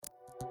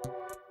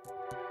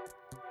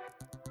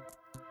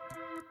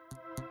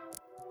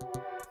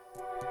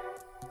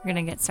We're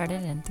going to get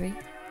started in 3,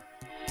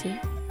 2.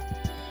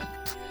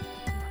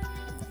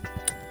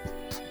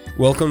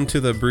 Welcome to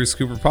the Bruce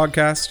Cooper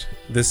podcast.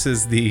 This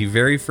is the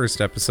very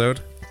first episode.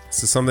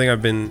 This is something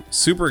I've been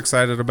super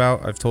excited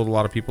about. I've told a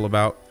lot of people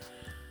about.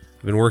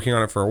 I've been working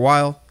on it for a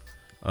while.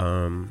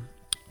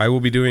 I will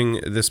be doing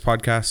this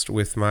podcast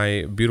with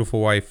my beautiful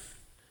wife,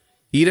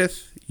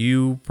 Edith.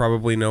 You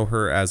probably know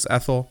her as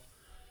Ethel.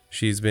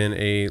 She's been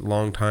a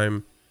long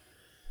time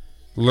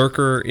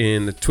lurker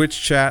in the Twitch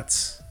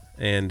chats.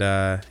 And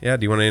do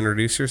you want to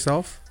introduce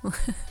yourself? It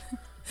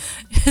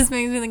just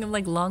makes me think of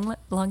like long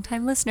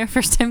time listener,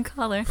 first time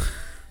caller.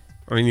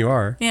 I mean, you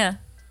are. Yeah.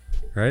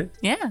 Right?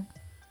 Yeah.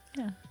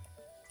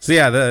 So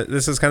yeah,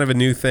 this is kind of a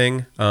new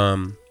thing.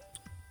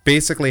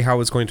 Basically, how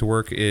it's going to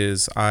work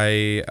is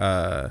I'm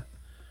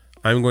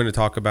going to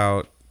talk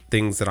about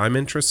things that I'm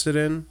interested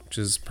in, which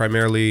is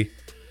primarily,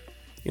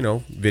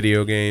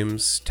 video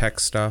games, tech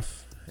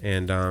stuff,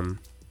 and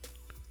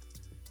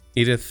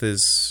Edith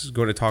is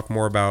going to talk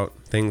more about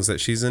things that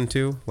she's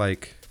into.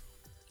 Like,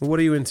 what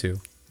are you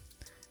into?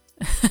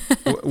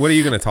 What are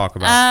you going to talk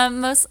about? I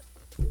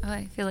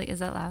feel like, is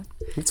that loud?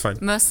 It's fine.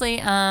 Mostly,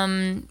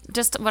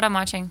 just what I'm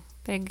watching.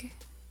 Big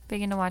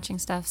into watching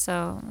stuff.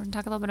 So we're gonna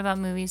talk a little bit about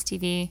movies,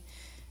 TV,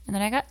 and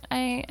then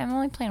I'm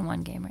only playing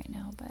one game right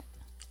now, but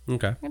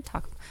okay. I can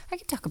talk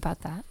about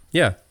that.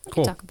 Yeah,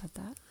 cool. I can talk about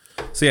that.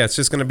 So yeah, it's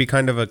just going to be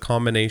kind of a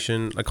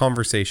conversation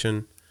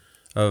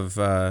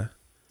of.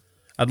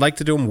 I'd like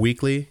to do them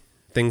weekly,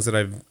 things that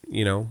I've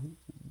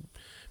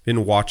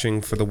been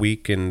watching for the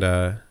week and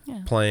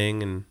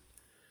playing, and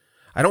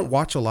I don't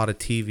watch a lot of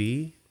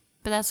TV.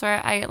 But that's where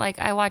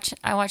I watched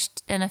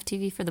enough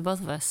TV for the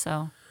both of us,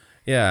 so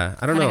yeah,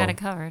 I don't know. I got it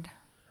covered.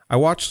 I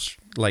watched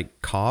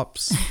like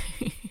Cops.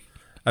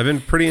 I've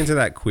been pretty into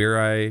that Queer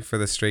Eye for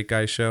the Straight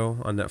Guy show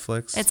on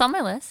Netflix. It's on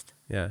my list.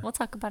 Yeah, we'll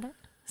talk about it.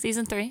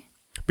 Season 3.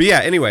 But yeah,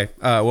 anyway,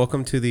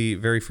 welcome to the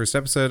very first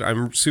episode.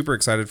 I'm super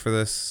excited for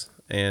this,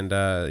 and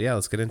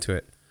let's get into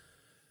it.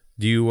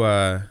 Do you?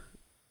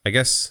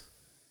 Do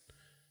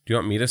you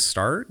want me to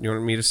start? Do you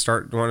want me to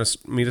start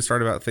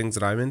about things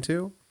that I'm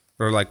into?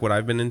 Or like what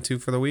I've been into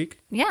for the week?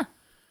 Yeah.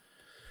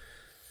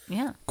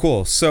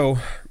 Cool. So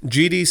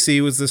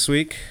GDC was this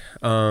week.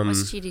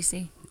 What's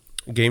GDC?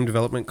 Game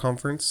Development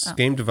Conference. Oh.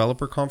 Game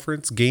Developer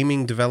Conference.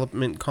 Gaming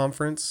Development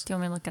Conference. Do you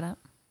want me to look it up?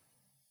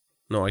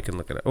 No, I can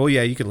look it up. Oh,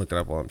 yeah, you can look it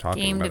up while I'm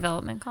talking Game about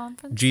Development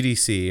Conference?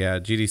 GDC, yeah.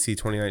 GDC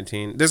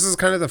 2019. This is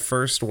kind of the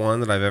first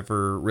one that I've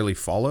ever really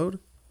followed.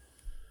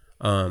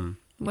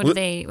 What do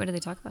they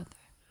talk about there?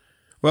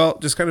 Well,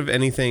 just kind of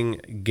anything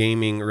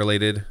gaming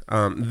related.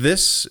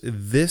 This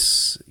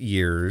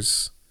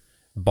year's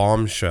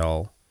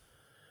bombshell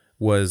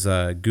was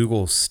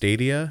Google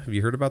Stadia. Have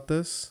you heard about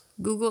this?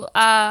 Google.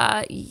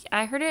 I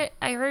heard it.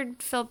 I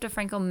heard Philip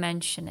DeFranco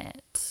mention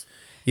it.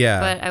 Yeah,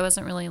 but I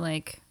wasn't really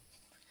like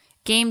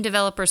Game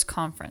Developers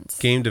Conference.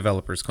 Game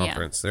Developers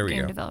Conference. Yeah, there we go.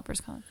 Game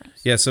Developers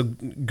Conference. Yeah. So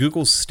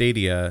Google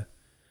Stadia.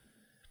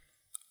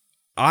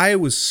 I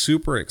was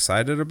super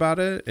excited about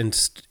it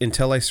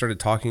until I started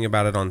talking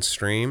about it on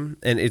stream,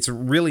 and it's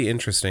really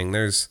interesting.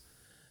 There's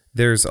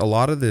a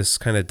lot of this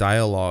kind of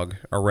dialogue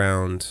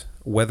around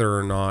whether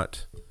or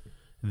not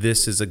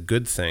this is a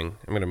good thing.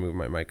 I'm going to move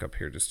my mic up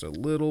here just a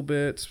little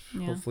bit.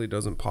 Yeah. Hopefully it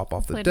doesn't pop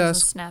off the desk.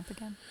 Doesn't snap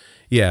again.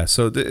 Yeah,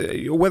 so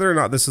whether or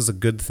not this is a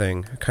good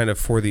thing kind of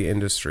for the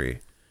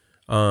industry.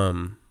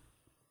 So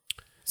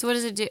what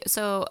does it do?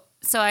 So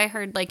I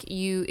heard like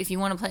if you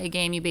want to play a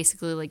game, you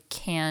basically like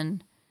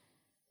can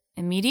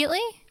immediately?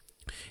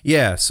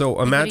 Yeah, so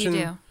like,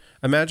 imagine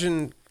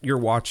you're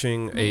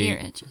watching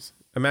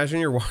imagine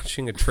you're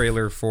watching a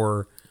trailer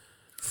for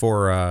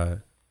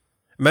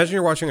imagine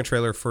you're watching a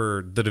trailer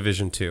for The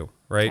Division 2,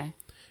 right? Okay.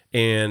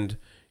 And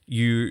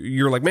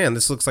you're like, man,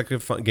 this looks like a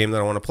fun game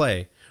that I want to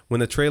play. When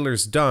the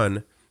trailer's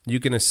done, you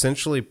can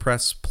essentially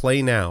press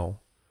play now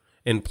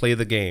and play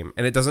the game.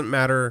 And it doesn't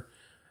matter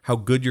how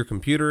good your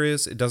computer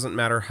is. It doesn't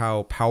matter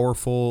how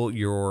powerful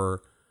it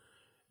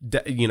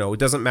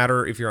doesn't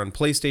matter if you're on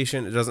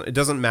PlayStation. It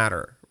doesn't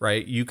matter,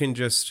 right? You can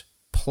just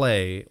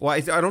play. Well,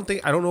 I don't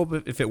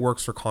know if it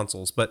works for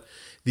consoles, but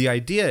the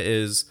idea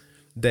is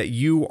that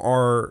you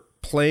are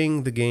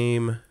playing the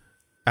game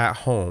at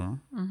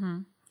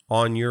home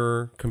on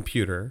your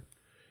computer.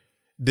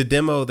 The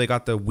demo, they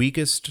got the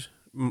weakest,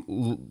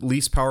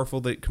 least powerful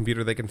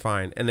computer they can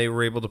find, and they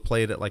were able to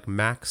play it at like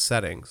max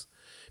settings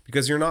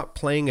because you're not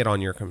playing it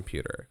on your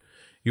computer.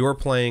 You're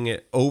playing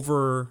it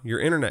over your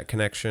internet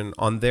connection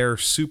on their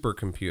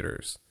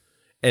supercomputers.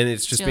 And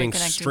it's just being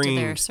streamed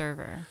to their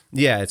server.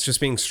 Yeah, it's just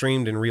being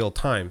streamed in real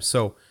time.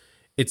 So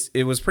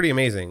it was pretty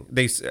amazing.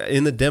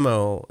 In the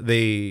demo,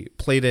 they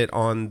played it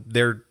on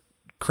their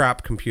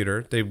crap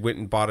computer. They went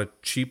and bought a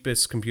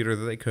cheapest computer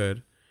that they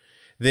could.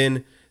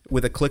 Then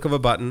with a click of a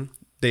button,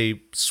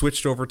 they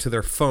switched over to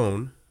their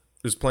phone.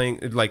 It was playing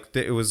like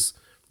it was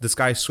this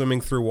guy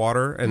swimming through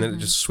water, and then it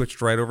just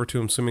switched right over to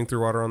him swimming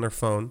through water on their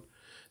phone.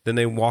 Then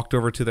they walked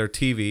over to their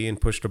TV and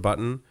pushed a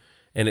button,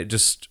 and it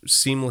just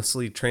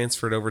seamlessly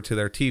transferred over to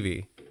their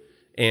TV.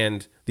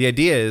 And the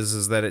idea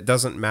is that it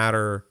doesn't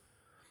matter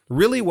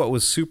really what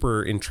was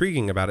super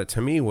intriguing about it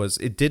to me was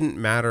it didn't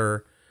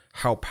matter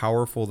how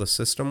powerful the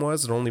system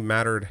was. It only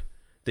mattered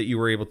that you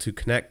were able to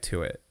connect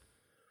to it.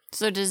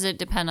 So does it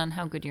depend on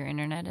how good your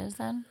internet is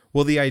then?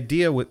 Well, the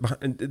idea with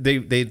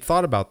they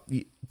thought about,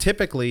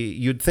 typically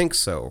you'd think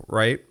so,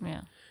 right?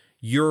 Yeah.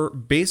 You're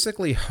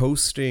basically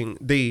hosting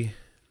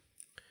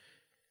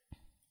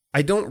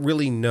I don't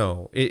really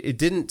know. It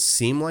didn't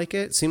seem like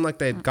it. It seemed like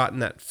they had gotten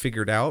that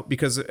figured out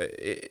because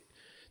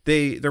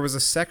there was a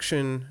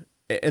section,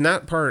 and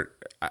that part,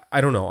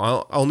 I don't know.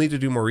 I'll need to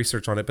do more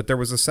research on it, but there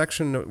was a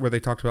section where they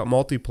talked about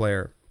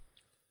multiplayer,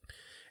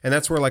 and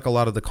that's where like a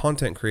lot of the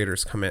content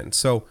creators come in.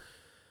 So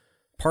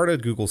part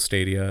of Google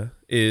Stadia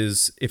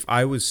is if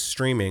I was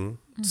streaming,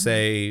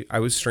 say I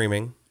was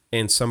streaming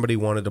and somebody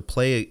wanted to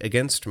play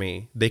against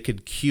me, they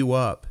could queue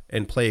up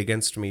and play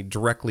against me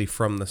directly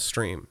from the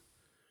stream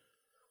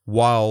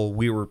while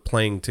we were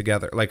playing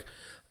together. Like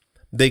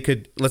they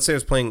could, let's say I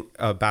was playing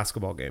a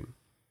basketball game.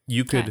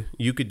 You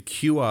could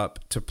queue up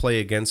to play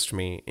against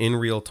me in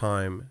real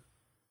time.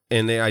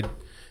 And the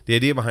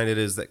idea behind it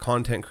is that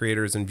content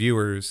creators and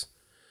viewers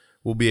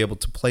will be able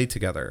to play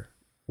together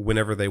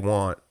whenever they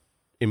want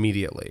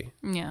immediately.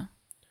 Yeah.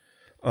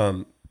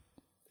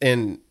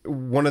 And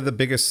one of the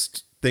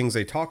biggest things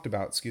they talked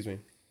about,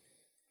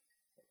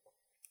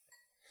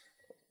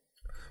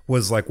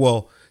 was like,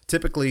 well,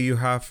 typically you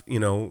have,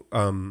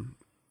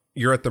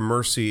 you're at the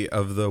mercy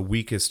of the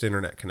weakest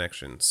internet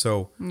connection.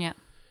 So yeah,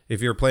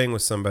 if you're playing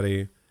with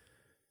somebody,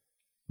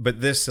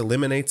 but this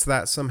eliminates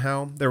that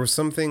somehow. There was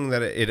something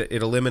that it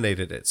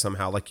eliminated it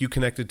somehow. Like you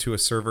connected to a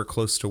server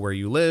close to where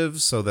you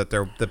live so that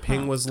the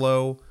ping was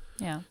low.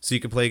 Yeah. So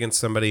you could play against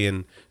somebody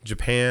in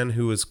Japan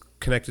who was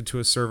connected to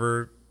a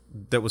server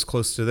that was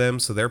close to them,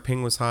 so their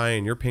ping was high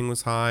and your ping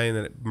was high, and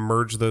then it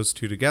merged those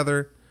two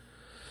together.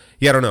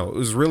 Yeah, I don't know. It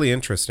was really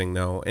interesting,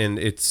 though, and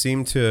it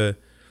seemed to...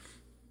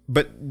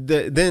 But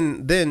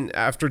then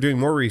after doing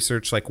more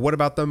research, like, what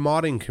about the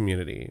modding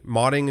community?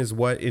 Modding is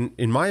what,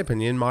 in my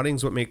opinion, modding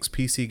is what makes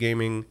PC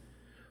gaming...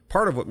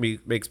 Part of what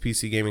makes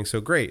PC gaming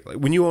so great. Like,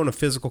 when you own a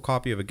physical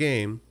copy of a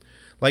game,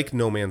 like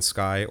No Man's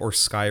Sky or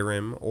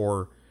Skyrim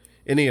or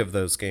any of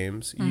those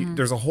games,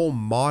 there's a whole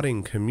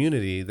modding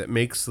community that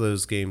makes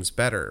those games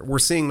better. We're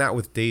seeing that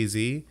with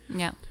DayZ.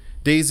 Yeah.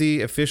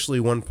 DayZ officially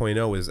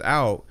 1.0 is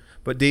out,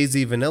 but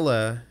DayZ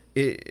Vanilla,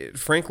 it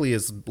frankly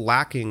is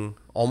lacking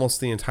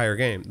almost the entire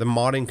game. The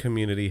modding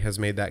community has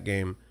made that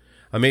game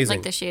amazing.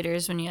 Like the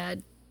shaders when you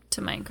add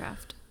to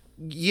Minecraft.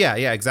 Yeah,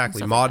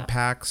 exactly. Mod like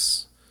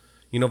packs.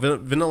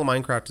 Vanilla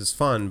Minecraft is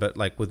fun, but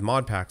like with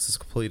mod packs, it's a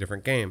completely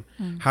different game.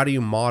 How do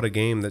you mod a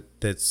game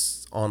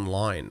that's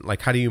online?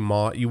 Like, how do you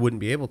mod? You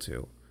wouldn't be able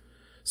to.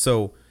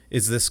 So,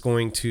 is this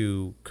going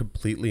to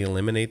completely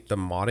eliminate the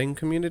modding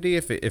community?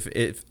 If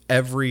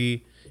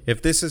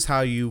this is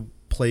how you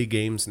play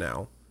games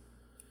now,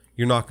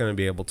 you're not going to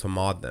be able to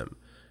mod them.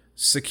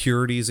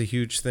 Security is a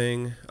huge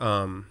thing.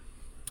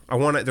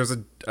 There's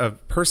a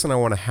person I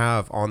want to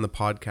have on the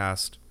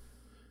podcast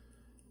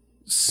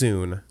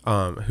soon,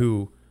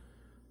 who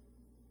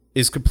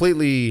is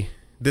completely,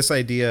 this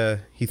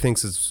idea he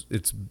thinks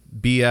it's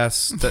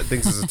BS, that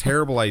thinks it's a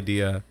terrible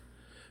idea,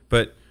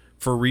 but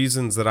for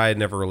reasons that I had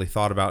never really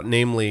thought about,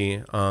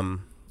 namely,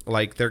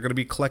 like they're going to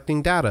be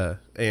collecting data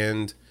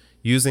and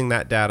using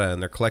that data,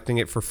 and they're collecting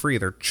it for free.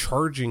 They're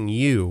charging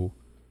you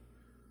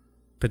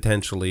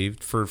potentially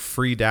for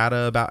free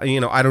data about, I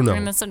don't know.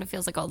 And that's what it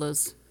feels like all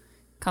those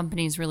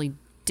companies really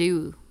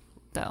do,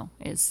 though,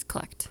 is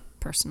collect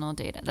personal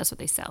data. That's what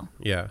they sell.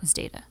 Yeah. Is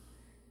data.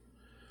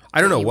 I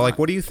don't know. Well, like,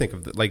 what do you think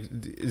of like,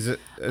 is it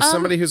as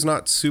somebody who's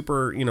not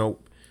super,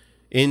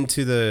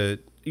 into the,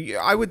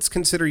 I would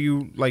consider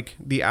you like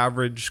the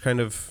average kind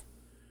of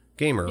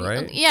gamer,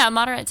 right? Yeah,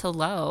 moderate to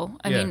low.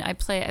 I Yeah. mean, I've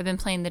been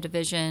playing The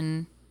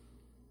Division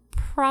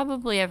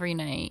probably every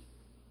night,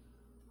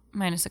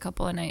 minus a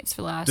couple of nights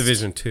for the last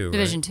Division 2.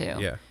 Division right?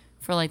 2. Yeah.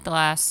 For like the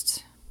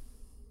last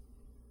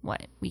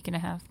week and a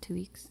half, 2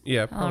 weeks.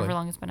 Yeah, probably. However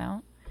long it's been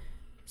out.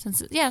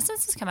 Since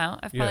it's come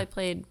out, I've probably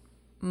played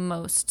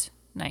most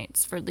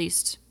nights for at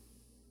least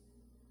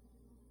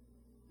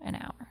an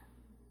hour,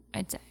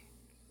 I'd say.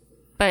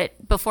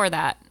 But before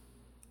that,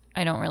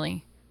 I don't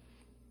really.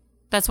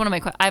 That's one of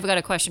my. I've got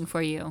a question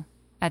for you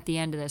at the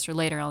end of this or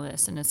later on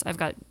this, and I've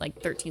got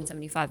like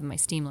 $13.75 in my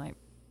Steam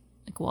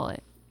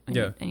wallet.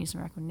 I need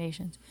some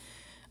recommendations.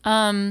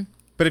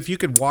 But if you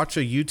could watch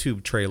a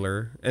YouTube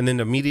trailer and then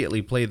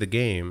immediately play the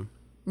game,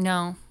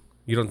 no,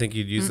 you don't think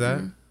you'd use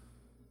that?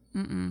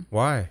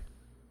 Why?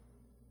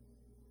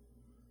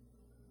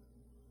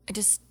 I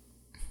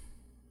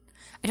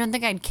don't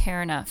think I'd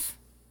care enough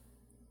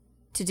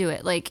to do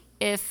it. Like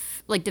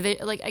if I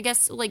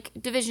guess like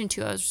Division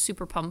 2 I was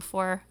super pumped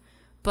for,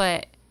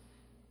 but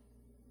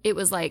it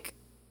was like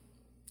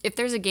if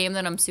there's a game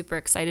that I'm super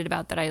excited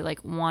about that I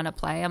like want to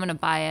play, I'm going to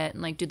buy it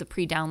and like do the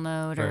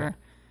pre-download or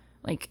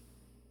like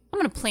I'm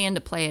going to plan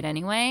to play it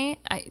anyway.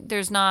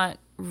 There's not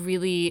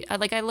really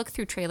I look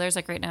through trailers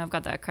like right now I've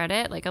got that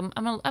credit. Like I'm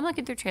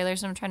looking through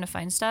trailers and I'm trying to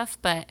find stuff,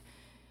 but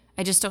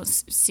I just don't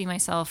see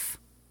myself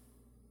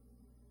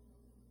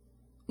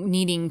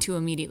needing to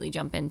immediately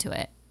jump into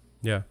it.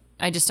 Yeah.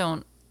 I just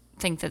don't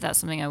think that that's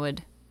something I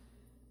would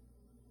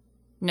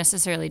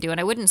necessarily do, and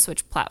I wouldn't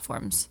switch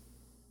platforms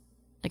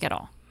like at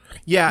all.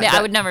 Yeah,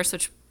 I would never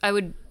switch. I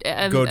would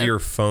go to your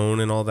phone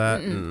and all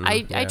that.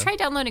 I tried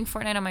downloading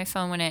Fortnite on my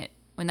phone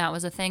when that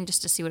was a thing,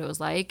 just to see what it was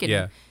like.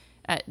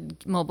 And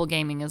mobile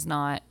gaming is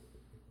not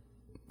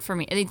for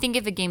me. I think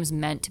if a game's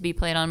meant to be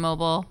played on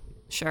mobile,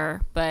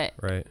 sure, but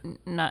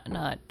not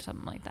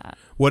something like that.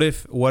 What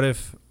if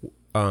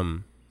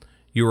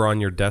you were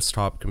on your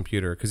desktop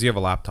computer, because you have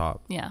a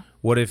laptop? Yeah.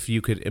 What if you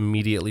could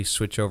immediately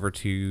switch over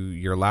to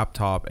your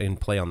laptop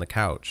and play on the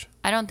couch?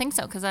 I don't think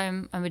so, because I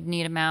would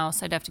need a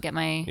mouse. I'd have to get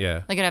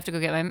my I'd have to go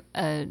get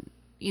my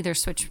either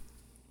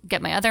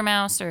get my other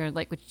mouse, or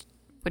like, which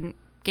wouldn't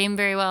game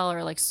very well,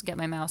 or like get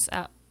my mouse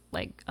out,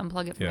 like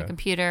unplug it from my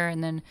computer,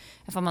 and then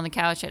if I'm on the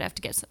couch, I'd have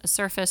to get a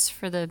Surface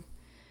for the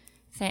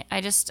thing.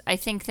 I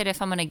think that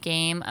if I'm gonna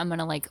game, I'm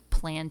gonna like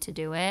plan to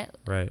do it.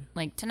 Right.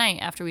 Like tonight,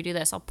 after we do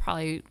this, I'll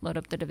probably load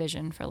up The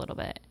Division for a little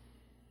bit.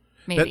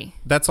 Maybe.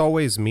 That's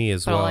always me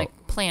as but well. I'll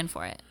like plan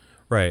for it.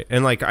 Right.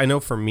 And like, I know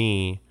for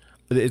me,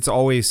 it's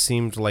always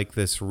seemed like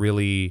this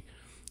really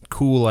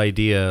cool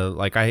idea,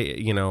 like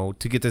to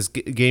get this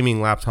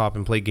gaming laptop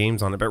and play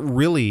games on it. But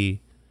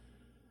really,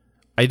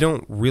 I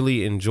don't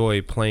really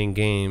enjoy playing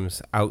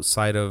games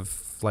outside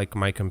of like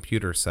my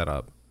computer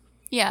setup.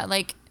 Yeah,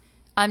 like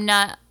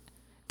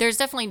there's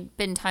definitely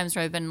been times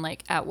where I've been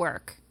like at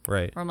work.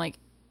 Right. Where I'm like,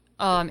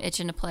 oh, I'm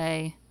itching to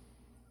play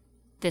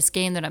this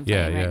game that I'm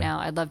playing right now.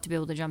 I'd love to be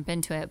able to jump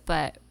into it,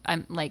 but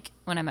I'm like,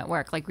 when I'm at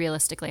work, like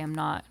realistically, I'm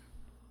not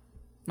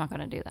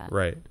going to do that.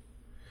 Right.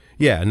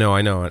 Yeah, no,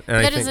 I know. And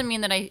that doesn't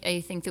mean that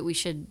I think that we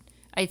should.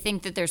 I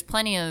think that there's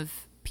plenty of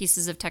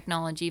pieces of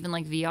technology, even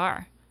like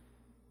VR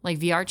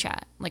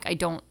chat. Like, I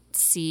don't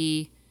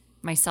see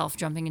myself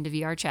jumping into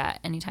VR chat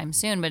anytime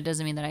soon, but it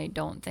doesn't mean that I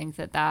don't think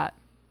that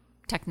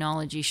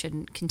technology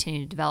shouldn't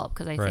continue to develop,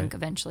 because I think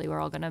eventually we're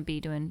all going to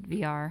be doing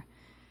VR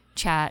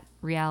chat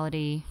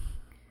reality.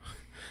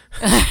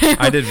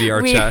 I did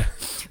VR chat.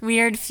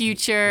 Weird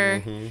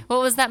future. Mm-hmm. What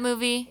was that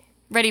movie?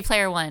 Ready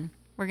Player One.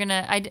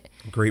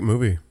 Great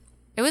movie.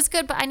 It was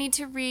good, but I need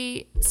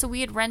to so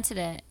we had rented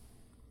it,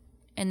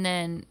 and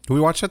then we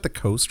watched it at the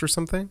coast or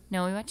something?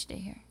 No, we watched it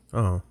here.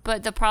 Oh.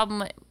 But the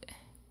problem,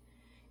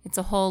 it's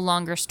a whole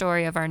longer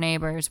story of our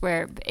neighbors,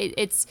 where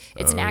it's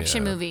an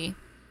action movie.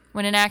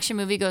 When an action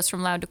movie goes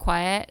from loud to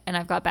quiet, and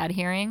I've got bad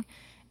hearing,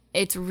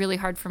 it's really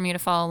hard for me to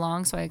follow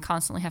along, so I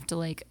constantly have to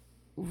like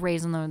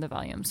raise and lower the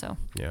volume. So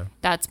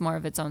that's more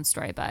of its own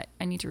story, but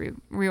I need to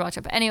rewatch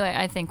it. But anyway,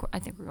 I think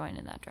we're going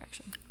in that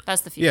direction.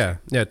 That's the future.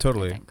 Yeah,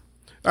 totally.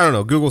 I don't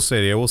know. Google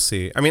Stadia, we'll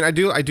see. I mean, I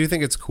do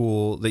think it's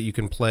cool that you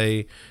can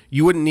play.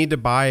 You wouldn't need to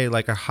buy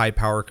like a high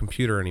power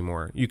computer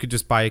anymore. You could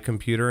just buy a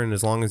computer, and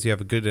as long as you have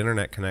a good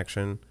internet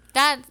connection.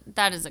 That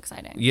is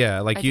exciting.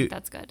 Yeah, like I think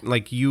that's good.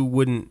 Like you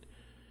wouldn't,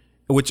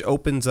 which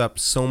opens up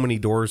so many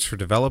doors for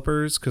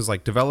developers, because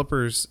like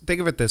developers,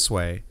 think of it this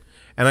way,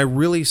 and I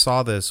really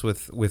saw this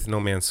with No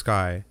Man's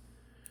Sky.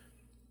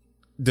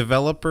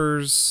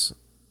 Developers,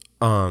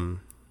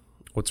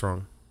 what's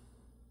wrong?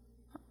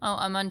 Oh,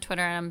 I'm on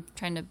Twitter and I'm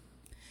trying to.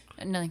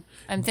 Nothing.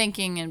 I'm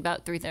thinking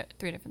about three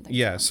different things.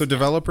 Yeah. So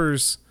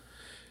developers,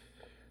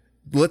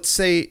 let's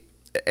say,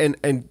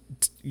 and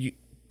you,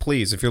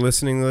 please, if you're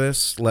listening to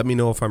this, let me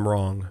know if I'm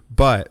wrong.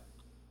 But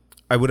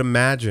I would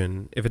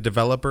imagine if a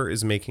developer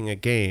is making a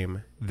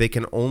game, they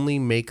can only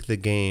make the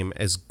game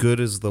as good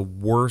as the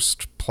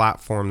worst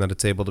platform that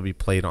it's able to be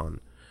played on,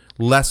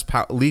 least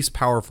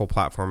powerful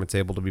platform it's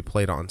able to be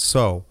played on.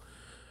 So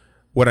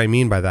what I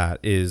mean by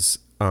that is,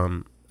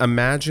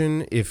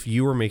 imagine if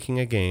you were making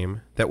a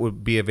game that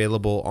would be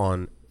available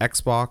on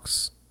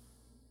Xbox,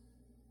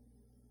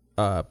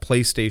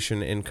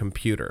 PlayStation, and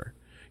computer.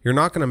 You're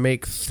not going to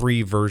make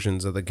 3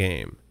 versions of the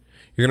game.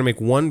 You're going to make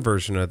one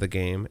version of the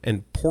game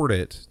and port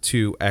it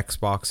to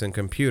Xbox and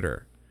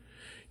computer.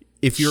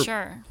 If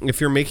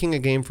you're making a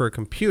game for a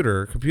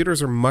computer,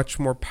 computers are much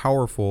more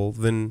powerful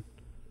than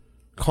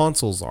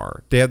consoles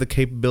are. They have the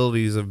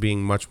capabilities of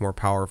being much more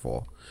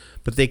powerful,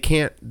 but they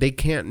can't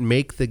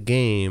make the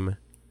game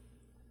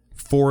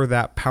for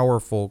that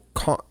powerful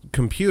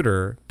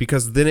computer,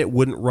 because then it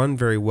wouldn't run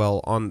very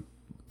well on,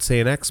 say,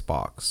 an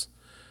Xbox.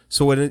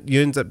 So what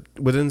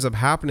ends up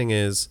happening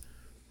is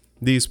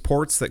these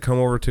ports that come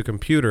over to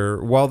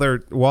computer, while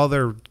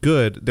they're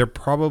good, they're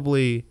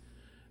probably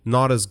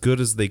not as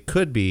good as they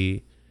could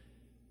be.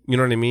 You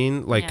know what I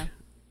mean?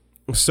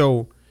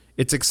 So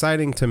it's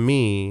exciting to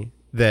me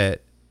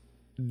that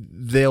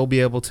they'll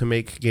be able to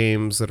make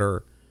games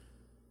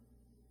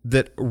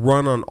that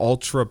run on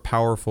ultra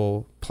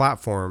powerful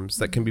platforms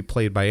that can be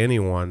played by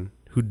anyone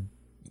who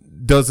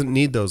doesn't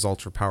need those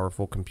ultra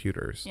powerful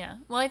computers. Yeah.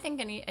 Well, I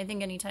think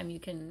anytime you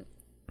can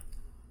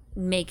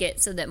make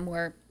it so that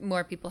more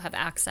people have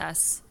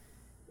access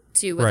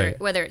to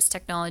whether it's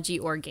technology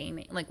or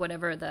gaming, like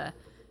whatever the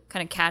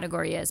kind of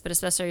category is, but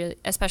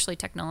especially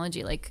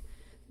technology, like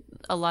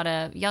a lot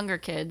of younger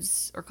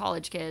kids or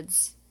college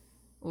kids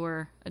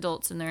or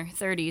adults in their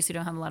 30s who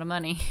don't have a lot of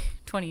money,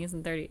 20s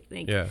and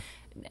 30s.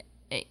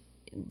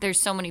 there's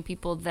so many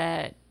people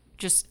that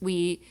just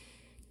we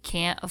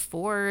can't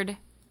afford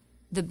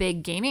the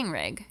big gaming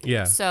rig.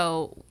 Yeah.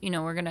 So,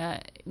 we're going to,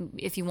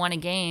 if you want a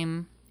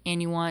game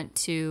and you want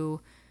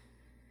to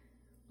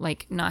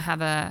like not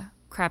have a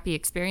crappy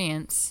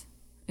experience,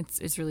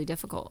 it's really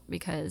difficult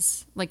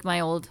because like my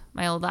old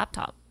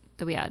laptop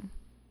that we had.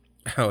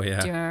 Oh yeah.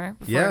 Do you remember?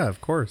 Before? Yeah,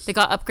 of course. They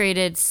got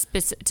upgraded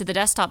to the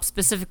desktop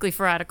specifically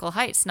for Radical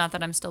Heights. Not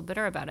that I'm still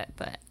bitter about it,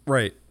 but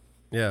Right.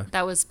 Yeah.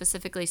 that was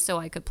specifically so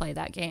I could play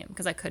that game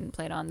because I couldn't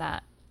play it on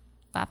that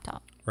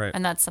laptop. Right.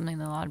 And that's something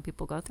that a lot of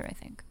people go through, I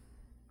think.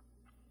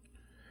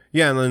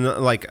 Yeah, and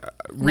then like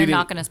They're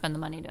not going to spend the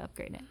money to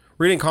upgrade it.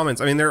 reading comments.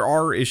 I mean, there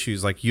are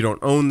issues like you don't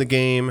own the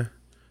game.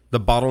 The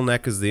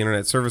bottleneck is the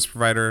internet service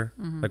provider.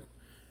 Like,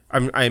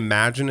 I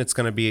imagine it's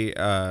going to be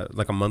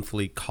like a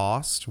monthly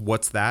cost.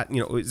 What's that?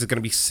 Is it going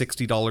to be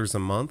 $60 a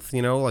month?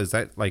 Is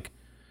that like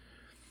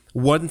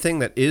one thing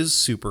that is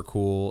super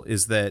cool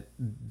is that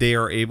you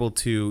are able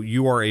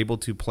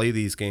to play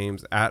these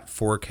games at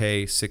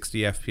 4K 60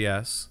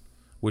 FPS,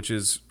 which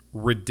is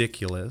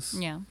ridiculous.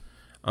 Yeah.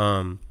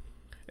 And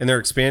they're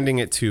expanding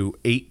it to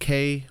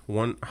 8K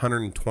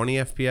 120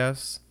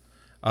 FPS.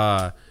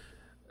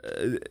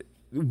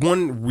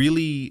 One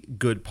really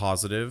good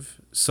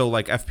positive. So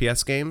like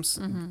FPS games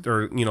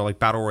or like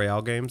battle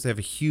royale games, they have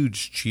a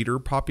huge cheater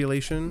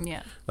population.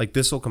 Yeah. Like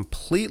this will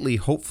completely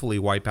hopefully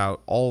wipe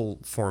out all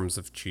forms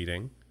of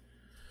cheating.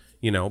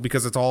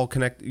 Because it's all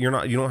connect. You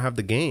don't have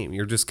the game.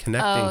 You're just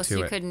connecting to so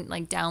you it. couldn't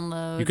like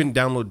download. You couldn't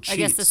download cheats. I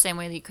guess the same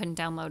way that you couldn't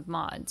download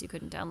mods. You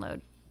couldn't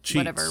download Cheats.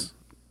 whatever.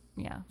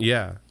 Yeah.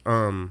 Yeah.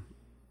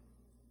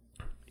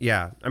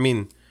 Yeah. I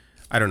mean,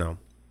 I don't know.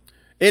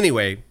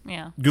 Anyway,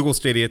 Yeah. Google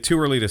Stadia, too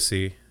early to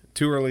see.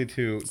 Too early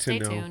to Stay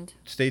know. tuned.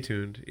 Stay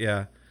tuned.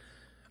 Yeah.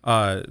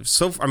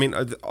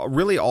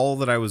 Really all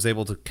that I was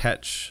able to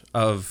catch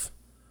of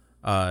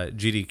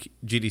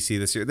GDC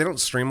this year. They don't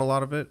stream a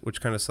lot of it, which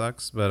kind of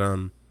sucks,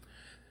 but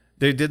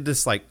they did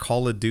this like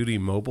Call of Duty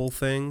mobile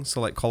thing.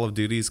 So like Call of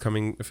Duty's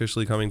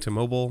officially coming to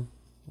mobile,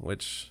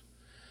 which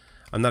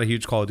I'm not a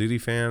huge Call of Duty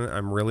fan.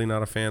 I'm really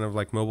not a fan of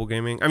like mobile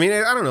gaming. I mean,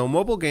 I don't know,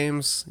 mobile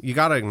games, you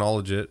got to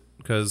acknowledge it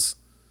because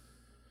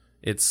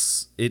it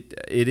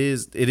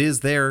is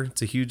there.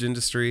 It's a huge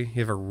industry.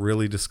 You have a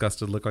really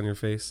disgusted look on your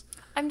face.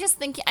 I'm just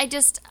thinking. I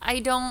tried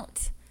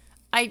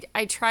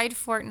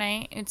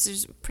Fortnite. It's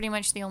just pretty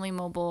much the only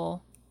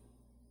mobile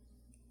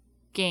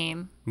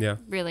game, Yeah.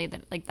 really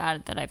that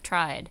I've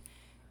tried,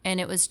 and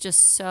it was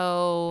just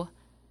so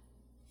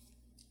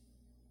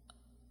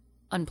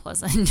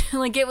unpleasant.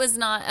 Like it was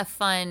not a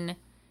fun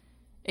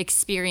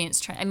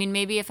experience. I mean,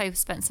 maybe if I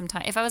spent some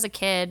time, if I was a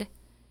kid.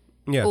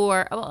 Yeah.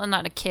 Or, well,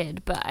 not a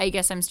kid, but I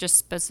guess I'm just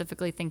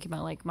specifically thinking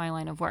about like my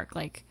line of work.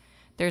 Like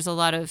there's a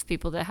lot of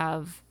people that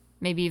have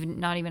maybe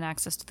even not even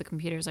access to the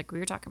computers like we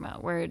were talking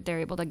about, where they're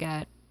able to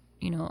get,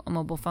 a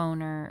mobile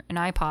phone or an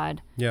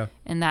iPod. Yeah.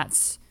 And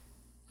that's,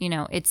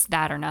 it's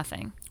that or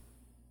nothing.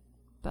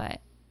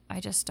 But I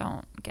just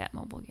don't get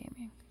mobile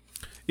gaming.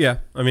 Yeah.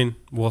 I mean,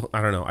 well,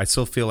 I don't know. I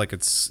still feel like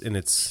it's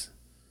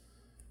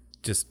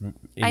just.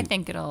 I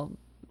think it'll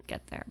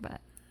get there,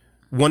 but.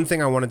 One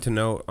thing I wanted to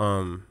note,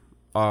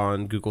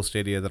 on Google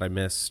Stadia that I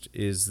missed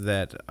is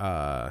that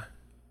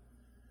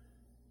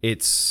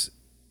it's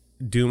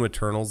Doom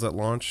Eternals at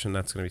launch, and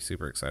that's going to be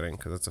super exciting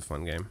because it's a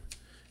fun game.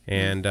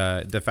 And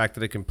the fact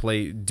that it can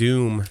play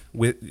Doom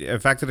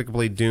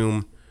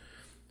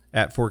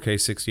at 4K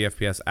 60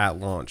 FPS at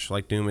launch,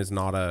 like Doom is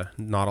not a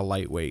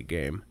lightweight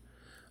game.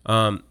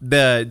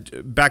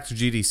 The back to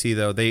GDC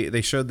though,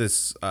 they showed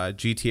this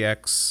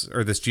GTX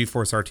or this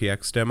GeForce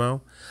RTX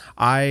demo.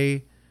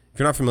 If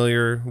you're not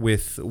familiar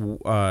with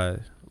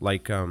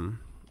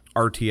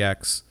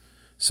RTX,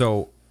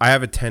 so I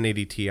have a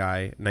 1080 Ti,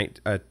 a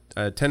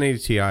 1080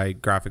 Ti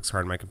graphics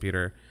card in my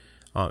computer.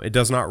 It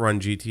does not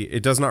run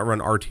It does not run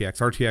RTX.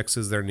 RTX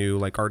is their new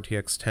like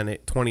RTX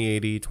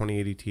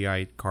 2080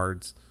 Ti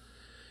cards.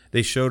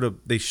 They showed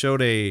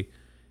a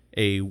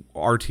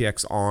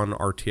RTX on,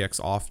 RTX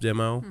off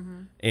demo,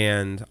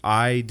 and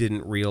I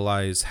didn't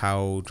realize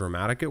how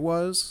dramatic it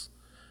was.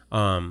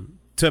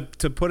 To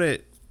put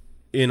it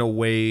in a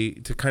way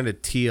to kind of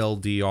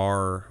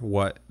TLDR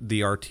what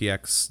the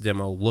RTX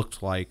demo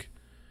looked like,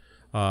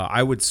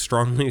 I would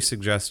strongly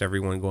suggest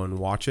everyone go and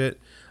watch it.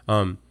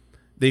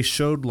 They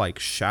showed like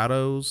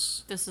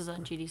shadows. This is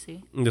on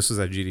GDC. This was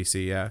at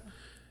GDC, yeah.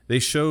 They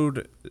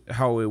showed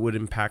how it would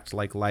impact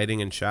like lighting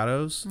and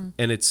shadows,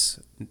 and it's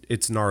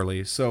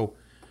gnarly. So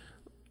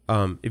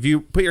if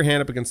you put your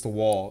hand up against the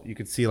wall, you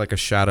could see like a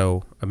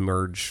shadow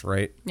emerge,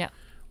 right? Yeah.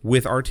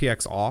 With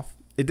RTX off,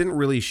 it didn't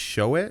really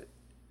show it.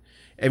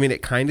 I mean,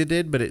 it kind of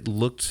did, but it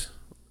looked...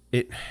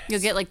 You'll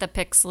get like the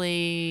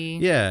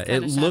pixely... Yeah, it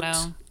looked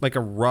shadow. like a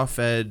rough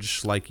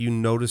edge, like you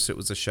noticed it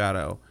was a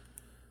shadow.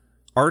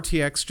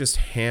 RTX just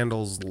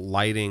handles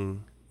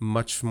lighting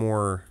much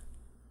more...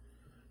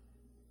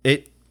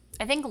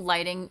 I think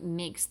lighting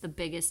makes the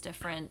biggest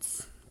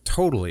difference.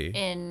 Totally.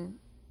 In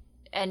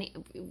any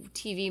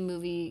TV,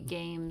 movie,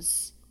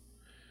 games.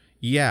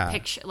 Yeah.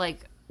 Picture,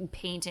 like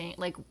painting.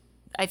 Like,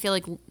 I feel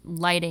like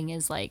lighting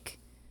is like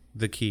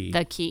The Key.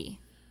 The Key.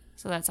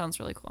 So that sounds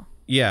really cool.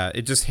 Yeah,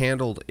 it just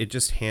handled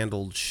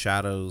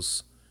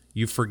shadows.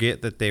 You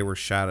forget that they were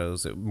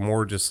shadows. It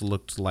more just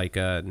looked like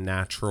a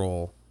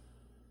natural.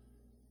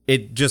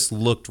 It just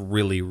looked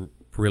really,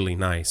 really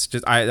nice.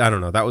 Just I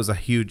don't know. That was a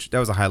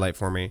highlight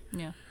for me.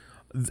 Yeah.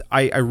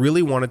 I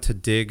really wanted to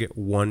dig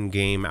one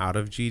game out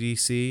of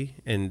GDC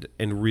and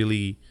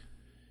really,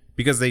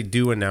 because they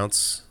do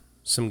announce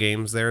some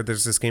games there.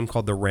 There's this game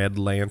called The Red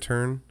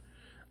Lantern.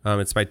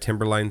 It's by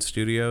Timberline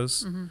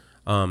Studios.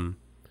 Mm-hmm.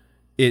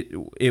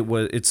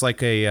 It's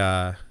like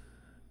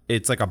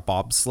a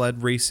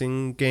bobsled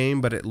racing game,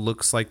 but it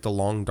looks like The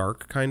Long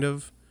Dark kind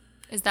of.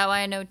 Is that why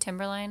I know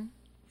Timberline?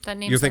 That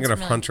name. You're thinking of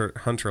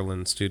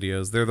Hunterland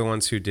Studios. They're the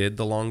ones who did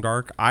The Long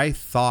Dark. I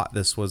thought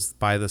this was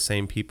by the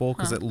same people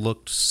because it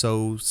looked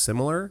so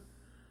similar.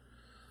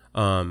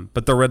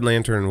 But The Red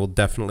Lantern will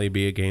definitely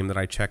be a game that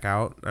I check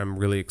out. I'm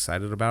really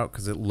excited about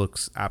because it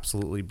looks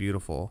absolutely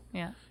beautiful.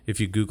 Yeah. If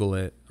you Google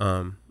it,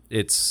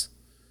 it's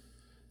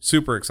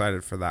super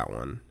excited for that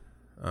one.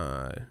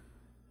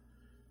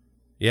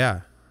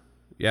 Yeah.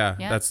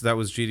 That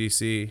was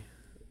GDC.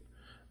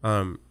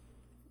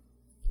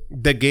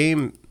 The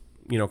game,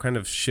 kind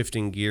of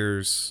shifting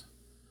gears.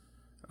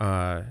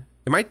 Am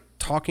I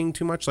talking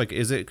too much? Like,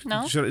 is it?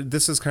 No. Should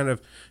this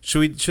Do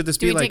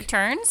be we like take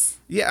turns?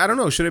 Yeah, I don't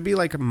know. Should it be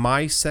like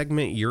my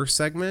segment, your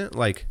segment?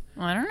 Like,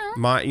 I don't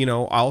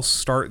know. I'll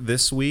start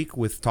this week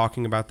with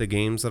talking about the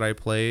games that I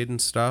played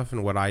and stuff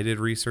and what I did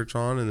research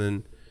on, and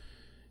then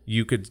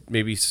you could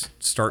maybe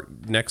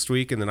start next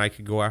week, and then I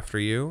could go after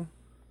you.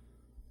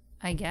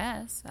 I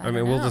guess. I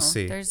mean, we'll just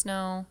see. There's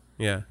no.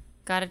 Yeah.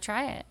 Gotta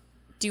try it.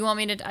 Do you want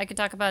me to? I could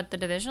talk about the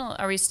divisional.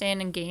 Are we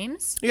staying in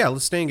games? Yeah,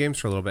 let's stay in games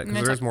for a little bit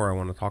because there's more I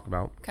want to talk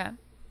about. Okay.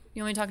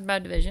 You want me to talk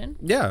about division?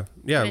 Yeah.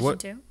 Division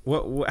 2?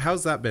 What?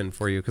 How's that been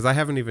for you? Because I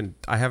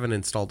haven't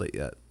installed it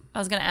yet. I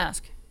was gonna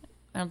ask.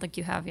 I don't think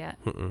you have yet.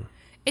 Mm-mm.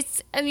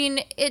 It's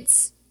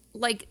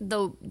like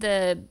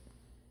the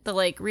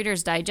like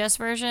Reader's Digest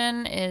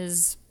version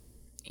is,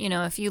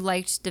 if you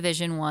liked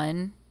Division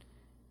 1,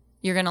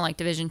 you're gonna like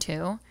Division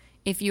 2.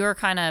 If you're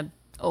kind of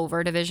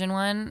over Division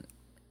 1,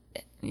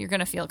 you're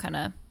gonna feel kind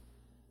of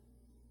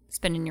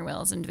spinning your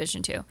wheels in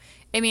Division 2.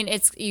 I mean,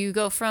 you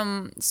go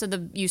from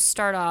you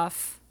start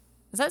off.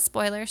 Is that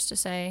spoilers to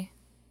say?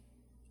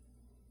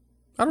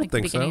 I don't think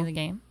the beginning so. Of the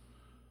game.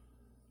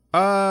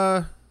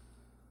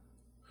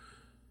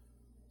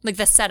 Like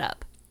the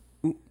setup,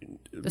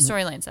 the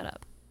storyline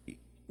setup.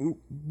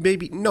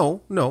 Maybe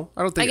no.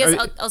 I don't think. I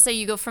guess I'll say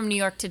you go from New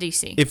York to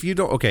DC. If you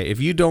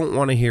don't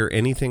want to hear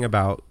anything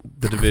about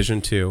the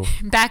Division 2,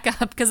 back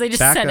up because I just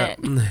said it.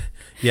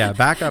 Yeah,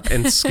 back up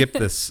and skip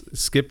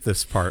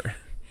this part.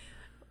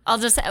 I'll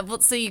just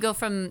so you go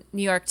from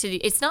New York to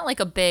it's not like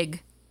a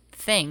big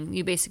thing.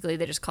 They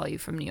just call you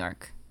from New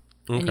York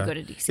and you go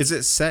to DC. Is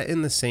it set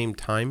in the same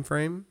time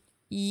frame?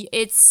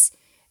 It's.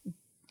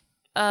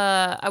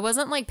 I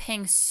wasn't like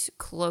paying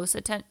close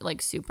attention,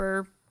 like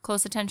super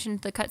close attention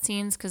to the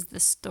cutscenes because the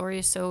story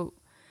is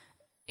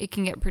it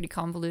can get pretty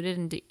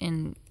convoluted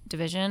in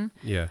Division.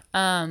 Yeah.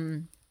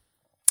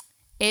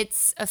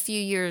 It's a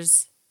few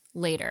years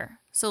later.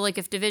 So like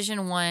if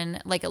Division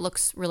 1, like it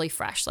looks really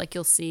fresh, like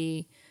you'll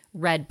see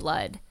red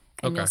blood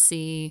and you'll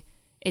see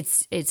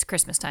it's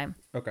Christmas time.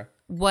 Okay.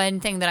 One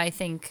thing that I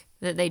think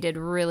that they did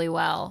really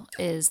well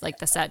is like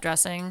the set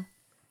dressing,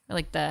 or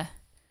like the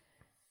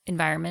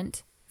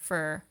environment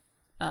for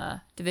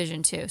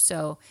Division 2.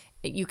 So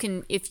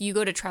if you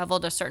go to travel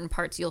to certain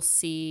parts, you'll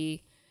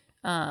see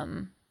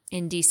in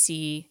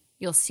DC,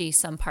 you'll see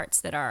some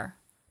parts that are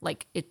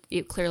like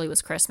it clearly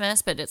was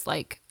Christmas, but it's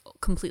like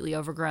completely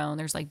overgrown.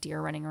 There's like deer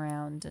running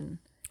around and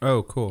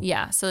oh, cool.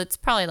 Yeah, so it's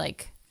probably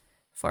like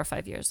 4 or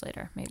 5 years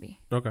later, maybe.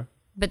 Okay.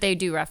 But they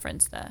do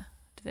reference the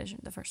Division,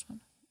 the first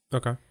one.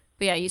 Okay.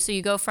 But yeah, so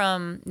you go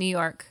from New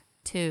York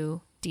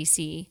to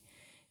DC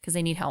because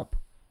they need help,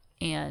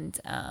 and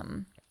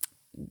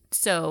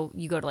so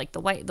you go to like the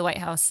White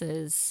House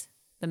is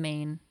the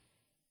main.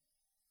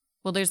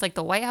 Well, there's like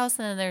the White House,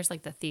 and then there's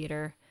like the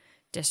theater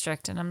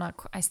district, and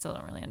I still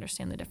don't really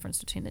understand the difference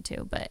between the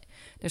two, but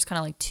there's kind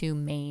of like two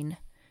main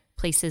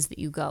places that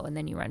you go, and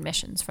then you run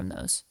missions from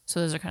those. So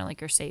those are kind of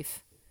like your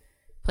safe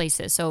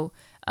places. So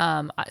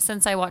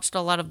since I watched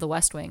a lot of The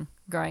West Wing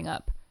growing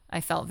up, I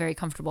felt very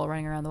comfortable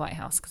running around the White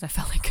House because I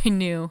felt like I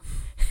knew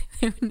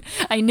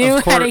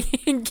how to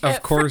get.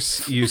 Of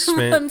course, you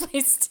spent one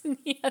place to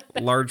the other.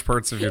 Large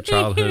parts of your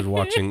childhood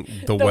watching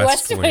The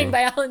West Wing. Wing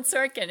by Alan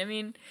Sorkin. I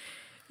mean,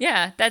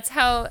 yeah, that's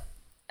how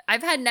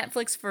I've had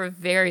Netflix for a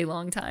very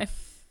long time.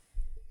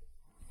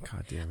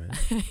 God damn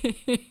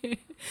it.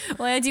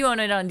 Well, I do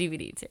own it on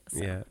DVD too.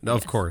 So. Yeah, no,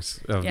 of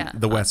course. Yeah,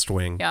 The West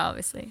Wing. Yeah,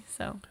 obviously.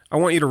 So I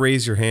want you to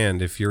raise your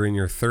hand if you're in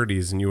your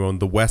 30s and you own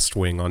The West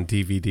Wing on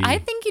DVD. I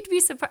think you'd be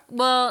surprised.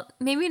 Well,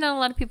 maybe not a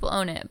lot of people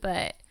own it,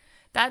 but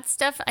that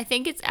stuff, I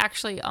think it's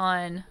actually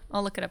on.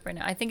 I'll look it up right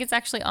now. I think it's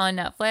actually on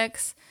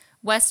Netflix.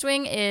 West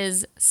Wing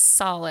is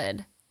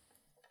solid.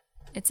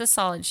 It's a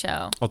solid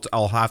show.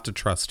 I'll have to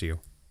trust you.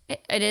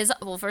 It is.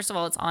 Well, first of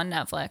all, it's on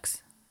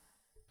Netflix.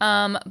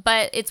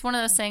 But it's one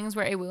of those things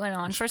where it went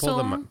on for so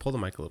long. Pull the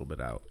mic a little bit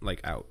out, like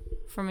out.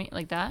 For me,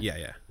 like that?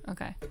 Yeah.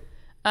 Okay.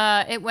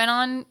 It went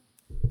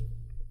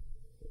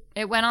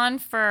on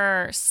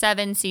for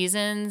 7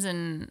 seasons,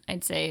 and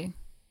I'd say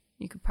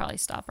you could probably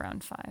stop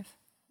around 5.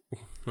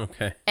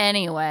 Okay.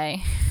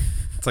 Anyway.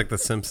 It's like The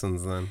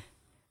Simpsons then.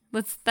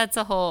 That's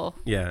a whole.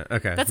 Yeah.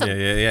 Okay. That's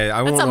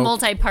yeah. That's a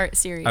multi-part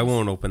series. I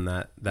won't open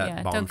that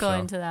bombshell. Don't go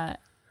into that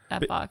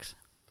box.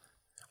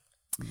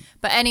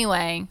 But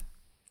anyway,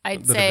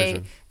 I'd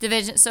say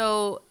Division.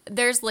 So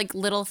there's like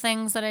little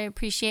things that I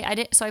appreciate.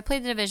 I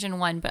played the Division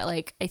 1, but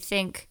like I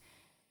think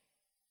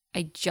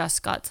I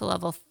just got to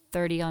level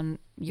 30 on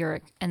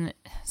your, and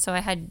so I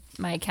had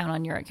my account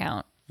on your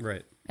account.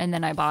 Right. And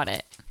then I bought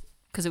it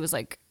because it was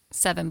like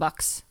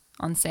 $7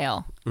 on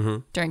sale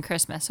during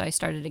Christmas. So I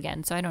started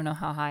again. So I don't know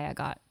how high I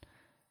got,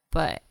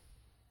 but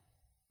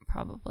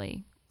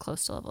probably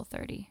close to level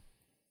 30.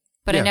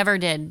 But I never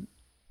did,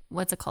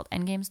 what's it called?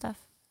 Endgame stuff?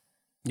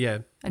 Yeah.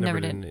 I never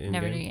did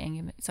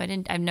endgame. So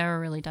I've never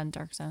really done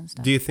Dark Zone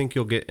stuff. Do you think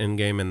you'll get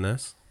endgame in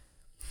this?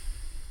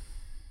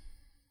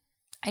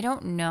 I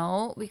don't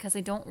know, because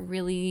I don't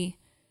really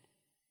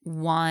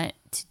want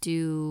to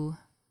do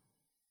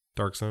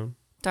Dark Zone,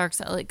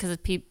 like, because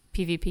it's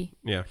PvP.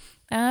 Yeah.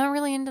 I'm not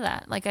really into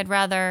that. Like, I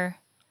like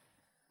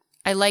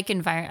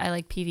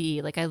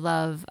PvE. Like,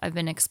 I've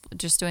been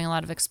just doing a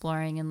lot of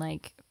exploring and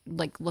like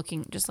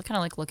looking, just kind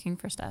of like looking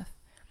for stuff.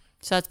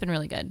 So that's been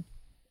really good.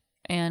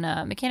 And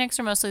mechanics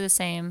are mostly the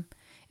same.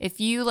 If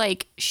you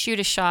like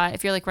shoot a shot,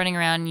 if you're like running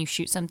around and you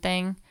shoot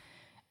something,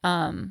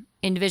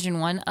 in Division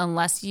 1,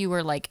 unless you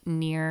were like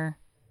near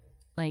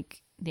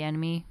like the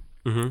enemy,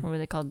 what were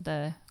they called?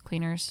 The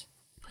cleaners?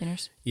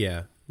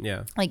 Yeah.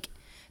 Like,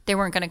 they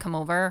weren't going to come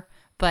over.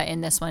 But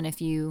in this one,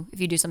 if you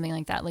do something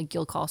like that, like,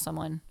 you'll call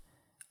someone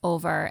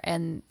over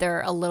and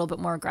they're a little bit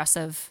more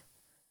aggressive.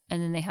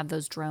 And then they have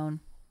those drone.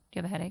 Do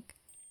you have a headache?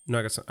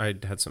 No, I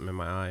had something in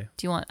my eye.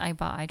 Do you want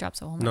eye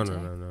drops at home? No.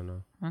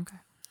 Okay.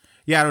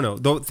 Yeah, I don't know.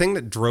 The thing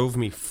that drove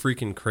me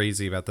freaking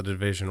crazy about the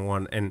Division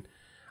 1, and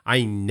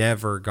I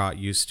never got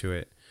used to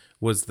it,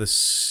 was the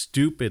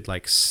stupid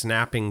like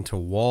snapping to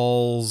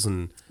walls,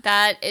 and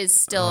that is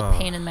still a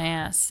pain in my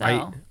ass.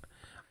 So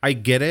I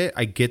get it.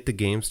 I get the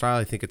game style.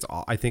 I think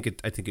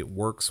it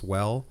works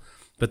well,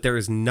 but there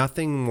is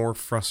nothing more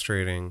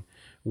frustrating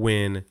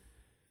when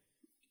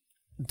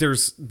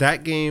there's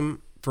that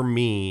game for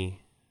me.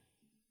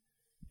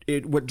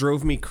 What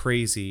drove me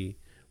crazy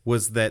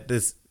was that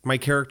my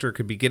character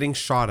could be getting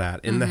shot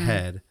at in the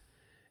head,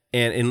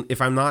 and if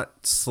I'm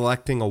not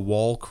selecting a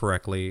wall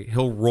correctly,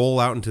 he'll roll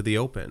out into the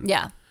open.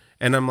 Yeah.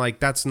 And I'm like,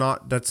 that's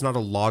not a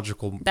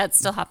logical. That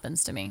still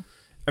happens to me.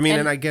 I mean,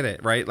 and I get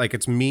it, right? Like,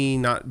 it's me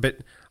but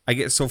I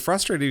get so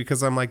frustrated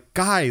because I'm like,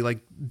 guy,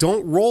 like,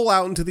 don't roll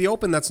out into the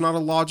open. That's not a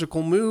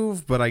logical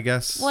move, but I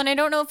guess. Well, and I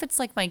don't know if it's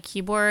like my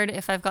keyboard,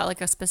 if I've got like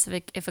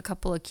if a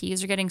couple of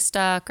keys are getting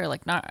stuck or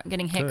like not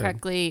getting hit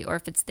correctly, or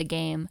if it's the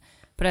game.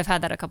 But I've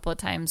had that a couple of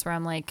times where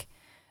I'm like,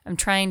 I'm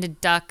trying to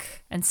duck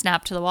and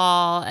snap to the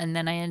wall, and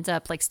then I end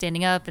up like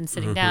standing up and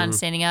sitting down,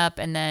 standing up,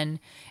 and then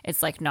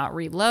it's like not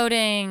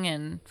reloading,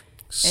 and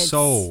it's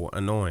so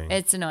annoying.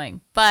 It's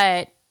annoying,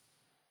 but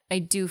I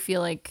do feel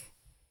like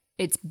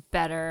it's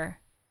better.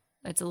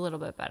 It's a little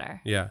bit better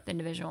than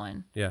Division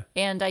 1. Yeah.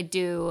 And I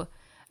do,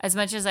 as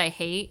much as I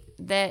hate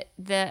that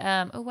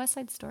West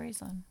Side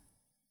Story's on.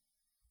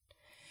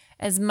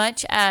 As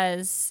much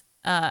as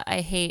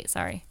I hate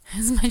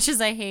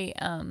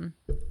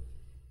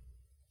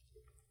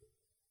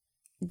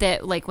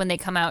that, like, when they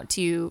come out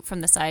to you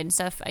from the side and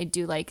stuff, I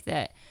do like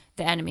that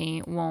the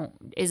enemy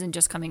isn't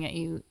just coming at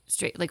you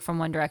straight, like, from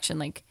one direction.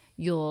 Like,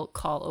 you'll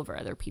call over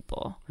other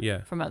people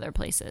from other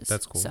places.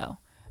 That's cool. So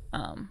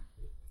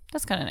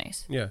that's kind of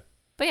nice. Yeah.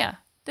 But yeah,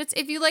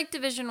 if you like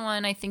Division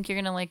 1, I think you're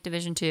going to like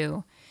Division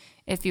 2.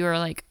 If you are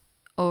like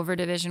over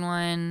Division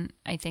 1,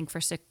 I think for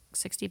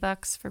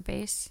 $60 for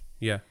base.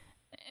 Yeah.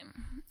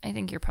 I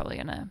think you're probably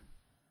going to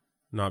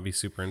not be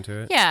super into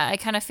it. Yeah, I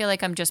kind of feel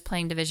like I'm just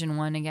playing Division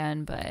 1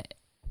 again, but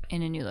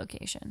in a new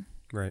location.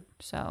 Right.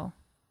 So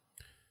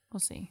we'll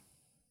see.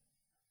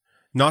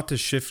 Not to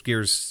shift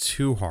gears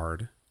too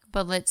hard,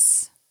 but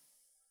let's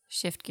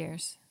shift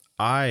gears.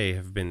 I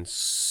have been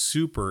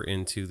super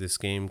into this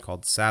game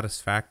called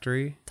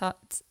Satisfactory.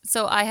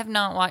 So I have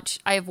not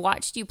watched. I have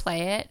watched you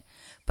play it,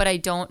 but I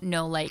don't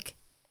know like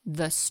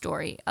the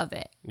story of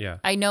it. Yeah.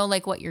 I know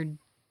like what you're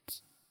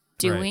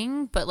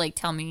doing, but like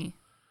tell me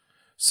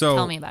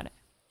about it.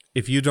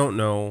 If you don't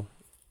know,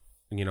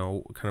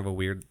 kind of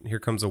here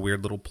comes a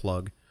weird little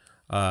plug.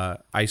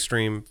 I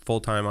stream full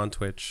time on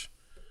Twitch,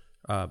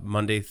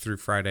 Monday through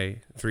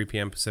Friday, 3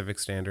 p.m. Pacific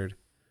Standard.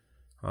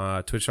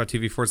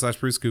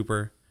 Twitch.tv/Bruce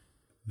Cooper.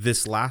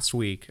 This last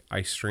week,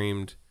 I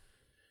streamed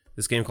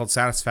this game called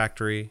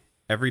Satisfactory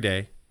every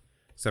day,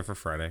 except for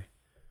Friday.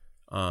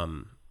 The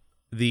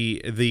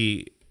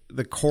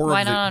core.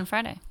 Why not on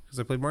Friday? Because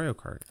I played Mario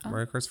Kart.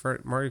 Mario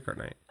Kart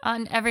night.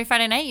 On every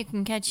Friday night, you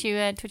can catch you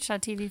at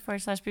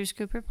twitch.tv/Bruce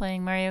Cooper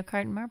playing Mario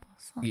Kart and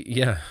marbles.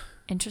 Yeah.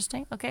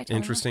 Interesting. Okay.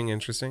 Interesting.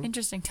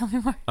 Interesting. Tell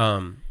me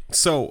more.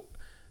 So,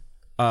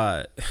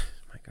 my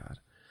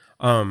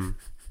God.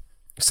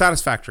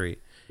 Satisfactory.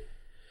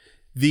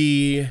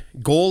 The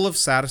goal of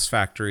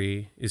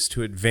Satisfactory is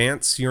to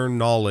advance your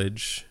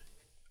knowledge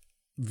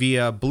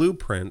via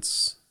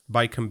blueprints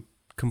by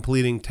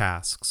completing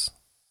tasks.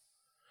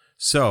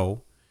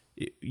 So,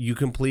 you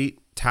complete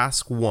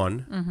task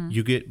 1,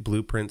 you get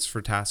blueprints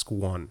for task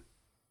 1,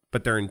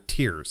 but they're in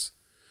tiers.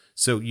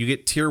 So you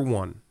get tier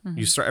 1.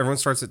 Everyone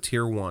starts at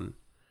tier 1.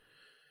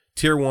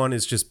 Tier 1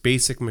 is just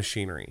basic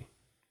machinery.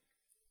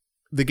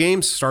 The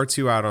game starts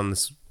you out on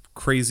this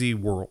crazy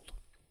world.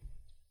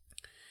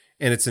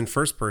 And it's in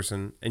first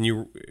person, and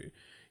you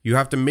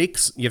have to make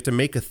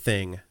a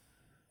thing.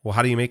 Well,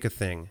 how do you make a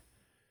thing?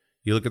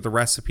 You look at the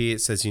recipe,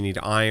 it says you need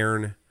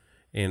iron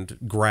and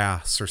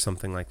grass or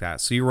something like that.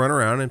 So you run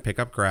around and pick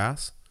up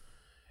grass,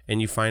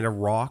 and you find a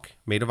rock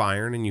made of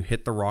iron, and you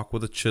hit the rock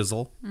with a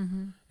chisel,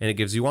 and it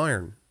gives you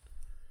iron.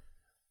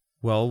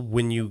 Well,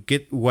 when you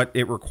get what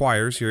it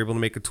requires, you're able to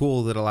make a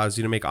tool that allows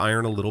you to make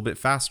iron a little bit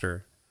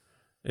faster.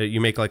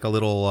 You make like a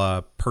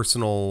little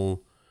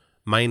personal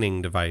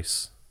mining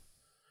device,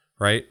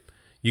 right?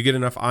 You get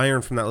enough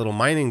iron from that little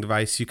mining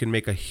device, you can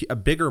make a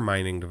bigger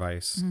mining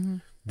device.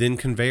 Then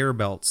conveyor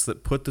belts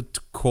that put the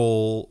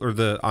coal or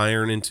the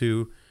iron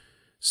into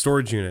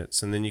storage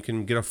units, and then you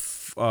can get a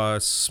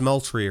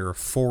smeltery or a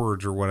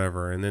forge or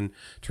whatever, and then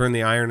turn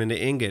the iron into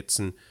ingots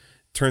and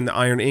turn the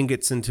iron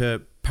ingots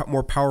into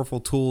more powerful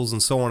tools,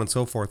 and so on and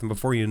so forth. And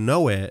before you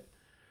know it,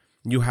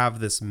 you have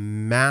this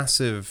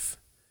massive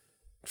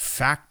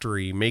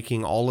factory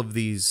making all of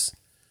these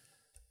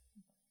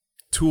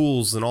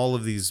tools and all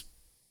of these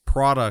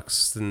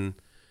products. And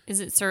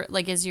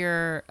is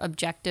your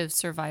objective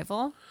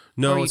survival?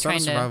 No, it's not a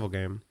survival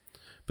game.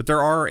 But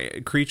there are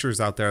creatures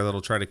out there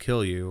that'll try to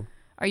kill you.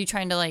 Are you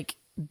trying to like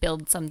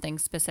build something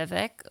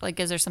specific? Like,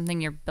 is there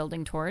something you're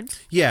building towards?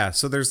 Yeah,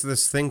 so there's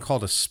this thing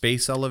called a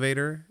space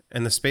elevator,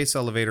 and the space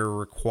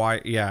elevator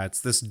it's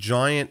this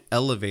giant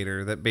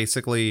elevator that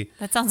basically...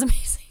 That sounds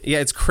amazing. Yeah,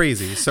 it's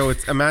crazy. So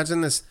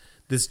imagine this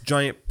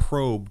giant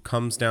probe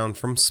comes down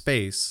from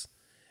space,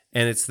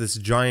 and it's this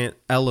giant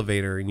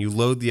elevator, and you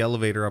load the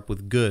elevator up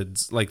with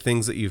goods, like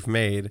things that you've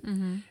made,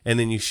 and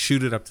then you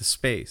shoot it up to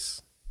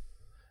space,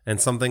 and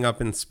something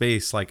up in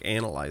space like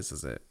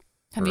analyzes it.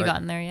 Have you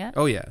gotten there yet?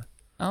 Oh yeah.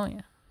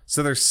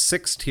 So there's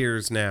 6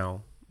 tiers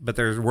now, but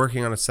they're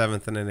working on a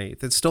 7th and an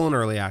 8th. It's still in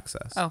early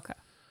access. Okay.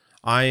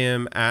 I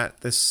am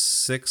at the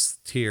 6th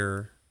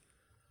tier,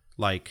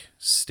 like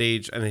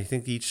stage, and I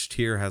think each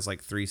tier has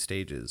like 3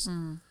 stages.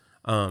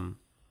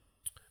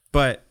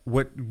 But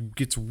what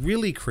gets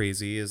really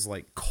crazy is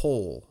like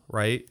coal,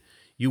 right?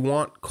 You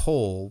want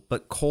coal,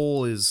 but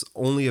coal is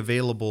only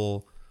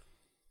available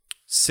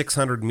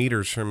 600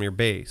 meters from your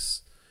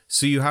base.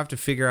 So you have to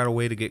figure out a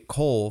way to get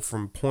coal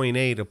from point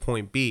A to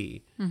point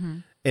B.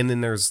 And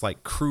then there's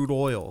like crude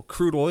oil.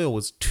 Crude oil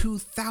was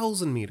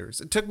 2,000 meters.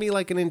 It took me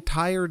like an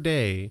entire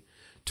day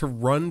to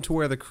run to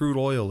where the crude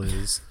oil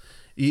is.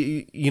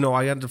 You know,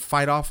 I had to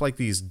fight off like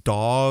these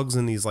dogs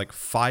and these like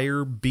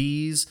fire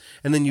bees.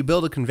 And then you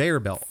build a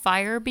conveyor belt.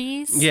 Fire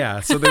bees? Yeah.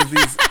 So there's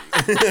these,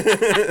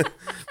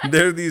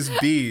 there are these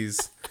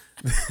bees.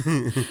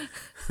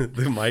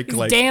 The mic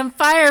like damn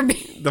fire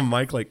bee. The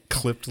mic like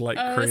clipped like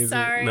crazy.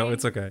 Sorry. No,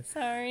 it's okay.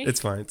 Sorry.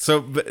 It's fine. So,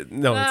 but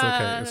no, it's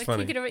okay. It's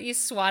funny. You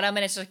swat them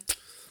and it's like.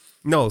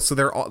 No, so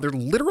they're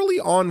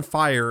literally on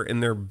fire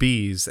and they're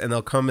bees, and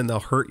they'll come and they'll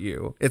hurt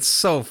you. It's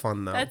so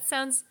fun though. That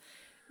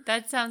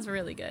sounds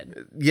really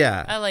good.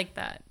 Yeah, I like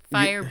that.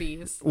 Fire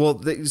bees.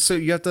 Well, so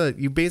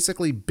you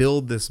basically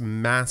build this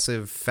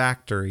massive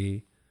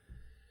factory.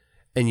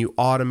 And you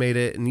automate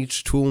it, and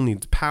each tool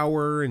needs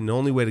power, and the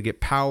only way to get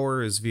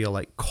power is via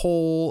like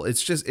coal.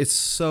 It's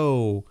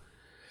so...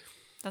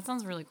 That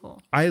sounds really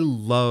cool. I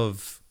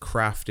love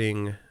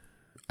crafting.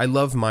 I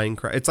love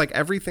Minecraft. It's like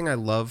everything I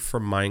love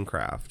from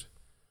Minecraft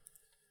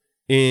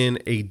in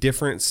a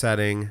different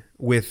setting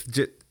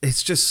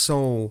it's just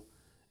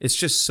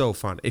so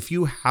fun. If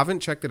you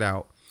haven't checked it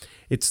out,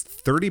 it's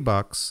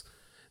 $30.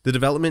 The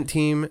development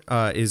team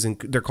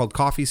they're called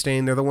Coffee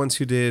Stain. They're the ones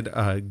who did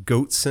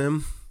Goat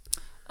Sim.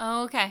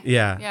 Oh, okay.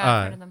 Yeah. Yeah,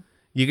 I've heard of them.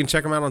 You can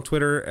check them out on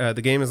Twitter.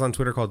 The game is on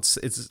Twitter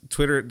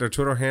their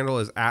Twitter handle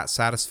is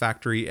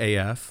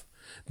 @satisfactoryaf.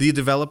 The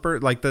developer,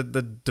 like the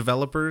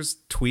developers'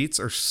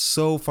 tweets are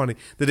so funny.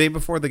 The day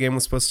before the game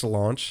was supposed to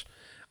launch,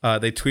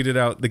 they tweeted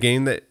out the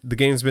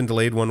game's been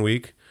delayed 1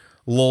 week.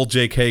 Lol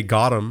JK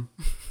got him.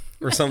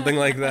 Or something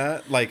like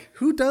that. Like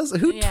who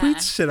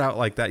tweets shit out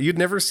like that? You'd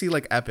never see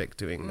like Epic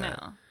doing that.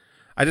 No.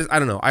 I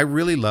don't know. I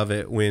really love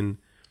it when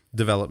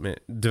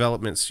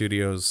development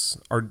studios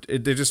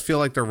they just feel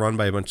like they're run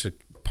by a bunch of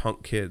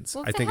punk kids.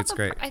 Well, I think it's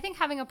great. I think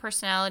having a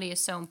personality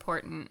is so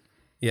important.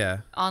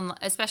 Yeah.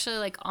 Especially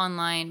like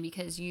online,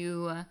 because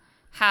you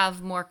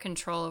have more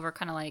control over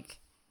kind of like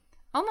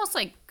almost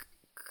like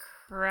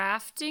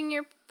crafting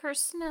your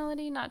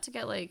personality, not to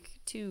get like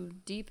too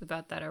deep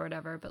about that or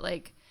whatever, but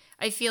like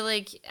I feel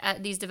like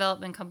at these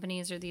development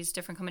companies or these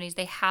different companies,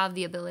 they have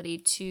the ability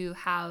to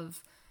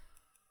have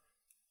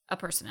a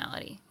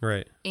personality.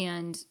 Right.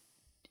 And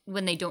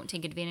when they don't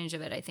take advantage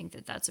of it, I think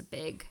that that's a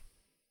big,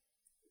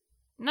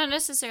 not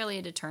necessarily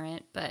a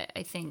deterrent, but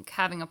I think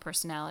having a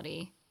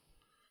personality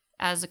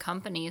as a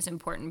company is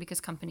important because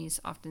companies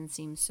often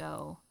seem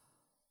so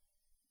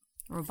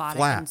robotic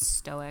Flat. and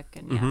stoic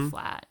and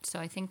flat. So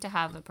I think to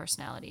have a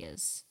personality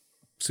is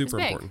Super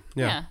big. important.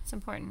 Yeah. It's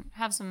important.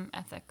 Have some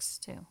ethics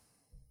too.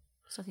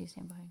 Stuff you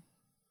stand behind.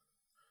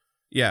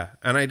 Yeah.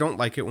 And I don't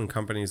like it when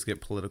companies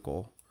get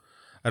political.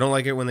 I don't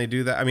like it when they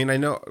do that. I mean, I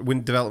know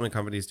when development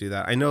companies do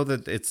that. I know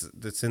that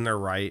it's in their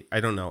right. I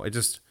don't know. It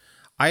just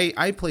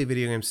I play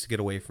video games to get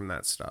away from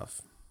that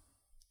stuff.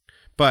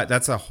 But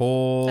that's a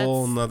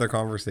whole nother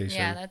conversation.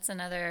 Yeah, that's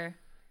another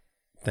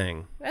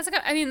thing. That's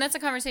a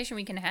conversation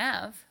we can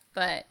have,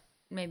 but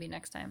maybe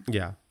next time.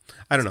 Yeah.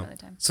 I don't know.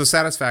 So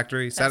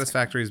Satisfactory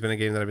has been a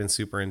game that I've been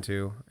super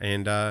into,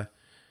 and I've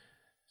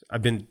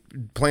been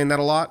playing that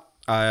a lot.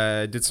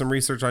 I did some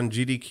research on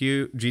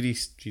GDC.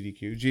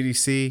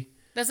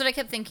 That's what I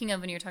kept thinking of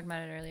when you were talking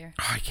about it earlier.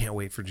 Oh, I can't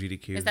wait for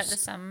GDQ. Is that the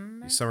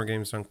summer? Summer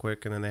Games Done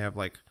Quick, and then they have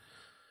like,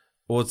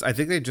 I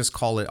think they just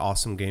call it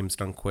Awesome Games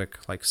Done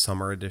Quick, like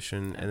Summer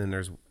Edition, and then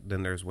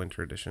there's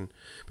Winter Edition.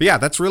 But yeah,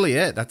 that's really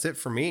it. That's it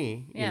for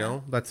me. Yeah. You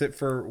know, that's it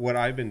for what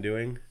I've been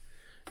doing.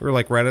 We're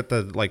like right at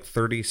the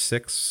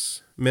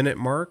 36-minute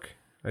mark.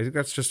 I think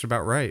that's just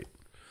about right.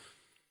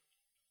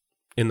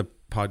 In the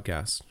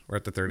podcast, we're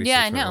at the 36.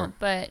 Yeah, I know, mark.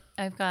 But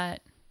I've got.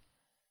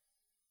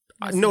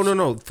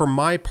 No. For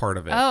my part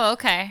of it. Oh,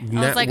 okay.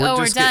 I was like,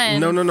 we're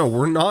done. No.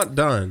 We're not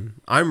done.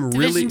 I'm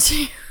Division really.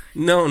 2.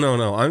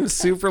 No. I'm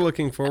super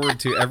looking forward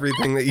to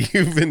everything that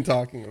you've been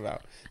talking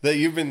about, that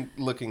you've been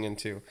looking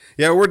into.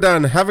 Yeah, we're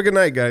done. Have a good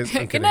night, guys.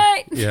 Good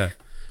night. Yeah,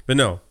 but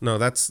no.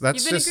 That's You've been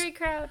just a great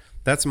crowd.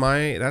 That's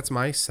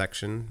my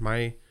section.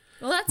 My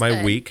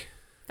good. Week.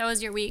 That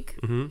was your week.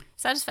 Mm-hmm.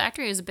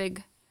 Satisfactory is a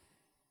big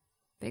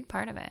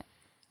part of it.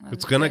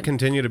 It's going to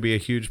continue to be a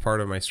huge part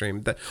of my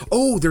stream.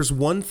 There's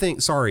one thing.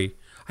 Sorry.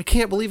 I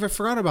can't believe I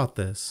forgot about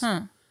this.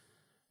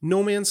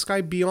 No Man's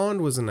Sky Beyond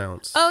was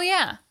announced. Oh,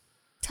 yeah.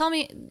 Tell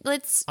me.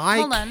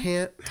 Hold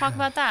on. Talk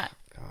about that.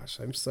 Gosh,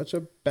 I'm such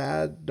a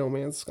bad No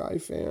Man's Sky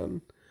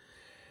fan.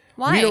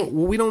 Why?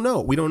 We don't know.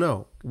 We don't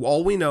know.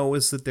 All we know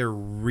is that they're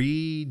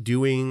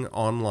redoing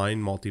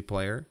online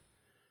multiplayer.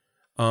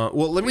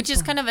 Which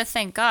is kind of a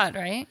thank God,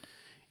 right?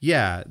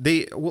 Yeah.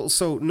 Because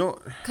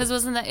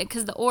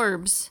the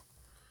orbs.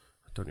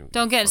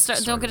 Don't get us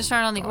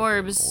started on the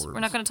orbs. We're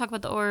not going to talk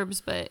about the orbs,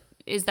 but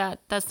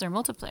that's their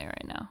multiplayer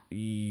right now?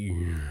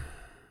 Yeah.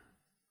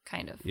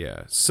 Kind of.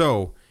 Yeah.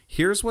 So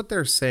here's what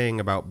they're saying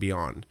about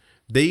Beyond.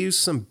 They use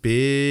some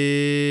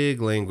big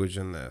language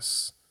in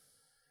this.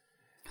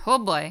 Oh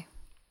boy.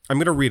 I'm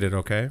going to read it,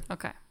 okay?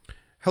 Okay.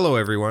 Hello,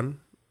 everyone.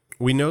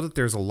 We know that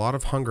there's a lot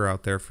of hunger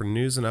out there for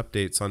news and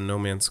updates on No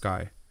Man's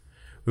Sky.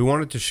 We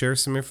wanted to share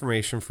some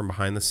information from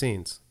behind the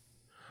scenes.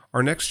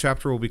 Our next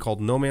chapter will be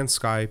called No Man's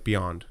Sky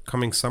Beyond,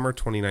 coming summer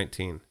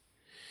 2019.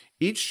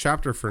 Each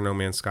chapter for No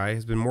Man's Sky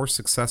has been more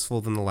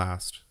successful than the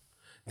last.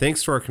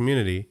 Thanks to our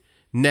community,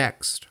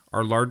 Next,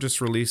 our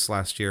largest release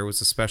last year, was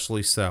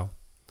especially so.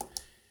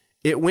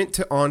 It went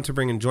on to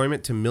bring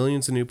enjoyment to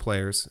millions of new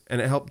players,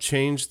 and it helped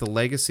change the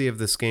legacy of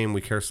this game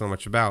we care so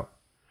much about.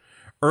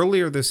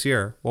 Earlier this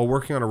year, while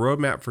working on a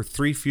roadmap for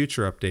 3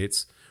 future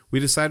updates, we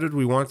decided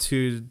we want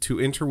to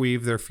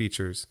interweave their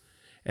features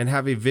and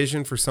have a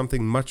vision for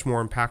something much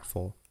more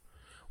impactful.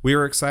 We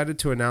are excited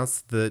to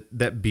announce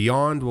that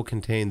Beyond will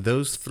contain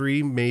those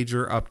 3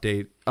 major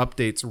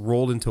updates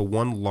rolled into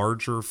one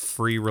larger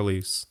free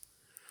release.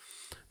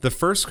 The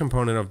first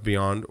component of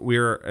Beyond we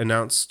are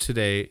announcing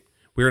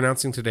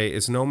today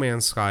is No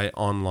Man's Sky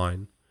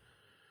Online.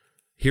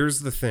 Here's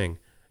the thing.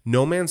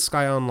 No Man's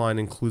Sky Online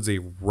includes a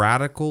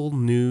radical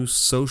new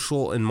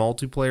social and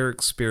multiplayer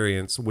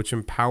experience which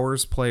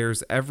empowers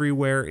players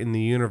everywhere in the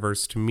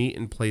universe to meet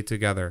and play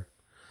together,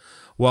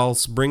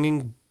 whilst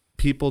bringing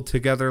people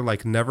together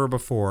like never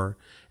before,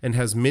 and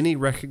has many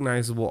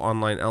recognizable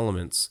online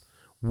elements.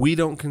 We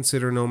don't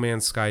consider No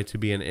Man's Sky to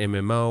be an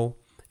MMO.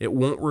 It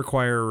won't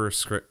require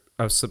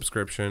a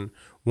subscription,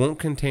 won't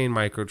contain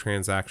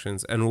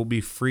microtransactions, and will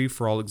be free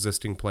for all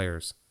existing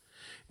players.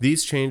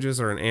 These changes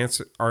are an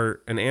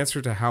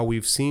answer to how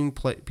we've seen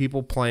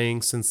people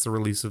playing since the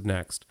release of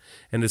Next,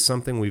 and is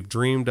something we've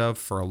dreamed of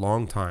for a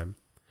long time.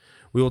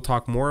 We will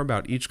talk more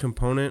about each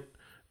component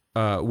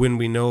when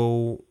we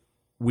know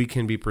we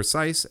can be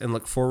precise, and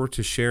look forward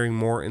to sharing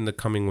more in the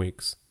coming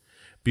weeks.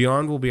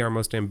 Beyond will be our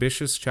most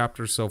ambitious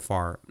chapter so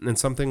far, and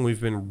something we've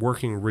been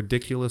working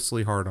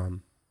ridiculously hard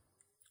on.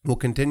 We'll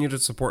continue to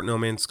support No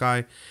Man's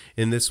Sky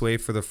in this way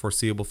for the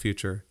foreseeable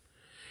future.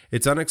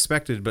 It's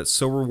unexpected but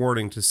so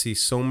rewarding to see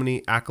so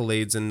many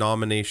accolades and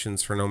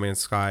nominations for No Man's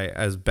Sky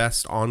as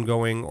best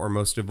ongoing or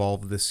most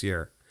evolved this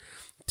year.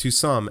 To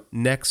some,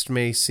 Next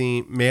may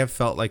have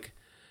felt like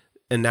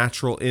a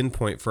natural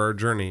endpoint for our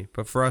journey,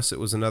 but for us it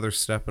was another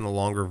step in a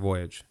longer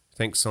voyage.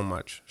 Thanks so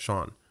much,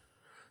 Sean.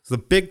 So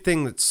the big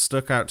thing that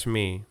stuck out to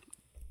me,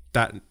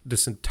 that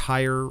this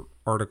entire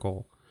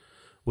article,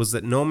 was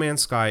that No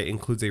Man's Sky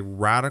includes a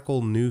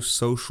radical new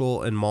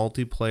social and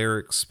multiplayer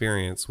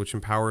experience which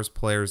empowers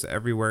players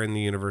everywhere in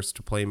the universe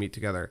to play and meet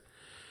together.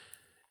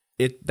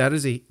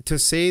 To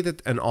say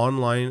that an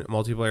online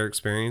multiplayer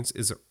experience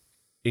is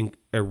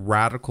a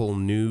radical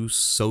new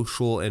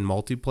social and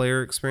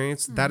multiplayer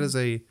experience, that is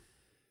a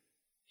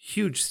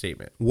huge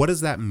statement. What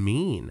does that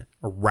mean?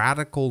 A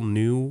radical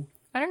new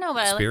I don't know,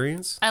 but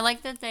experience? I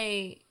like that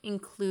they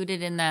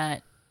included in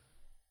that,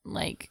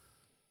 like,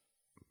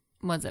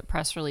 was it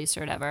press release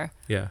or whatever?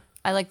 Yeah.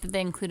 I like that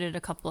they included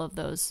a couple of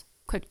those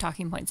quick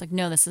talking points. Like,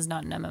 no, this is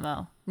not an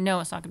MMO. No,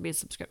 it's not going to be a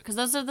subscription. Because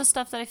those are the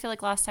stuff that I feel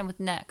like last time with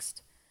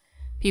Next,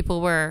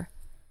 people were.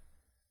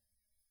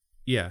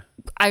 Yeah.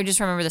 I just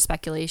remember the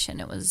speculation.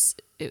 It was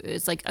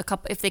like a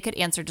couple. If they could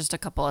answer just a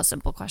couple of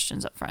simple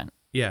questions up front.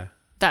 Yeah.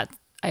 That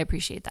I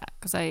appreciate that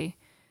because I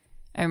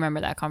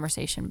remember that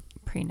conversation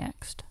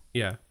pre-Next.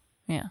 Yeah.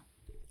 Yeah.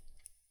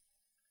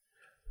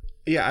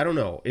 Yeah, I don't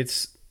know.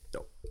 It's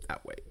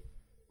that way.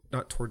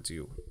 Not towards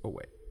you.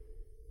 Away.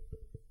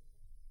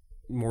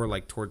 More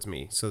like towards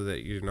me so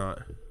that you're not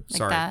like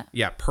sorry. That?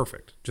 Yeah,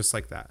 perfect. Just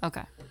like that.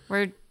 Okay.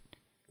 We're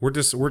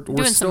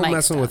still mic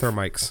messing with stuff.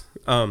 our mics.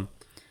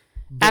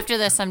 After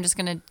this, I'm just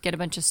going to get a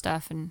bunch of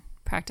stuff and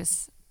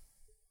practice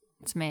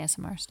some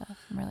ASMR stuff.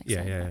 I'm really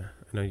excited. Yeah.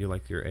 I know you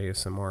like your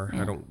ASMR.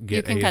 Yeah. I don't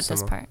get ASMR. You can cut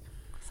this part.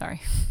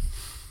 Sorry.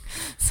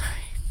 Sorry.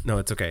 No,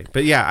 it's okay.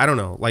 But yeah, I don't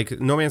know. Like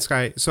No Man's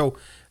Sky. So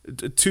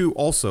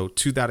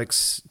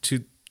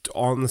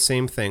on the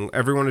same thing,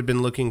 everyone had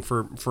been looking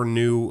for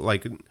new,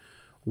 like,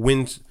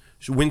 when's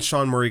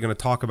Sean Murray going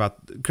to talk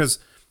about, because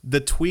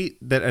the tweet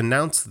that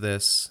announced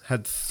this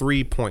had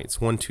 3 points.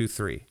 1, 2,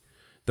 3.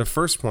 The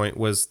first point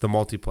was the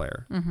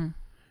multiplayer. Mm-hmm.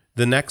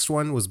 The next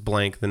one was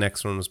blank. The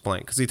next one was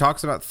blank. Because he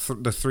talks about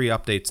the 3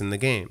 updates in the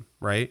game,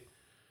 right?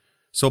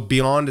 So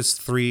Beyond is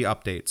 3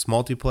 updates.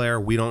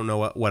 Multiplayer, we don't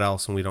know what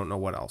else, and we don't know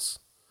what else.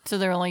 So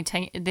they're only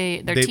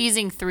they're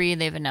teasing 3.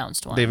 They've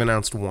announced 1. They've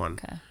announced 1.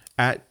 Okay.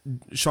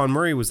 Sean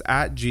Murray was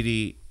at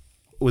GDC,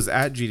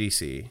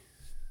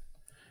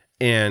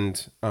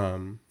 and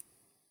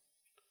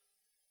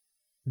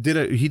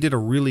he did a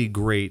really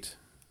great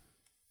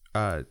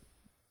talk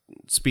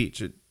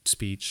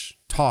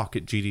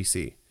at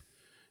GDC,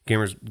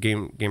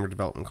 Gamer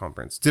Development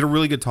Conference. Did a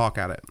really good talk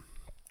at it.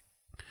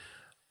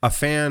 A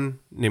fan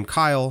named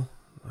Kyle,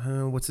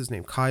 what's his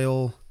name?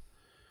 Kyle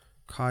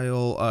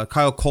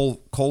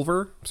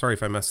Culver. Sorry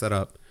if I messed that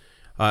up.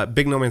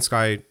 Big No Man's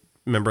Sky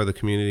member of the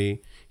community.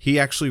 He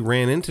actually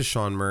ran into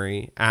Sean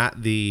Murray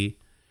at the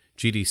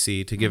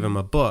GDC to give him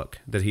a book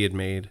that he had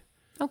made.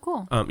 Oh,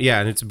 cool. Yeah,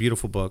 and it's a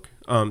beautiful book.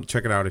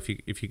 Check it out if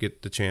you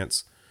get the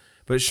chance.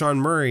 But Sean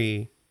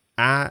Murray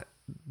at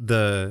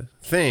the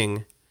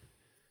thing,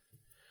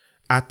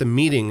 at the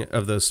meeting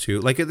of those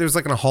two, like there's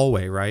like in a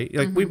hallway, right?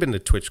 Like we've been to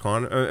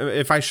TwitchCon.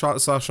 If I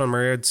saw Sean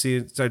Murray, I'd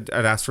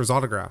ask for his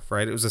autograph,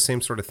 right? It was the same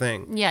sort of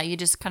thing. Yeah, you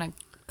just kind of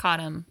caught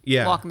him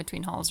walking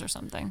between halls or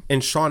something.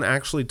 And Sean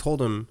actually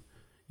told him,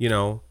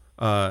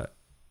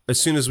 as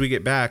soon as we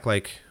get back,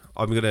 like,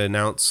 I'm going to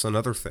announce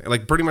another thing.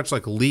 Like, pretty much,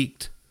 like,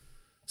 leaked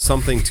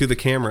something to the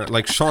camera.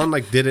 Like, Sean,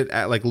 like, did it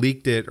at, like,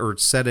 leaked it or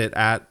said it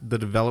at the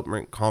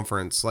development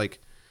conference. Like,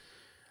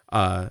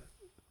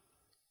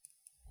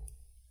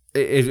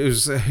 it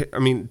was, I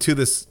mean,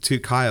 to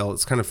Kyle,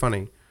 it's kind of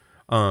funny.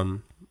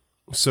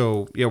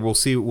 So, yeah, we'll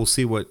see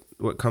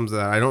what comes of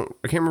that. I can't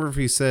remember if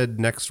he said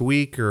next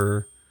week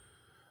or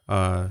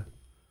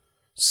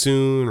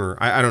soon, or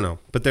I don't know.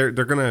 But they're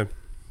going to,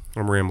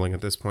 I'm rambling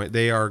at this point.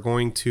 They are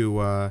going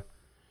to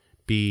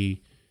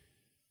be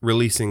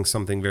releasing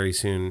something very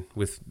soon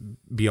with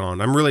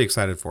Beyond. I'm really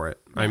excited for it.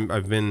 Yeah.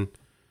 I've been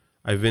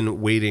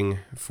waiting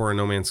for a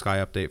No Man's Sky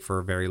update for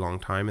a very long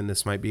time, and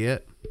this might be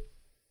it.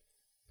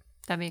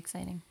 That'd be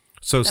exciting.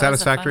 So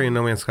Satisfactory and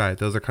No Man's Sky,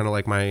 those are kind of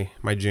like my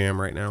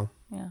jam right now.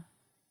 Yeah.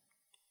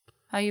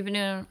 How you been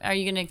doing? Are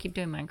you gonna keep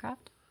doing Minecraft?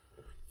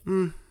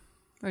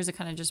 Or is it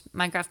kind of just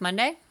Minecraft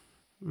Monday?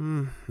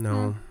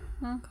 No.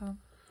 Okay.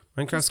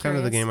 Minecraft's kind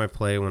of the game I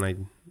play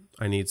when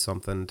I need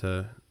something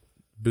to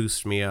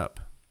boost me up.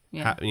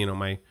 Yeah.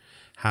 My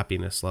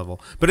happiness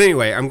level. But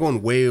anyway, I'm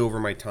going way over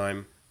my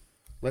time.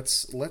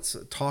 Let's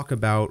talk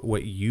about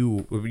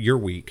your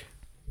week.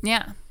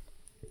 Yeah.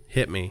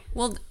 Hit me.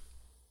 Well,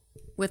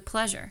 with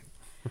pleasure.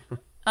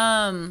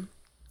 Well,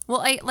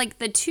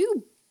 the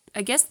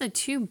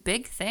two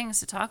big things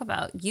to talk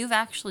about, you've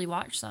actually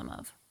watched some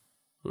of,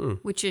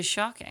 which is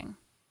shocking.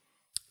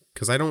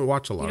 Because I don't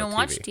watch a lot of TV. You don't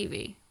watch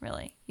TV,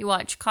 really. You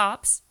watch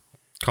Cops.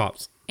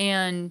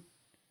 And,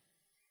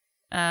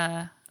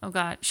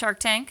 Shark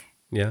Tank.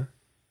 Yeah.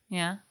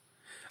 Yeah.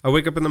 I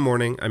wake up in the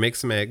morning, I make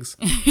some eggs,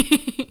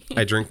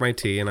 I drink my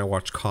tea, and I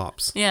watch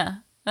Cops. Yeah.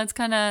 That's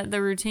kind of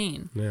the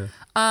routine. Yeah.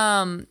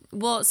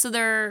 Well, so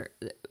they're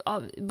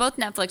both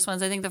Netflix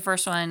ones. I think the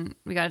first one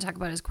we got to talk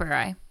about is Queer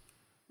Eye.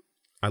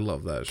 I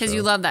love that show. Because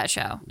you love that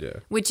show. Yeah.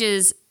 Which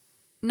is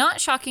not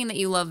shocking that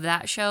you love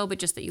that show, but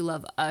just that you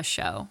love a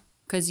show.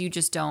 Because you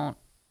just don't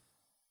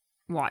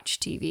watch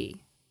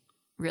TV,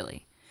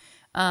 really.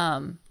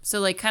 So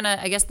like kind of,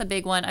 I guess the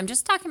big one, I'm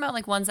just talking about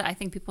like ones that I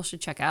think people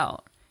should check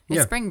out. It's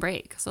Yeah. spring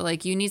break. So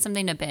like you need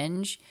something to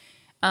binge.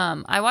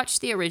 I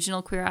watched the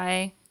original Queer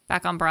Eye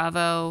back on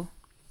Bravo,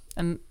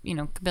 a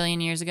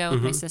billion years ago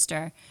with my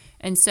sister.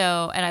 And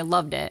I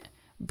loved it.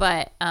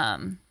 But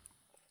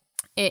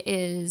it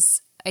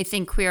is, I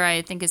think Queer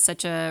Eye, is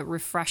such a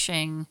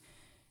refreshing,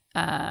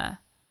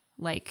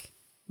 like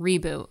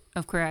reboot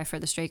of Queer Eye for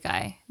the Straight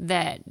Guy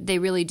that they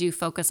really do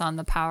focus on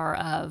the power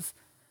of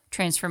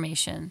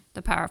transformation,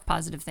 the power of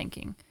positive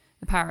thinking,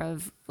 the power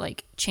of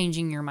like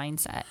changing your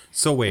mindset.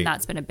 So wait, And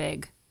that's been a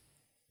big.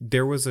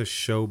 there was a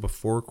show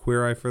before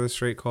Queer Eye for the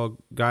Straight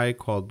Guy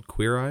called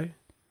Queer Eye?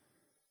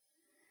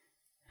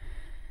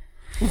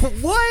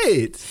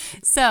 What?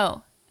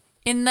 So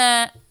in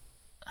the.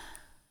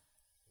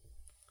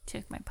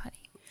 Took my putty.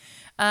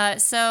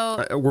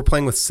 We're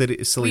playing with silly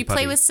we putty.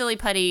 play with silly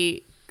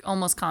putty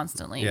almost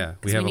constantly. Yeah, we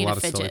 'cause have a need lot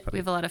of fidget. silly putty. We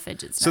have a lot of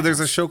fidgets. So there's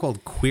a show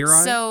called Queer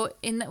Eye? So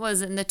in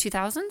the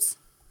 2000s,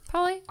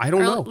 probably. I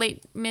don't know.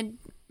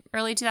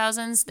 Early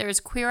 2000s. There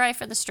was Queer Eye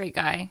for the Straight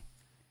Guy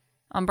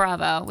on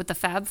Bravo with the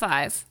Fab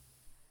Five.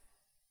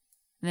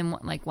 And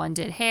then one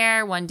did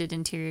hair, one did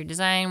interior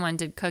design, one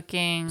did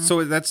cooking.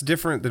 So that's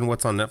different than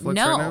what's on Netflix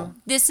right now?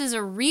 This is a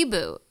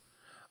reboot.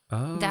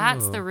 Oh.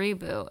 That's the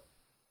reboot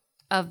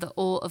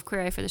of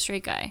Queer Eye for the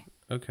Straight Guy.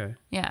 Okay.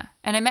 Yeah,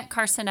 and I met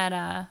Carson at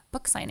a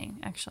book signing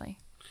actually.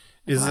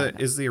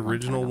 Is the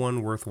original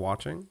one worth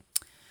watching?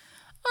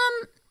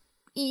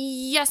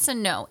 Yes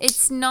and no.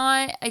 It's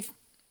not.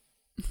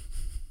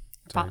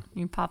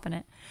 You popping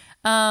it.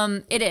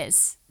 It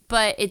is,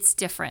 but it's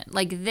different.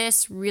 Like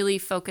this really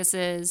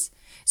focuses.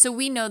 So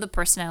we know the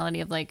personality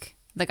of like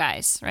the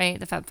guys, right?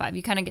 The Fab Five.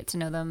 You kind of get to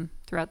know them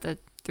throughout the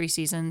 3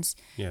 seasons.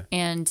 Yeah.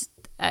 And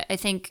I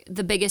think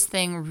the biggest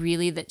thing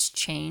really that's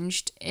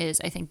changed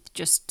is I think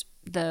just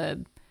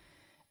the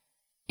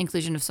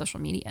inclusion of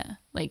social media.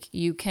 Like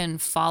you can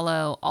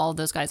follow all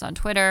those guys on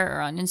Twitter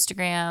or on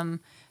Instagram.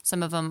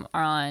 Some of them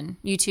are on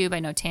YouTube. I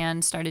know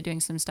Tan started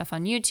doing some stuff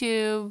on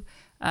YouTube.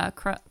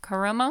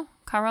 Karomo.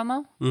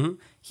 Mm-hmm.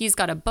 He's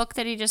got a book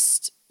that he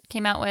just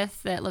came out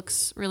with that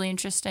looks really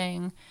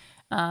interesting.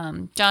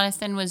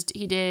 Jonathan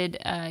did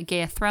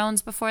Game of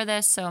Thrones before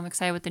this, so I'm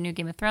excited with the new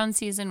Game of Thrones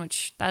season,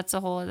 which that's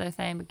a whole other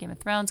thing, but Game of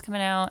Thrones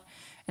coming out.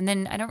 And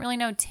then I don't really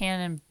know Tan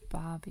and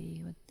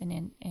Bobby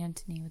and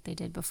Anthony what they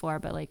did before,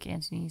 but like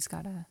Anthony's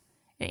got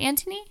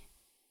Anthony.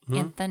 Hmm?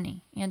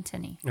 Anthony.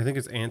 I think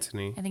it's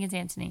Anthony. I think it's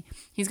Anthony.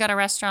 He's got a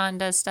restaurant and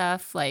does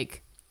stuff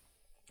like.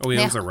 Oh, he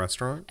owns a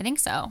restaurant? I think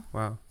so.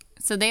 Wow.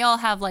 So they all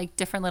have like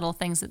different little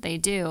things that they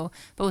do,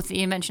 but with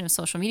the invention of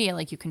social media,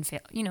 like you can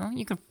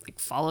like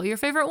follow your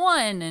favorite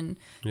one, and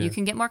you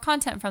can get more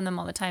content from them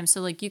all the time.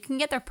 So like you can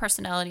get their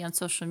personality on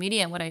social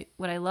media. And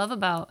what I love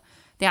about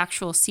the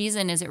actual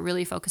season is it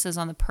really focuses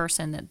on the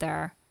person that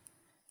they're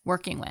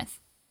working with.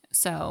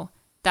 So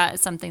that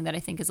is something that I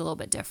think is a little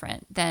bit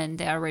different than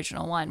the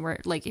original one, where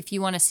like if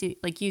you want to see,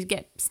 like you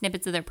get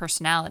snippets of their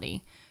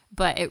personality,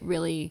 but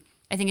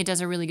I think it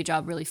does a really good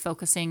job really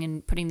focusing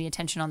and putting the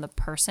attention on the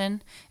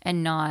person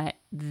and not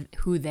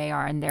who they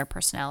are and their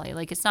personality.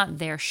 Like it's not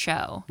their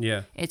show.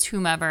 Yeah. It's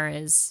whomever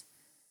is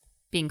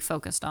being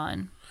focused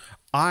on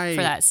for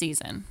that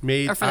season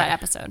or for that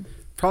episode.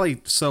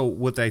 Probably. So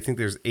what I think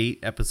there's 8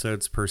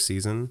 episodes per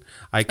season.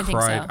 I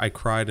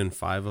cried in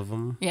 5 of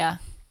them. Yeah.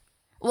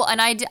 Well,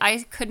 and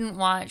I couldn't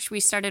watch. We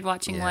started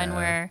watching one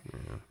where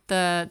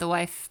the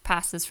wife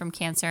passes from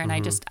cancer, and I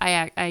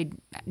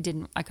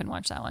couldn't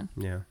watch that one.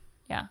 Yeah.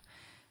 Yeah.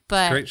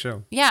 But great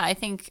show. Yeah, I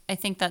think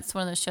that's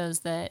one of those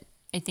shows that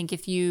I think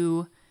if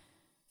you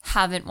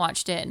haven't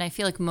watched it, and I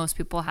feel like most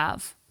people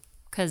have,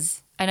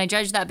 and I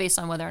judge that based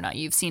on whether or not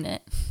you've seen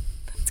it.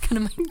 That's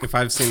kind of if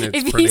I've seen it,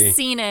 if you've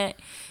seen it,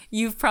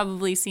 you've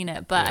probably seen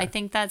it. But Yeah. I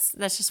think that's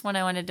just one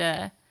I wanted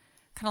to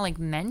kind of like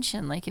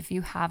mention. Like if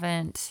you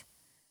haven't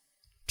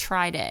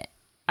tried it,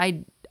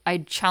 I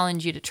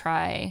challenge you to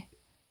try,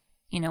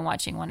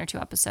 watching 1 or 2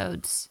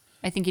 episodes.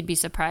 I think you'd be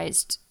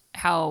surprised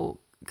how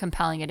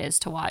compelling it is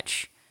to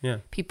watch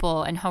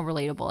people and how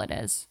relatable it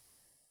is.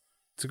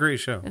 It's a great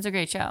show. It's a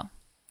great show.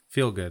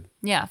 Feel good.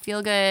 Yeah,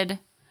 feel good.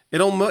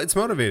 It's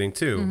motivating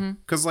too,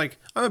 because like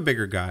I'm a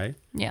bigger guy.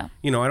 Yeah.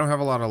 I don't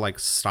have a lot of like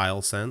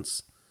style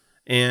sense,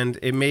 and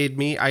it made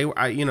me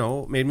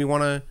made me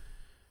want to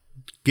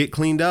get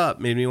cleaned up,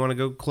 made me want to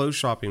go clothes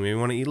shopping, made me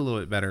want to eat a little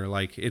bit better.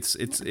 Like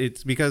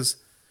it's because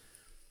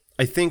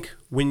I think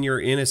when you're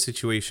in a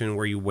situation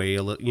where you weigh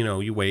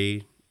you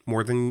weigh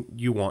more than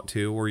you want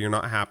to, or you're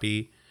not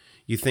happy,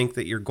 you think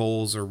that your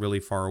goals are really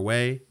far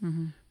away,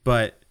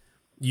 but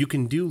you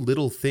can do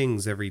little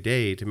things every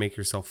day to make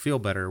yourself feel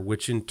better,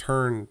 which in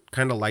turn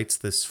kind of lights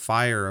this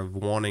fire of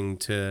wanting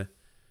to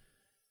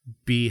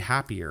be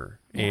happier.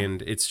 Yeah.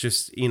 And it's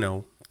just,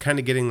 kind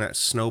of getting that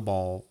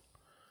snowball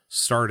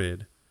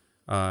started.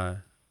 I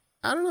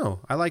don't know.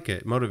 I like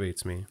it. It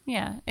motivates me.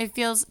 Yeah. It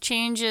feels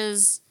change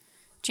is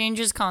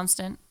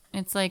constant.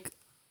 It's like,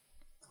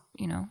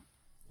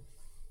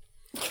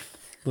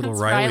 Little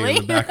That's Riley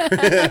in the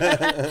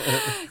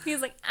back.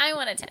 He's like, I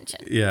want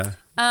attention. Yeah.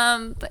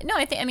 But no,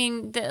 I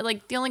mean,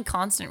 the only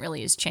constant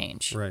really is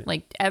change. Right.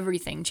 Like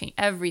everything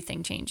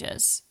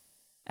changes.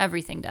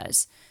 Everything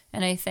does.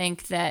 And I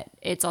think that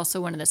it's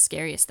also one of the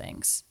scariest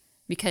things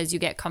because you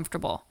get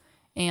comfortable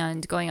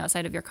and going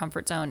outside of your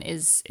comfort zone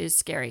is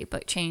scary,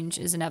 but change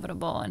is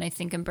inevitable. And I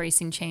think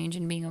embracing change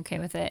and being okay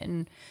with it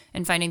and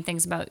finding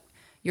things about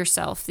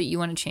yourself that you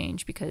want to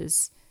change,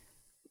 because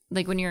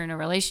like when you're in a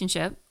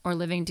relationship or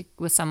living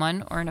with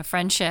someone or in a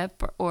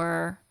friendship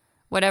or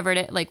whatever it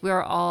is, like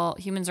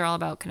humans are all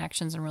about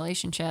connections and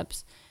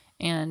relationships.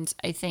 And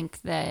I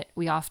think that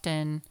we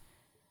often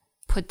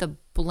put the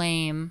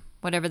blame,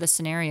 whatever the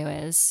scenario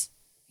is,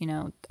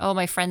 oh,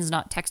 my friend's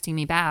not texting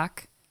me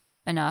back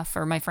enough,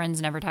 or my friends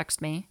never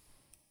text me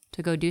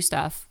to go do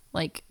stuff.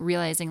 Like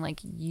realizing like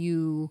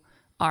you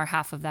are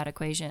half of that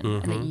equation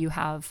and that you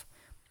have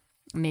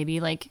maybe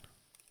like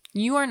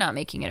you are not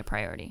making it a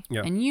priority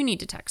and you need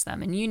to text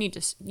them and you need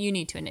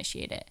to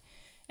initiate it.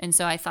 And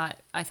so I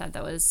thought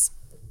that was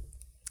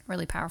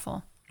really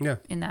powerful. Yeah.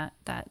 In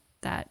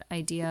that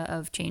idea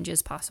of change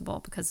is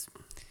possible, because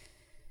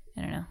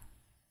I don't know.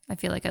 I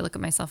feel like I look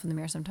at myself in the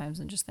mirror sometimes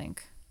and just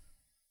think,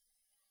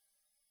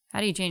 how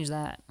do you change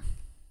that?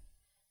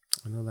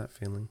 I know that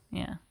feeling.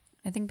 Yeah.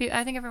 I think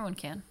everyone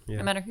can,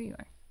 no matter who you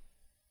are.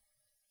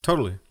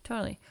 Totally.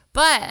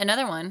 But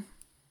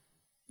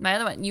my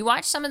other one, you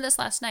watched some of this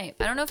last night.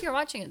 I don't know if you're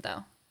watching it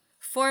though.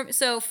 On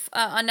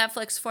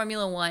Netflix,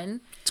 Formula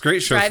One. It's a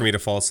great show for me to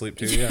fall asleep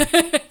to. Yeah.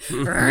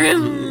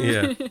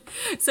 Yeah.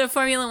 So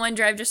Formula One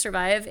Drive to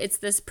Survive. It's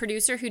this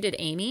producer who did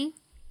Amy.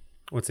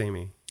 What's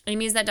Amy?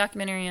 Amy's that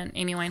documentary on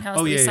Amy Winehouse.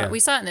 Oh, We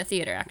saw it in the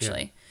theater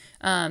actually.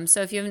 Yeah.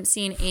 So if you haven't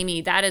seen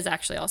Amy, that is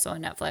actually also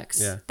on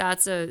Netflix. Yeah.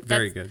 That's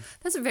very good.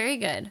 That's very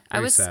good.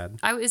 Sad.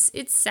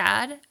 It's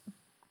sad.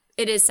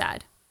 It is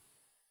sad.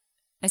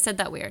 I said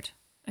that weird.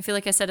 I feel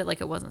like I said it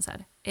like it wasn't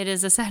sad. It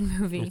is a sad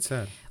movie. It's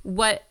sad.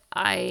 What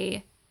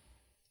I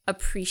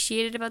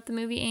appreciated about the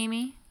movie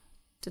Amy,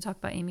 to talk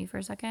about Amy for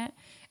a second,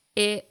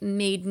 it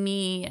made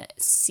me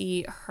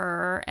see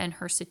her and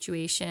her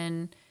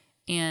situation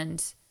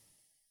and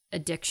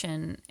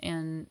addiction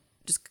and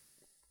just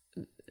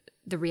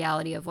the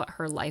reality of what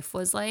her life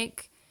was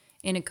like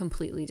in a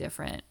completely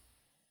different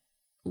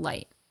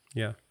light.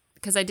 Yeah.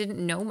 Because I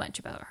didn't know much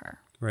about her.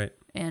 Right.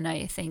 And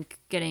I think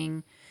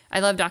I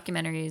love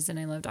documentaries, and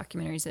I love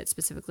documentaries that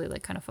specifically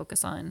like kind of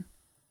focus on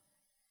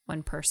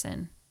one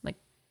person. Like,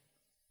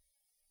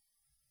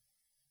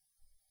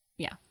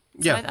 yeah.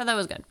 So yeah. I thought that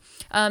was good.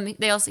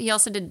 He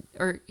also did,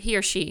 or he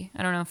or she,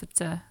 I don't know if it's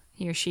a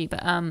he or she,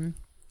 but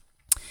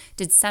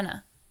did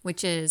Senna,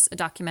 which is a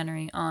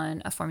documentary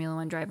on a Formula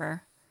One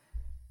driver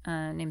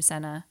named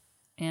Senna.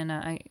 And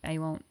I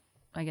won't,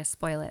 I guess,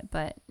 spoil it,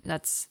 but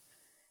that's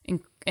an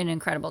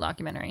incredible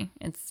documentary.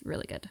 It's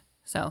really good.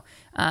 So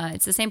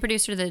it's the same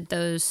producer that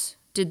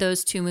did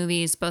those two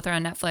movies. Both are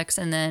on Netflix.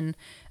 And then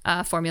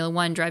Formula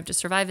One Drive to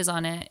Survive is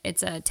on it.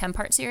 It's a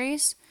 10-part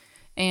series.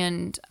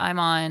 And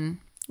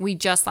we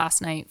just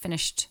last night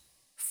finished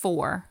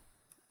 4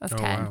 of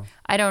 10. Wow.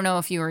 I don't know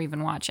if you were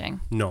even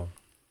watching. No.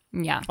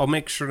 Yeah. I'll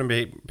make sure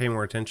to pay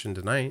more attention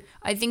tonight.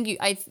 I think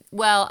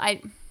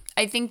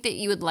I think that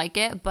you would like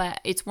it, but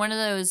it's one of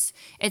those,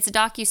 it's a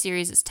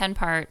docuseries, it's 10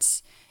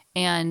 parts,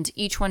 and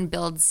each one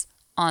builds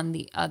on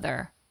the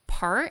other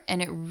part,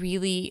 and it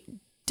really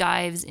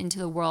dives into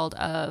the world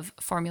of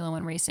Formula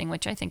One racing,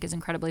 which I think is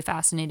incredibly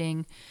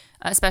fascinating,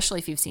 especially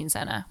if you've seen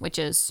Senna, which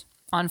is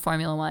on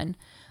Formula One.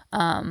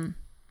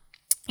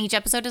 Each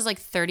episode is like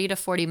 30 to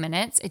 40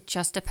 minutes. It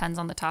just depends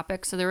on the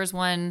topic. So there was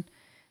one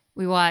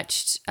we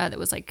watched that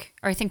was like,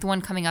 or I think the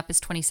one coming up is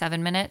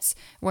 27 minutes,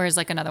 whereas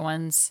like another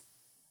one's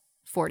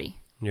 40.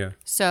 Yeah.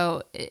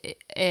 So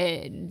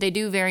they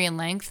do vary in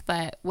length,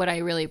 but what I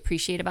really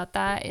appreciate about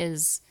that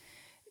is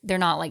they're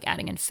not like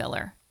adding in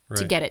filler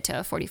to get it to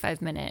a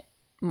 45-minute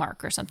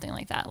mark or something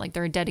like that. Like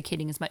they're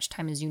dedicating as much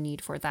time as you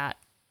need for that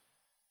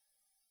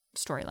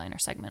storyline or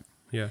segment.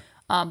 Yeah.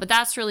 But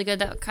that's really good.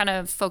 That kind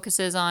of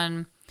focuses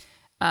on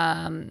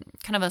kind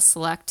of a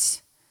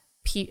select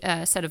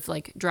set of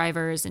like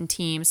drivers and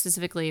teams.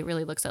 Specifically, it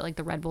really looks at like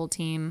the Red Bull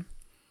team,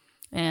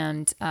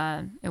 and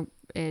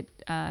it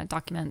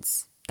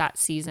documents that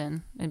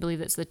season. I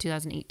believe it's the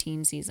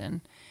 2018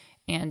 season,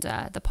 and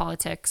the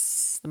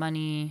politics, the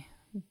money,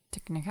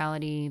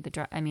 technicality,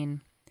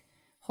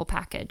 whole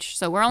package.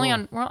 So we're only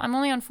on. I'm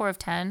only on 4 of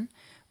 10,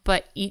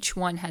 but each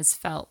one has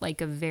felt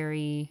like a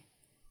very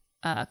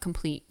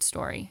complete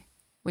story,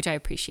 which I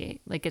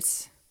appreciate. Like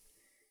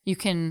you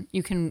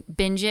can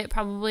binge it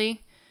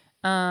probably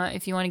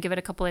if you want to give it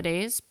a couple of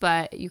days,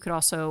 but you could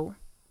also,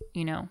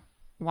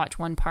 watch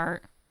one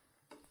part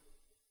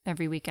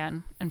every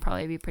weekend and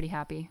probably be pretty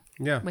happy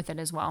with it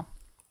as well.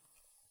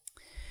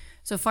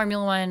 So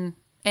Formula One,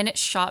 and it's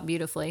shot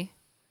beautifully.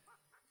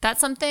 That's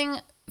something.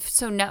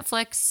 So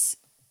Netflix,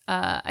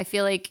 I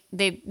feel like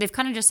they've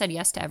kind of just said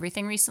yes to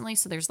everything recently.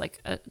 So there's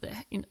like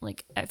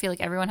I feel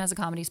like everyone has a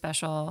comedy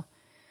special.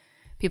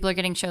 People are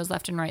getting shows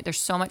left and right. There's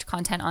so much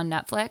content on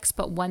Netflix.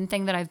 But one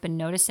thing that I've been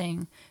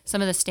noticing,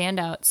 some of the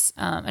standouts,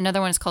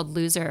 another one is called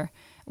Loser,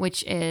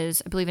 which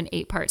is, I believe, an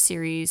 8-part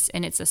series.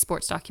 And it's a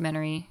sports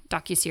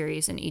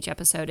docuseries. And each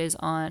episode is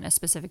on a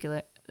specific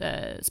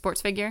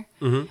sports figure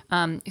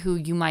who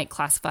you might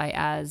classify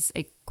as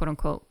a quote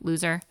unquote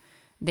loser.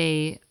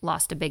 They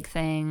lost a big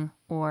thing,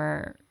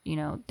 or,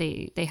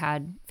 they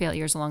had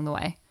failures along the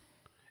way.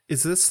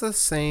 Is this the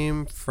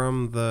same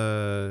from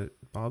the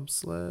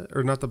bobsled,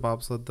 or not the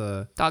bobsled,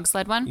 the dog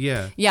sled one?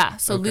 Yeah.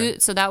 So okay.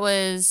 So that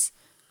was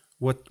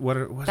what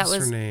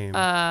is her name?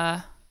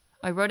 I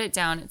wrote it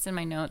down. It's in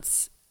my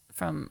notes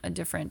from a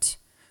different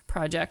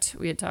project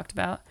we had talked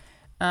about.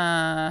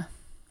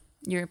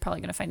 You're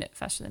probably gonna find it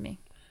faster than me.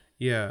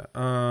 Yeah.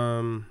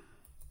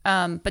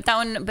 But that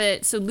one.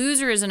 So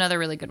Loser is another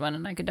really good one,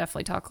 and I could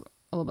definitely talk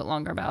a little bit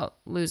longer about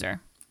Loser.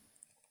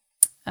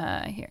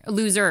 Here,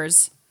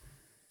 Losers,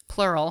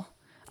 plural.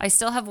 I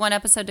still have one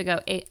episode to go.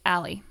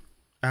 Allie.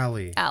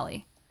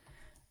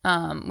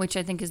 Which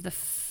I think is the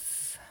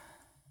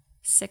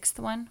sixth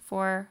one.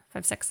 4,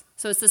 5, 6.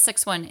 So it's the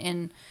sixth one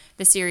in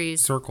the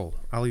series.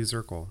 Allie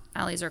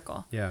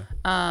Zirkle. Yeah.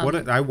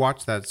 I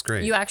watched that. It's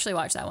great. You actually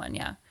watched that one,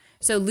 yeah.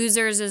 So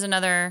Losers is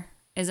another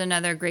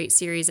great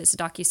series. It's a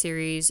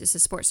docuseries. It's a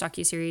sports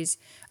docuseries.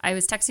 I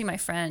was texting my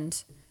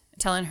friend,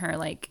 telling her,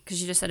 because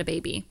she just had a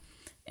baby,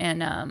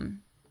 and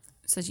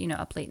so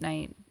up late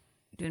night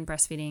doing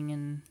breastfeeding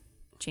and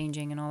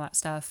changing and all that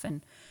stuff,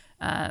 and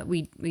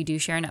we do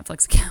share a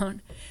Netflix account.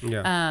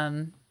 Yeah.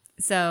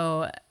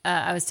 So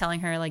I was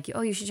telling her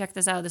you should check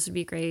this out. This would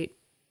be great.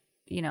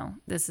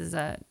 This is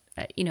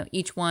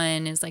each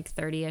one is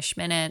 30-ish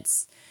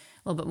minutes,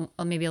 a little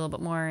bit, maybe a little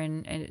bit more,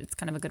 and it's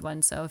kind of a good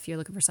one. So if you're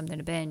looking for something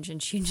to binge,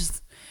 and I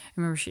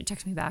remember she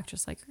texted me back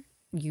just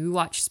you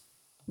watch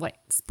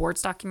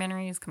sports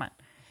documentaries? Come on.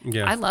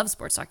 Yeah. I love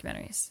sports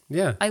documentaries.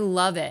 Yeah. I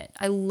love it.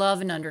 I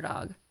love an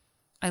underdog.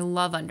 I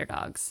love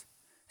underdogs.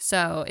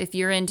 So if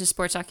you're into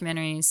sports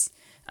documentaries,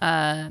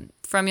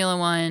 Formula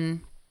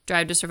One,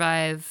 Drive to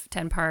Survive,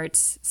 10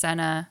 parts,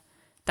 Senna,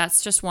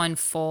 that's just one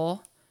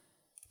full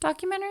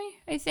documentary,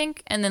 I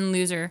think. And then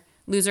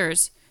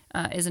Losers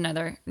is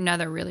another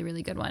really,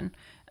 really good one.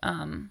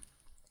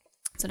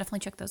 So definitely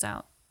check those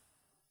out.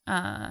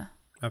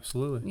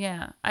 Absolutely.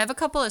 Yeah. I have a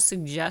couple of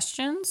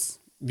suggestions.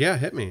 Yeah,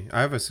 hit me.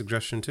 I have a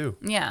suggestion too.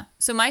 Yeah.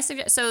 So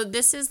so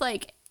this is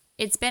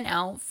it's been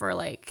out for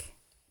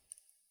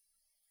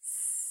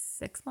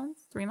 6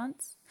 months, 3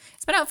 months.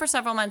 It's been out for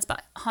several months,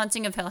 but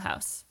Haunting of Hill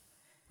House,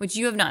 which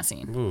you have not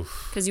seen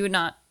because you would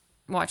not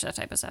watch that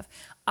type of stuff.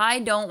 I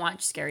don't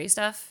watch scary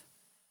stuff.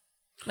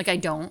 I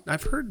don't.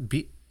 I've heard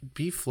B.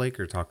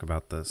 Flaker talk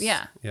about this.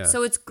 Yeah.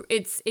 So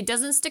it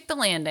doesn't stick the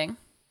landing.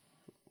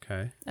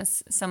 Okay.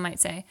 As some might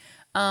say.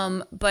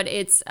 But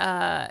it's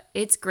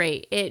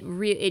great.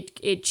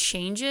 It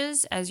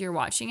changes as you're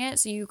watching it.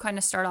 So you kind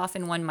of start off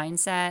in one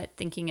mindset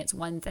thinking it's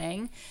one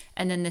thing,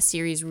 and then the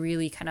series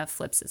really kind of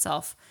flips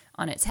itself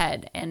on its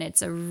head, and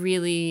it's a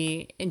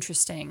really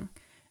interesting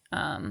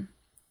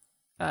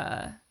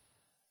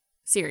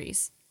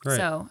series. Right.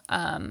 So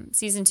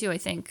season 2 I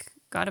think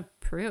got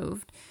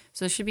approved.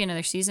 So there should be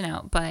another season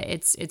out, but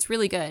it's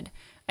really good.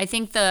 I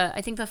think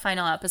the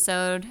final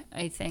episode,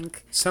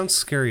 sounds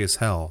scary as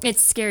hell.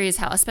 It's scary as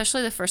hell,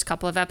 especially the first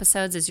couple of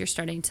episodes as you're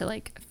starting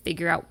to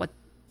figure out what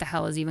the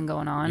hell is even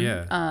going on.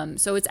 Yeah.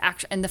 So it's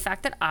actually, and the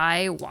fact that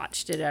I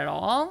watched it at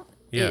all,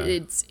 yeah.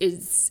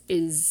 is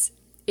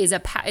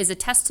a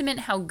testament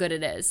how good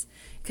it is,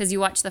 because you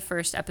watch the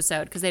first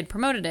episode because they'd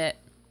promoted it,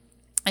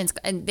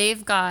 and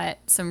they've got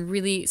some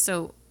really,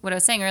 so what I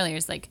was saying earlier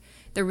is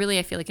they're really,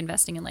 I feel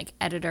investing in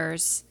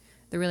editors.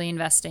 They're really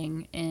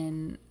investing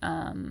in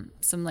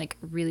some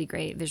really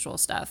great visual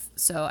stuff.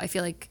 So I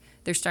feel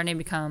they're starting to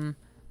become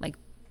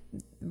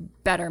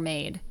better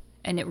made,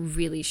 and it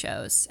really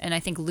shows. And I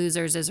think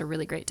Losers is a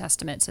really great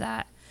testament to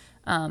that.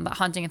 But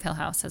Haunting of Hill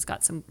House has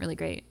got some really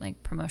great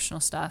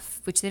promotional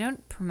stuff, which they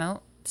don't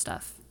promote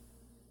stuff.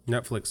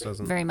 Netflix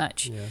doesn't very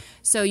much. Yeah.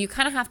 So you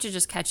kind of have to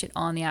just catch it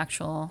on the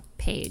actual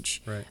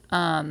page. Right.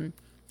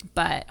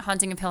 But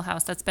Haunting of Hill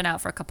House, that's been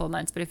out for a couple of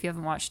months. But if you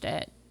haven't watched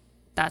it,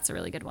 that's a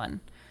really good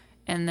one.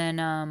 And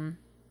then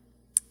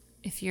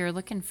if you're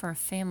looking for a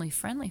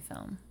family-friendly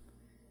film,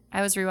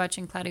 I was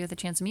rewatching Cloudy with a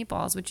Chance of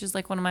Meatballs, which is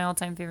one of my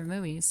all-time favorite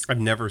movies. I've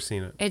never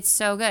seen it. It's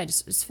so good.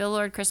 It's Phil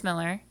Lord, Chris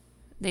Miller.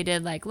 They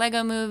did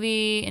Lego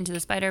Movie, Into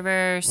the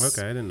Spider-Verse.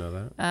 Okay, I didn't know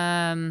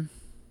that.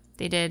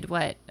 They did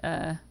what?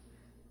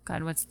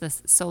 What's the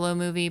Solo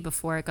movie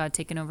before it got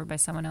taken over by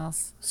someone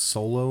else?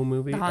 Solo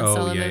movie? The Han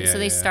Solo yeah, movie. Yeah, so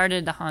they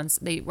started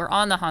they were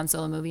on the Han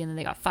Solo movie, and then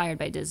they got fired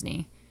by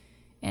Disney,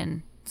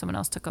 and someone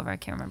else took over. I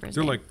can't remember his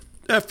name.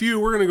 They're F you,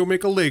 we're going to go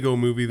make a Lego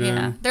movie then.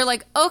 Yeah. They're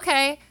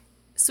okay,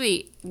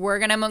 sweet. We're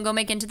going to go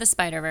make Into the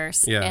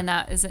Spider-Verse. Yeah. And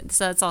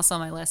so that's also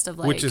on my list of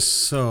which is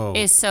so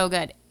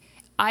good.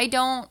 I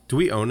don't. Do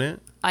we own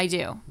it? I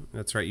do.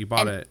 That's right. You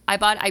bought it.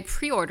 I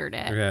pre-ordered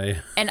it. Okay.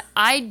 And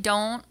I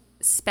don't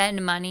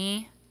spend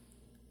money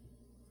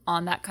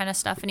on that kind of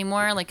stuff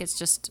anymore. It's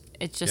just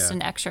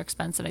an extra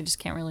expense that I just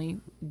can't really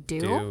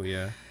do.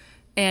 Yeah.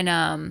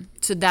 And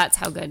so that's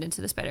how good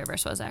Into the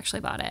Spider-Verse was. I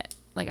actually bought it.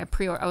 Like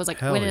I was like,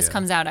 Hell when this yeah.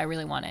 comes out, I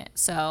really want it.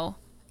 So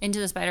Into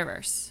the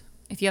Spider-Verse.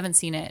 If you haven't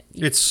seen it,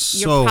 It's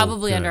so you're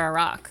probably good. under a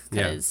rock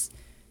because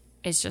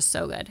it's just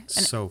so good. And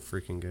So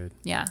freaking good.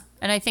 yeah,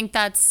 and I think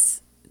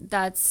that's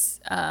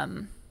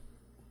to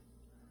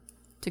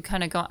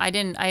kind of go. I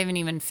didn't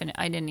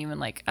even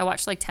like. I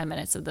watched like 10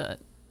 minutes of the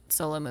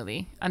Solo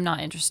movie. I'm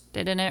not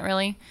interested in it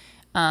really,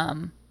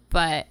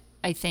 but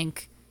I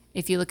think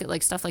if you look at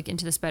like stuff like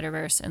Into the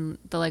Spider-Verse and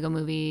the Lego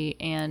Movie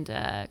and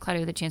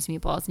Cloudy with a Chance of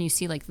Meatballs, and you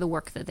see like the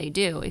work that they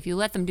do, if you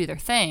let them do their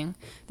thing,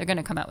 they're going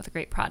to come out with a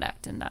great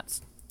product, and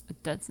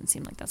it doesn't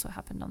seem like that's what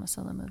happened on the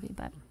Solo movie,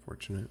 but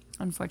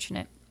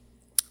unfortunate.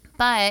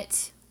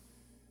 But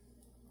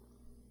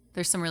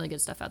there's some really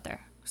good stuff out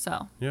there.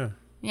 So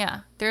yeah,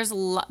 there's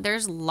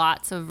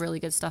lots of really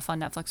good stuff on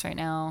Netflix right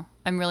now.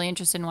 I'm really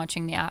interested in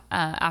watching the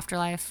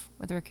Afterlife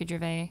with Ricky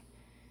Gervais.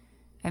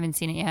 I haven't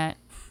seen it yet.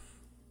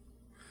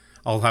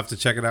 I'll have to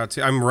check it out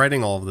too. I'm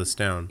writing all of this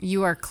down.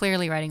 You are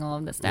clearly writing all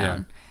of this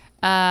down.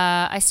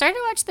 I started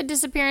to watch The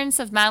Disappearance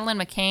of Madeleine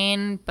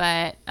McCann,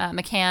 but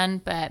I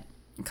kind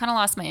of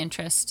lost my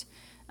interest,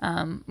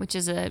 which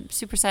is a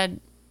super sad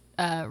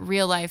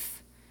real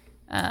life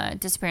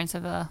disappearance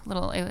of a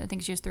little. I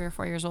think she was 3 or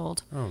 4 years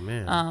old. Oh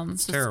man,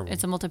 it's terrible.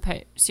 It's a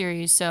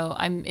multi-series, so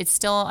I'm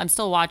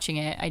still watching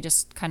it. I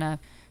just kind of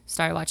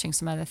started watching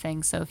some other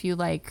things. So if you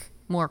like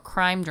more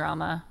crime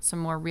drama, some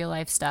more real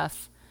life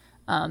stuff,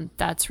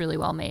 that's really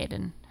well made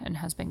and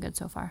has been good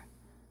so far.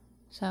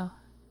 So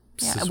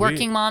yeah, Sweet.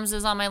 Working Moms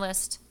is on my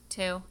list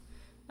too.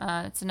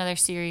 It's another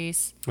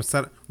series. What's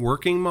that?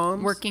 Working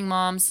Moms? Working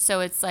Moms. So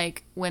it's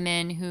like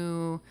women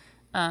who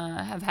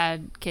have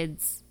had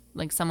kids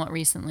like somewhat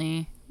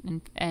recently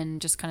and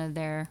just kind of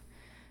their...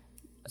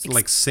 So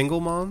like single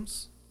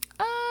moms?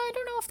 I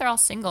don't know if they're all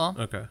single.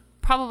 Okay.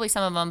 Probably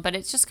some of them, but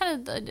it's just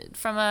kind of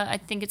I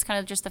think it's kind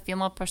of just the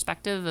female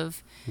perspective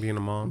of being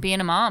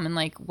a mom and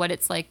like what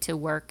it's like to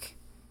work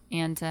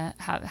and to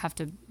have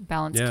to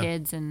balance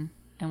kids and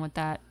what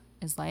that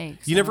is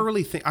like. You never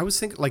really think. I was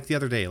thinking like the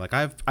other day, like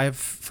I have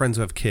friends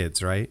who have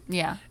kids, right?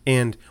 Yeah.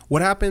 And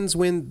what happens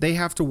when they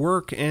have to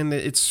work and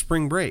it's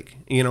spring break,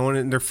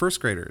 and they're first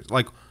graders?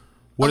 Like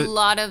a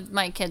lot of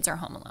my kids are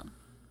home alone.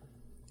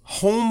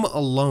 Home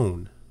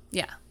alone.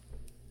 Yeah.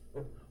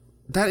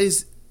 That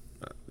is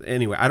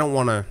anyway, I don't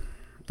want to.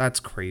 That's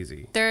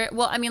crazy.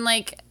 I mean,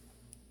 like,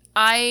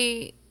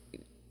 I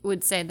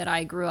would say that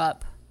I grew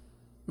up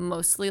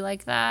mostly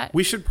like that.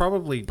 We should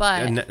probably,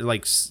 but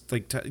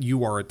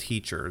you are a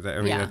teacher.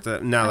 I'm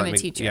a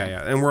teacher.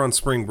 Yeah, and we're on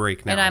spring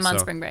break now. And I'm on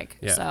spring break.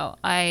 Yeah. So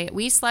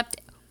we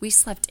slept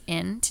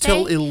in today.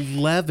 Till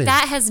 11.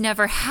 That has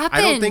never happened.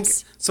 I don't think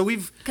so.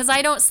 Because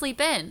I don't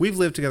sleep in. We've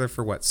lived together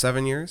for what,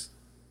 7 years?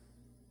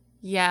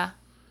 Yeah,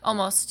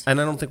 almost. And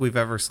I don't think we've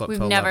ever slept.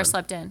 We've never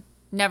slept in.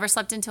 Never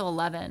slept until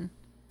 11.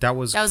 That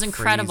was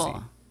incredible.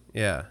 Crazy.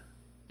 Yeah.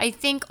 I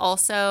think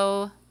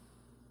also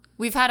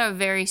we've had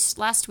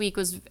last week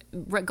was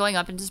going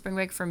up into spring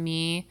break for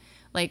me,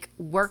 like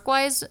work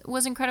wise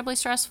was incredibly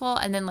stressful.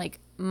 And then like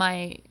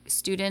my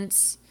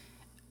students,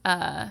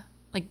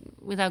 like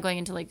without going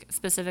into like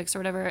specifics or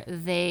whatever,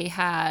 they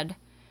had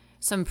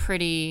some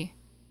pretty,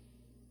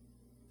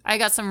 I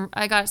got some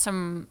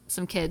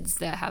kids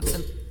that have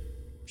some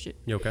shit.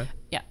 You okay?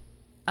 Yeah.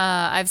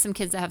 I have some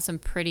kids that have some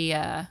pretty,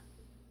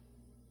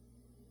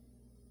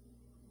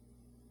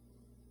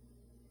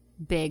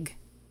 big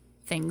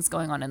things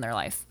going on in their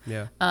life.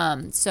 Yeah.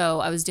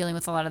 So I was dealing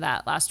with a lot of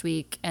that last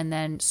week, and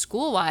then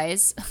school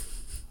wise,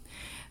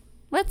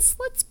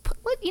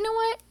 you know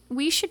what?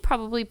 We should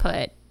probably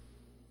put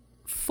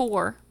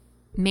 4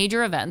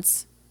 major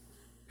events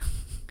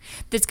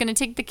that's going to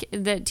take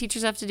the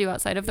teachers have to do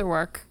outside of their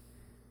work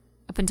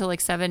up until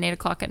like 7, 8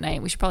 o'clock at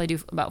night. We should probably do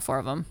about 4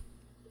 of them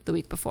the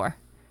week before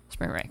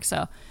spring break.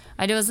 So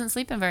I wasn't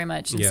sleeping very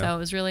much. And so it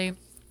was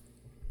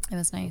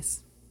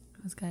nice.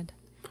 It was good.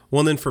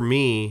 Well, and then for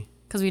me,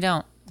 because we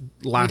don't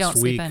last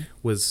sleep week in.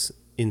 was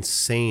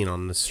insane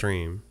on the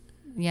stream.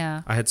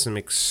 Yeah. I had some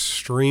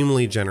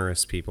extremely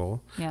generous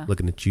people. Yeah.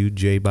 Looking at you,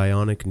 Jay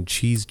Bionic and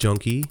Cheese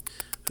Junkie.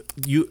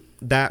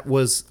 That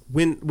was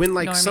when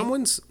like Normie.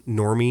 someone's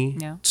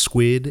Normie,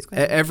 Squid,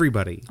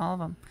 everybody. All of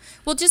them.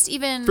 Well, just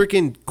even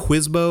freaking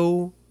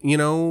Quizbo,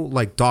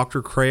 like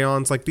Dr.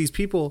 Crayons, like these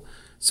people.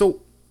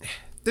 So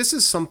this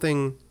is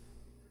something,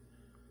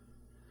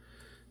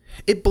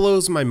 it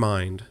blows my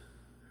mind,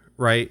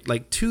 right?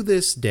 Like to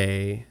this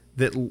day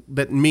that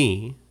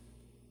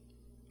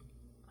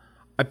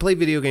I play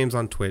video games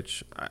on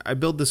Twitch. I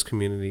build this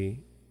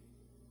community.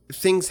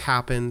 Things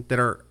happen that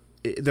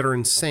are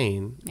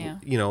insane.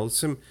 Yeah.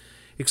 Some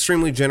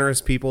extremely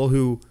generous people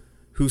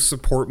who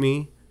support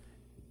me.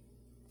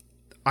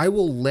 I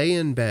will lay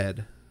in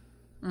bed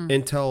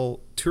until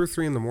 2 or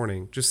 3 in the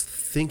morning just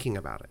thinking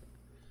about it.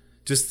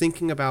 Just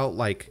thinking about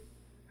like,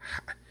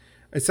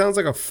 it sounds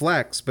like a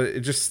flex,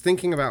 but just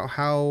thinking about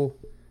how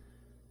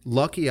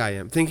lucky I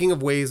am. Thinking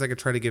of ways I could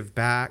try to give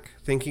back.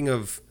 Thinking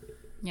of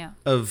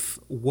of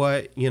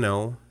what,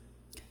 Well,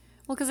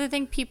 because I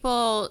think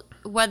people,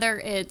 whether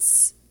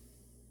it's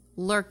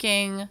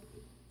lurking,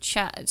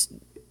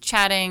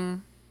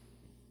 chatting,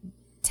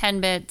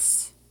 10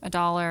 bits,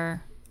 $1,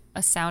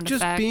 a sound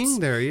Just effect. being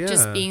there, yeah.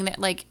 Just being there.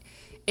 Like,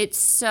 it's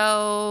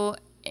so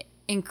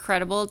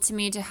incredible to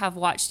me to have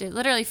watched it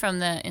literally from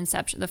the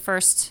inception, the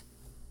first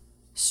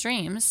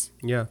streams.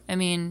 Yeah. I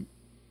mean,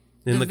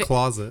 In the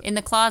closet. in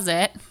the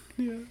closet.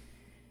 Yeah.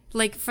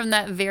 Like, from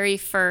that very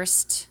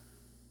first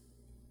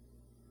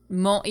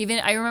even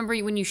I remember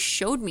when you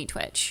showed me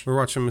Twitch. We're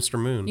watching Mr.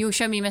 Moon. You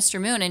showed me Mr.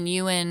 Moon, and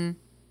you and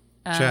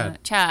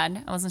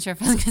Chad. I wasn't sure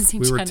if I was going to say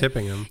Chad. We were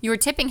tipping him. You were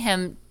tipping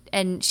him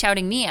and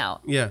shouting me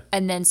out. Yeah.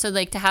 And then, so,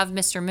 like, to have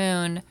Mr.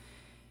 Moon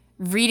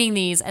reading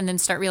these and then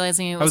start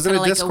realizing it was I was in kind a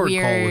of like Discord a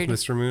weird call with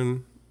Mr.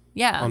 Moon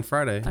on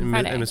Friday. On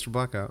Friday. And Mr.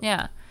 Blackout.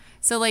 Yeah.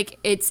 So, like,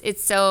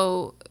 it's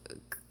so,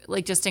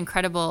 like, just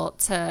incredible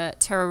to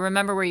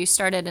remember where you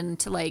started and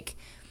to, like,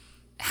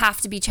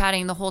 have to be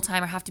chatting the whole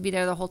time or have to be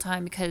there the whole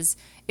time because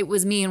it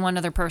was me and one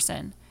other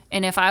person.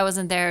 And if I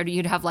wasn't there,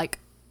 you'd have, like,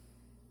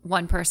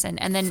 one person.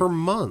 And then for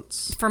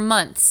months,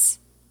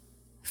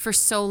 for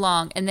so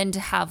long. And then to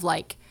have,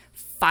 like,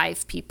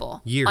 5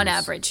 people Years. on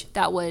average,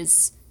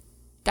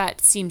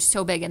 that seemed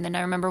so big. And then I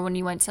remember when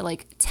you went to,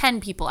 like,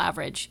 10 people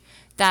average,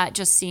 that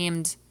just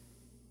seemed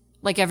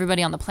like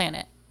everybody on the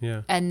planet.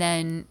 Yeah. And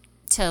then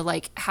to,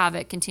 like, have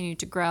it continue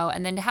to grow,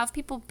 and then to have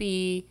people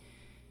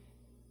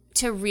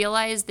to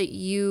realize that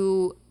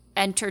you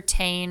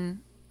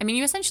entertain. I mean,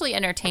 you essentially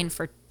entertain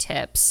for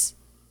tips.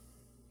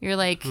 You're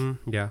like,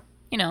 yeah.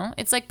 You know,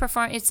 it's like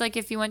it's like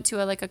if you went to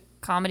a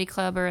comedy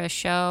club or a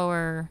show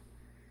or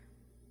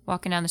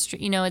walking down the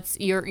street, you know,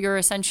 you're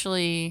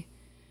essentially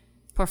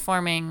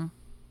performing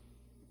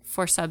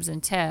for subs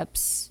and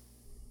tips.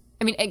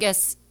 I mean, I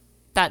guess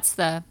that's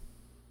the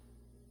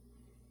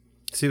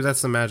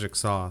magic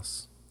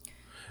sauce.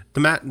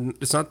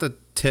 It's not the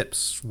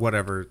tips,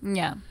 whatever.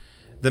 Yeah.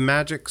 The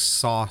magic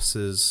sauce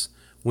is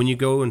when you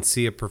go and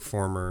see a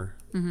performer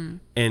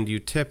and you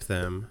tip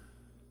them,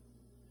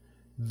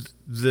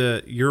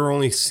 you're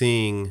only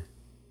seeing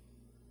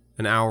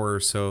an hour or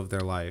so of their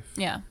life.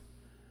 Yeah.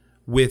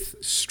 With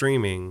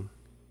streaming,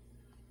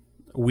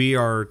 we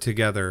are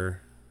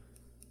together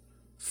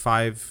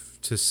 5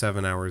 to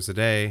 7 hours a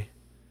day,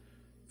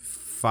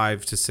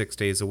 5 to 6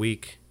 days a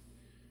week.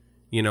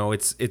 You know,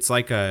 it's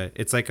like a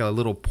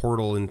little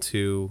portal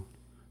into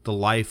the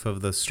life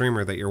of the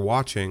streamer that you're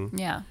watching.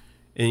 Yeah.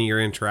 And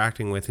you're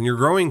interacting with, and you're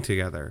growing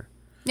together.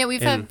 Yeah,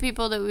 we've had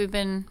people that we've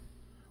been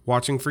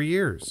watching for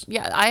years.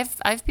 Yeah, I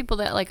have people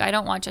that, like, I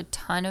don't watch a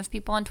ton of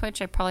people on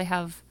Twitch. I probably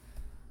have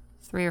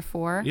 3 or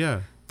 4.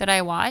 Yeah. That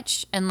I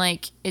watch, and,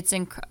 like,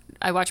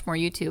 I watch more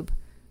YouTube,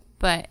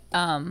 but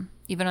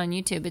even on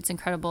YouTube, it's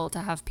incredible to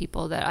have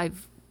people that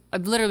I've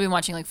literally been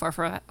watching, like, for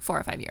 4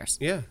 or 5 years.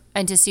 Yeah.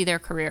 And to see their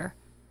career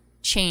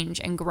change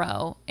and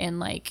grow, and,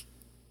 like,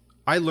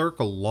 I lurk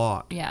a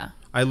lot. Yeah.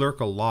 I lurk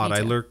a lot.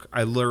 I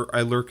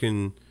lurk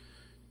in,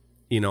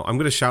 you know, I'm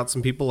going to shout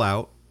some people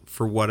out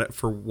for what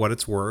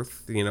it's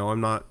worth. You know,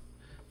 I'm not,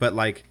 but,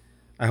 like,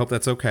 I hope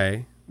that's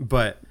okay.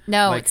 But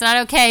no, like, it's not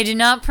okay. Do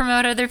not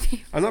promote other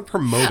people. I'm not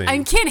promoting.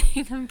 I'm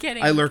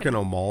kidding. I lurk in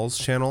Omal's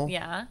channel.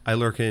 Yeah. I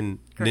lurk in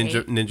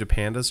Ninja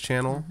Panda's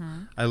channel.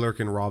 Mm-hmm. I lurk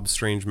in Rob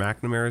Strange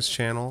McNamara's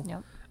channel.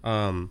 Yep.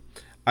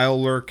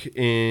 I'll lurk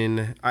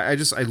in. I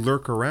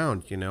lurk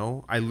around. You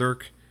know, I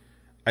lurk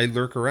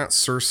around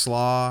Sir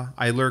Slaw.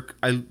 I lurk.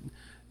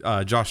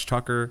 Josh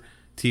Tucker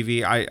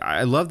TV.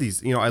 I love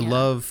these. You know, I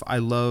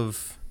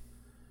love.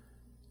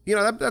 You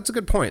know, that's a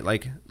good point.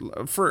 Like,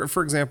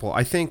 for example,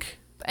 I think.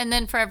 And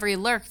then for every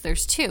lurk,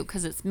 there's 2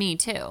 because it's me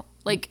too.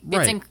 Like,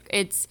 right.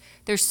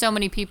 There's so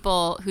many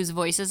people whose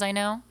voices I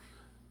know,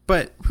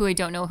 but who I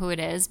don't know who it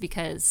is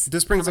because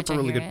this brings up a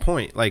really good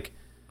point. Like,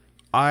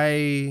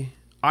 I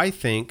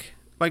think,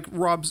 like,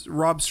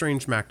 Rob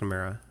Strange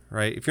McNamara,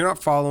 right? If you're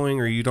not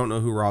following or you don't know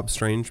who Rob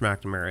Strange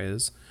McNamara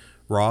is,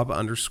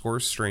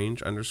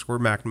 Rob_Strange_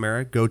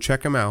 McNamara, go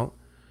check him out.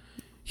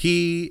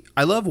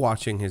 I love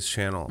watching his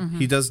channel. Mm-hmm.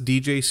 He does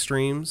DJ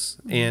streams,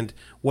 and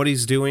what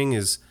he's doing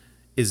is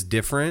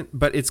different,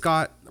 but it's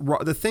got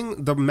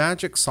the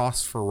magic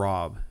sauce for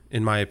Rob,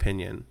 in my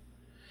opinion,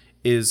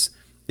 is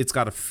it's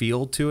got a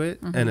feel to it,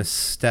 an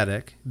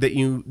aesthetic that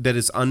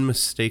is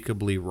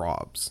unmistakably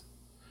Rob's.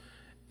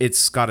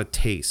 It's got a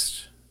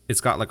taste.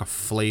 It's got, like, a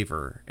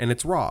flavor, and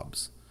it's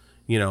Rob's,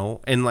 you know,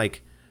 and,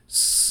 like,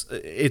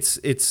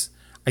 it's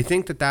I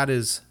think that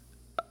is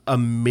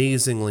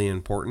amazingly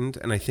important,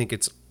 and I think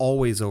it's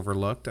always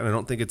overlooked, and I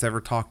don't think it's ever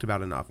talked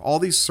about enough. All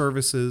these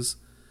services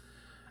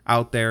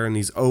out there and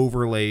these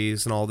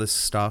overlays and all this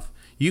stuff,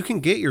 you can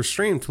get your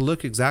stream to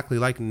look exactly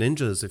like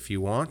Ninja's if you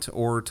want,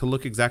 or to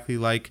look exactly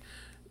like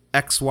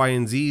X, Y,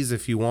 and Z's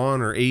if you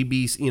want, or A,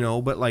 B, you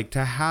know, but, like,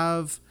 to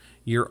have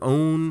your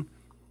own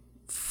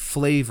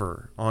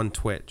flavor on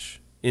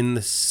Twitch in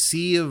the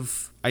sea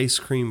of ice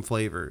cream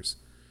flavors,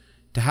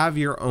 to have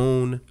your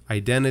own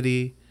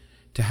identity,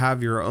 to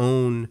have your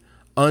own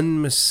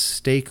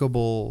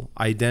unmistakable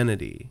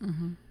identity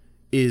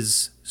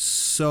is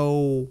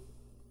so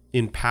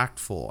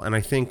impactful. And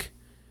I think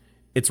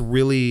it's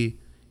really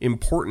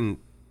important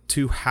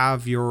to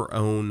have your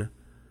own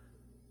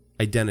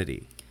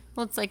identity.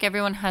 Well, it's like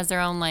everyone has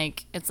their own,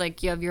 like, it's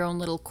like you have your own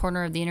little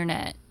corner of the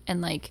internet,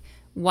 and like,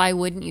 why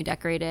wouldn't you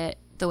decorate it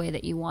the way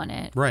that you want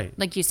it? Right.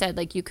 Like you said,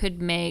 like you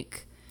could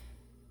make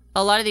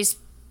a lot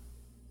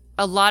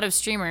of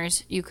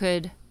streamers, you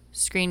could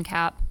screen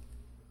cap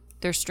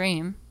their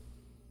stream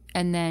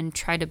and then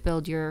try to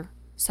build your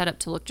setup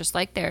to look just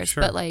like theirs.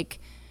 Sure. But like,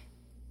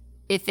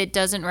 if it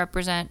doesn't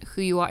represent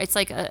who you are, it's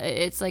like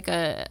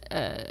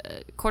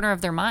a corner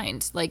of their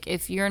mind. Like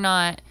if you're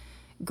not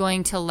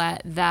going to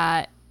let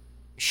that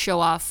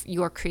show off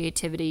your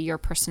creativity, your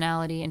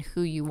personality, and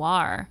who you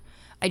are,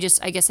 I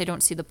guess I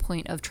don't see the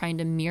point of trying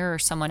to mirror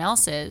someone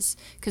else's,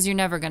 because you're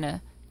never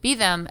gonna be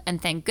them.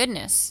 And thank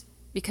goodness,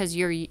 because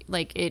you're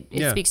like it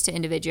speaks to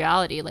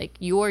individuality. Like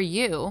you're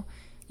you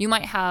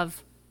might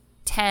have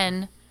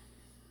 10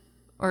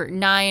 or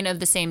 9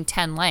 of the same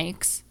 10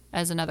 likes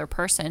as another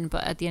person,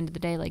 but at the end of the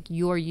day, like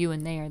you're you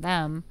and they are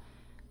them.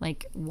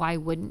 Like why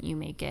wouldn't you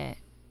make it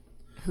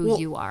who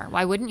you are?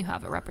 Why wouldn't you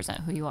have it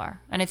represent who you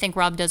are? And I think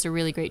Rob does a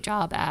really great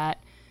job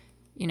at,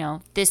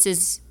 this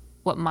is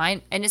what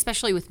mine, and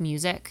especially with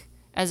music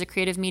as a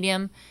creative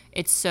medium,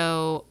 it's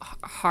so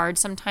hard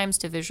sometimes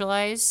to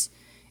visualize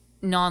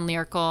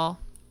non-lyrical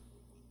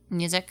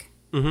music.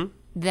 Mm-hmm.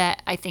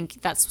 That I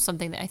think that's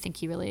something that I think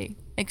he really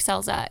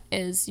excels at,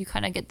 is you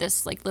kind of get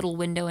this like little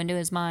window into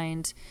his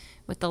mind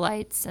with the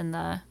lights and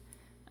the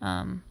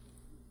what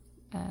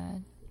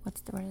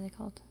are they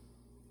called?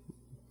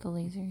 The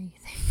lasery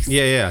things.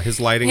 Yeah.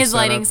 His lighting, his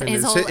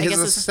whole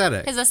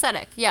aesthetic. His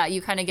aesthetic. Yeah,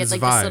 you kind of get His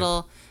like vibe. this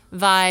little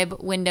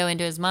vibe window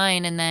into his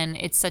mind, and then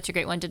it's such a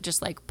great one to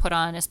just like put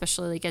on,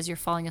 especially like as you're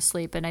falling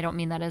asleep. And I don't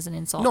mean that as an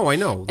insult. No, I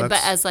know. But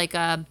as like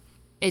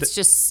it's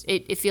just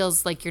it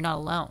feels like you're not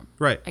alone.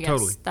 Right. I guess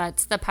Totally.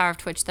 that's the power of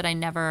Twitch that I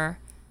never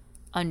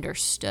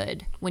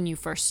understood when you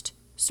first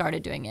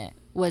started doing it,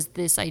 was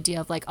this idea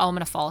of like, oh, I'm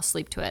gonna fall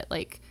asleep to it.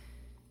 Like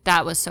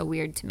that was so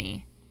weird to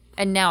me,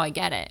 and now I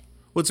get it.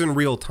 Well, it's in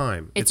real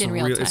time. It's in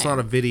real time. It's not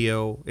a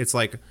video. It's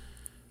like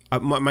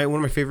one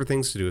of my favorite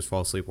things to do is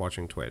fall asleep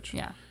watching Twitch.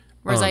 Yeah.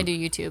 Whereas I do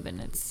YouTube,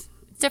 and it's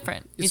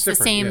different. It's the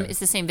different, same. yeah. It's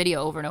the same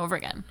video over and over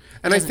again.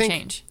 And It doesn't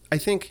change. I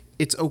think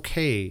it's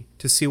okay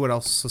to see what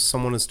else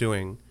someone is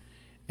doing,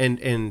 and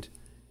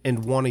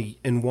want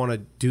to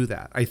do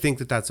that. I think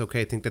that's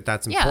okay. I think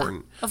that's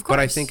important. Of But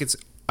I course. think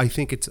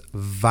it's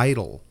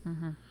vital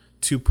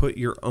to put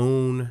your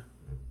own.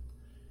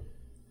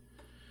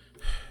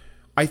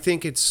 I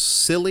think it's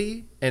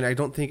silly, and I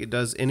don't think it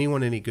does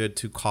anyone any good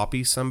to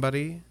copy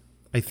somebody.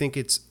 I think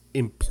it's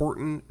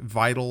important,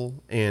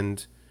 vital,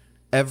 and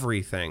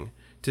everything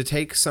to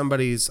take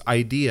somebody's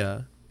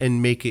idea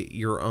and make it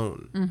your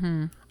own.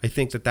 Mm-hmm. I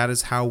think that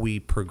is how we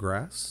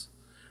progress.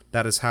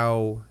 That is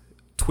how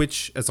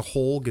Twitch as a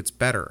whole gets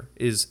better.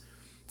 Is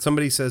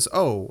somebody says,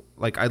 "Oh,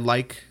 like I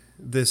like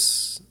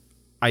this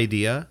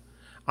idea.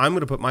 I'm going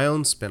to put my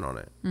own spin on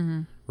it."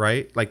 Mm-hmm.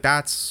 Right? Like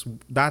that's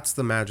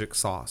the magic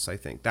sauce. I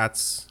think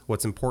that's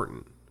what's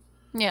important.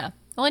 Yeah.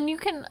 Well, and you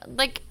can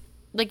like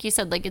you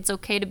said, like it's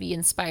okay to be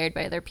inspired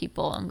by other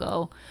people and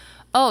go,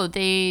 oh,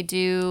 they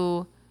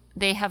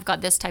have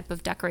got this type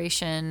of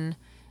decoration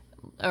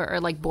or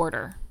like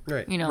border,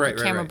 right?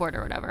 Camera border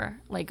or whatever.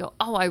 Like, go,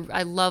 oh,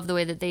 I love the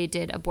way that they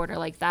did a border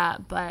like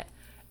that.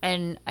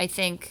 And I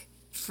think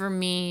for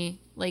me,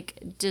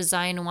 like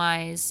design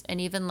wise, and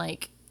even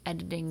like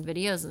editing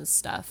videos and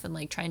stuff, and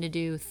like trying to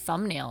do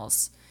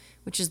thumbnails,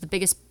 which is the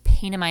biggest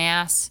pain in my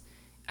ass.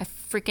 I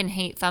freaking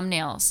hate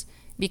thumbnails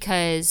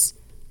because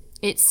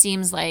it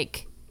seems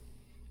like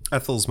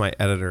Ethel's my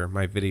editor,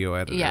 my video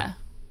editor. Yeah.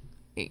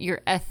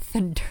 You're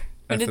editor.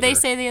 What did they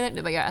say the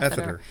other day? You're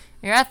editor.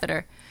 You're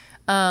editor.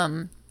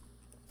 But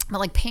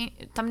like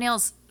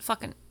thumbnails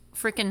fucking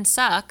freaking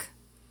suck.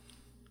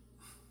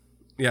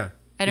 Yeah.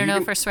 I don't know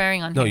if we're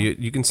swearing on here. No,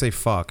 you can say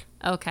fuck.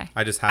 Okay.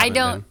 I just haven't. I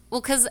don't.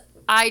 Well, because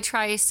I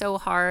try so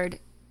hard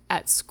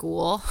at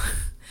school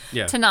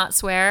to not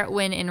swear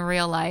when in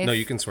real life. No,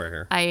 you can swear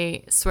here.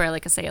 I swear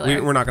like a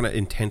sailor. We're not going to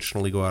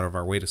intentionally go out of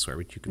our way to swear,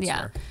 but you can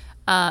swear.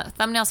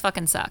 Thumbnails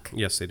fucking suck.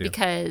 Yes, they do.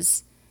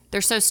 Because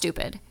they're so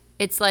stupid.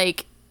 It's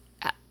like,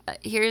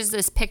 here's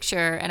this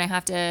picture, and I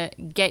have to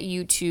get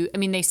you to. I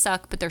mean, they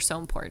suck, but they're so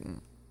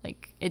important.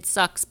 Like, it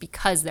sucks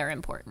because they're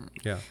important.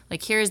 Yeah.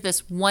 Like, here's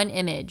this one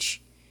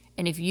image,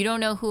 and if you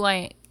don't know who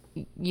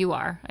you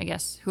are, I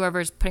guess,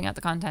 whoever's putting out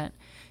the content,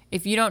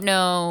 if you don't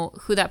know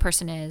who that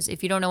person is,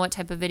 if you don't know what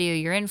type of video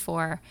you're in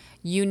for,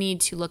 you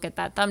need to look at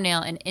that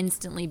thumbnail and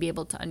instantly be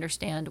able to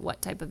understand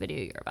what type of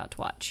video you're about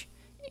to watch.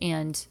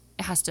 And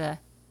it has to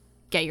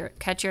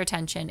catch your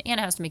attention, and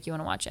it has to make you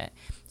want to watch it.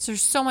 So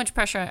there's so much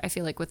pressure, I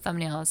feel like, with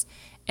thumbnails,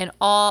 and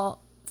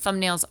all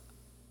thumbnails.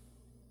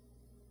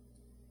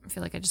 I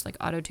feel like I just like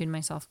auto-tuned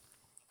myself.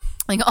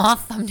 Like all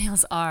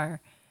thumbnails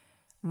are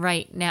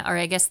right now, or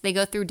I guess they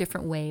go through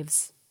different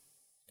waves.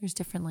 There's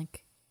different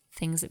like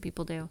things that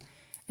people do.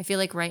 I feel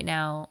like right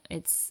now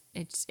it's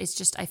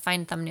just I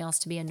find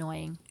thumbnails to be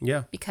annoying.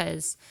 Yeah.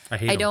 Because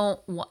I don't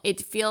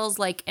it feels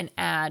like an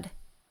ad,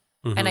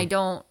 and I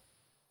don't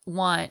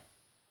want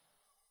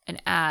an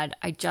ad.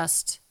 I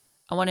just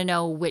I want to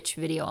know which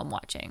video I'm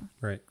watching.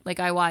 Right. Like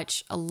I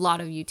watch a lot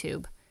of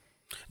YouTube.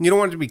 And you don't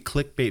want it to be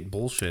clickbait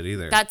bullshit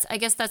either. I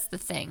guess that's the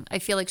thing. I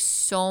feel like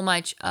so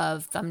much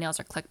of thumbnails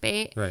are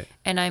clickbait. Right.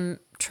 And I'm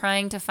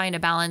trying to find a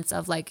balance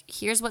of like,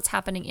 here's what's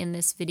happening in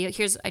this video.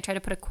 I try to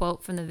put a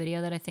quote from the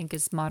video that I think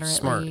is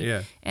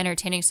moderately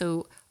entertaining.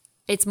 So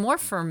it's more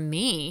for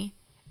me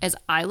as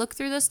I look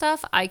through this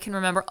stuff, I can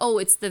remember, oh,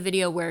 it's the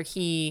video where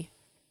he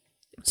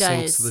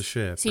sinks the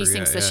ship. He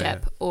sinks the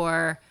ship.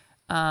 Or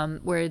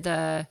where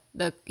the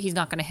he's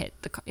not going to hit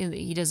the car.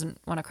 He doesn't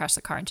want to crash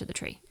the car into the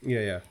tree.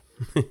 Yeah.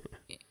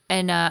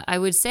 And I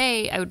would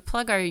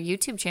plug our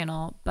YouTube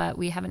channel, but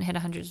we haven't hit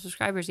 100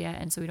 subscribers yet,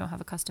 and so we don't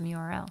have a custom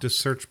URL. Just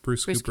search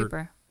Bruce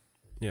Cooper.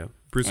 Yeah,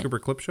 Bruce Cooper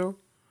Clip Show.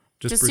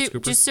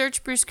 Just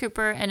search Bruce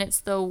Cooper, and it's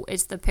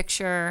the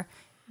picture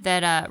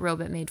that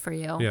Robot made for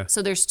you. Yeah.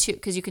 So there's two,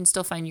 because you can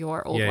still find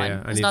your old one.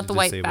 Yeah. It's not the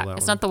white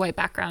It's not the white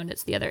background.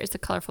 It's the other. It's the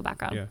colorful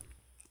background.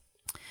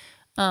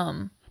 Yeah.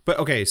 But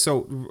okay,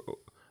 so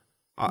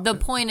the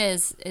point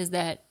is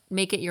that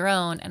make it your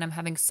own, and I'm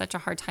having such a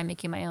hard time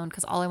making my own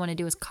because all I want to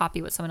do is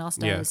copy what someone else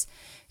does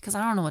because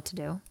I don't know what to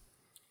do.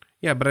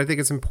 Yeah, but I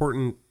think it's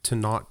important to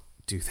not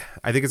do that.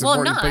 I think it's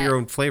important to put your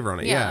own flavor on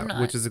it.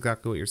 Yeah, which is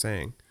exactly what you're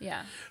saying.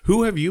 Yeah.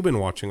 Who have you been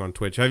watching on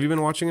Twitch? Have you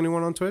been watching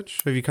anyone on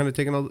Twitch? Have you kind of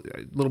taken a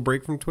little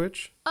break from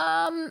Twitch?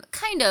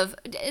 Kind of.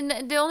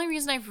 And the only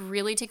reason I've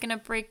really taken a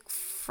break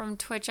from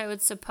Twitch, I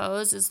would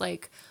suppose, is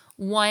like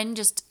one,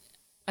 just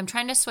I'm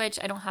trying to switch.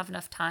 I don't have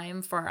enough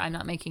time I'm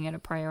not making it a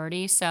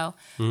priority. So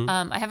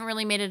I haven't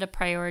really made it a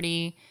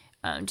priority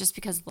just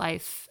because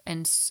life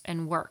and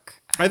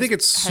work I think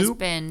it's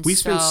we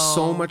spend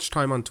so much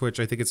time on Twitch.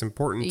 I think it's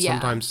important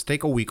sometimes to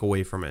take a week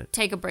away from it.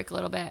 Take a break a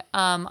little bit.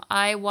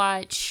 I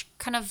watch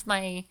kind of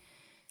my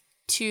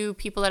two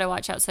people that I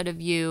watch outside of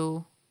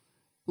you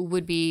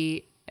would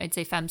be, I'd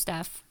say,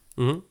 Femsteph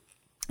and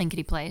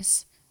Kitty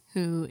Plays,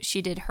 who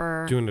she did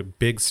her... Doing the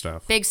big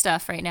stuff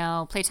right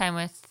now. Playtime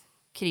with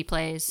Kitty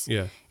Plays.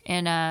 Yeah.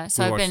 And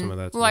so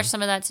we watched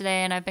some of that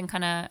today, and I've been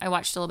I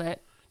watched a little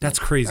bit. That's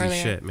crazy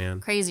shit, man.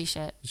 Crazy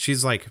shit.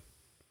 She's like,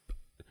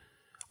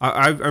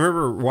 I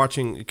remember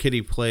watching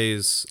Kitty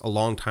Plays a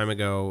long time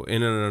ago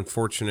in an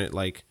unfortunate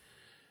like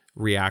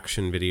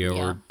reaction video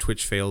or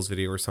Twitch fails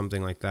video or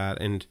something like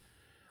that. And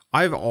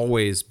I've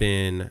always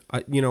been,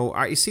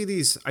 I see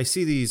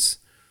these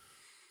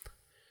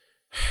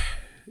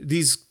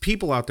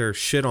people out there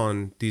shit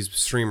on these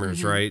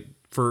streamers, right?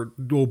 For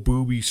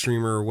booby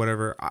streamer or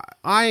whatever.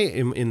 I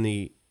am in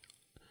the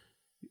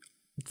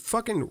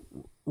fucking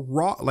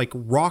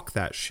rock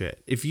that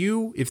shit. If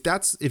you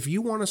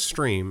want to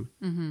stream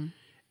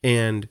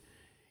and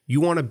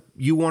you want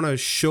to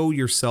show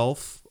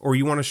yourself, or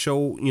you want to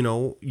show,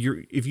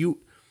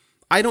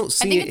 I don't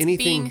see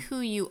anything.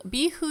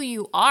 Be who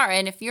you are.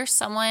 And if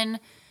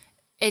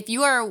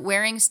you are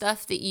wearing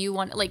stuff that you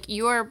want, like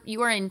you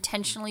are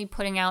intentionally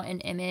putting out an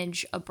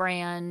image, a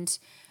brand,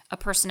 a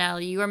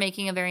personality, you are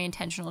making a very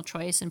intentional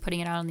choice and putting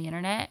it out on the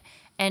internet.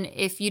 And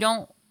if you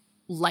don't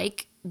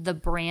like the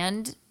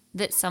brand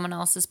that someone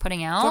else is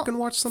putting out, fucking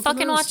watch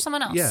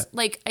someone else. Yeah.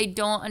 Like, I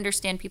don't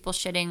understand people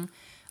shitting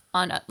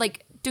on,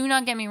 like, do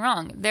not get me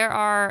wrong. There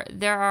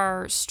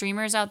are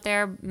streamers out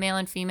there, male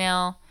and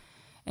female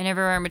and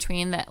everywhere in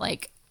between, that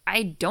like,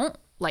 I don't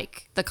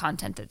like the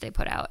content that they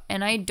put out,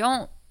 and I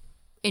don't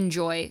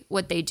enjoy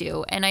what they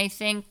do. And I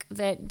think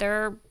that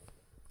they're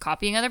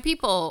copying other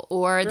people,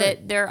 or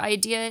that their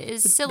idea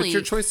is silly. But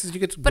your choice is you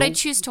get to But I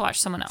choose to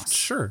watch someone else.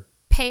 Sure.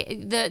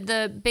 Pay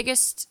the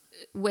biggest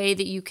way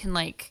that you can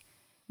like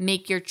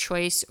make your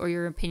choice or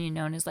your opinion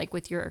known is like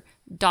with your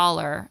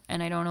dollar.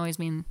 And I don't always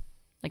mean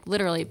like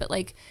literally, but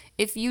like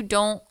if you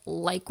don't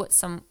like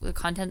the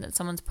content that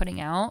someone's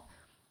putting out,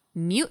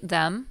 mute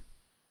them.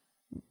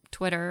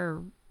 Twitter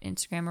or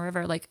Instagram or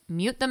whatever, like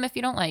mute them if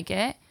you don't like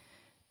it.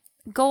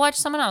 Go watch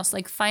someone else.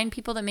 Like find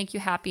people that make you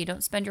happy.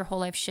 Don't spend your whole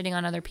life shitting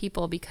on other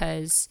people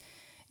because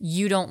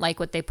you don't like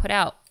what they put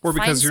out. Or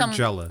because you're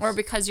jealous. Or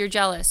because you're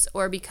jealous.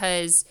 Or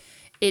because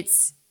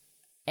it's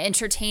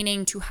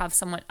entertaining to have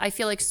someone. I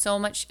feel like so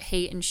much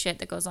hate and shit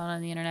that goes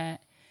on the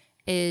internet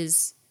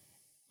is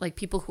like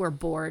people who are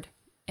bored,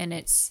 and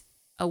it's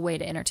a way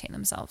to entertain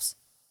themselves.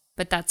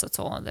 But that's a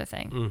whole other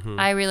thing.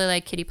 I really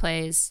like Kitty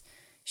Plays.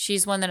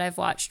 She's one that I've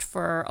watched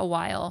for a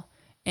while,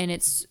 and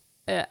it's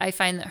I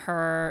find that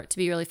her to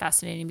be really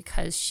fascinating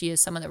because she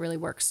is someone that really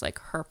works like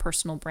her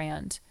personal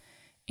brand.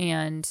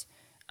 And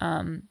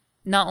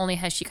not only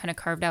has she kind of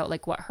carved out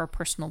like what her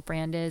personal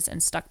brand is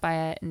and stuck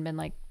by it and been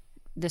like,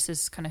 this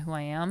is kind of who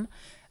I am,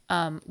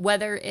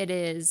 whether it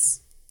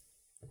is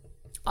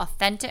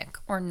authentic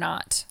or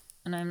not.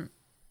 And I'm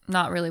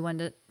not really one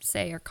to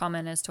say or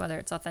comment as to whether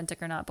it's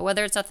authentic or not, but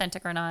whether it's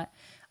authentic or not,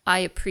 I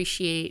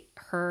appreciate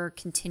her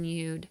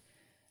continued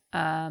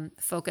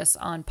focus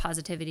on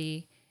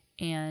positivity.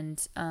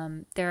 And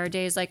there are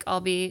days like I'll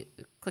be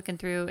clicking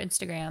through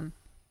Instagram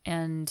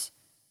and,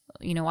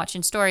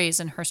 watching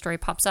stories, and her story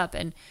pops up.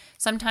 And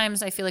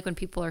sometimes I feel like when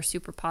people are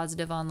super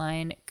positive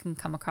online, it can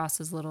come across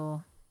as a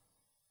little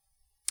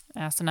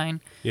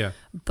asinine. Yeah.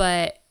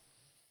 But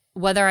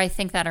whether I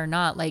think that or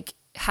not, like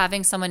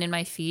having someone in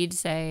my feed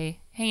say,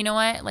 hey, you know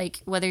what?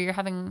 Like, whether you're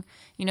having,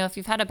 if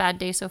you've had a bad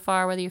day so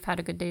far, whether you've had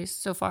a good day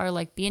so far,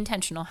 like, be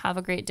intentional, have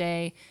a great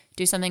day,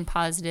 do something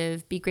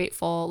positive, be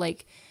grateful.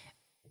 Like,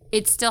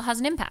 it still has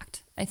an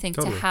impact, I think,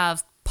 Totally. to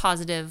have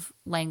positive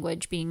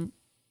language being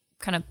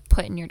kind of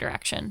put in your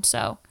direction.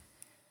 So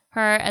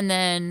her, and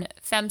then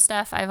fem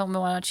stuff, I haven't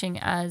been watching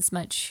as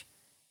much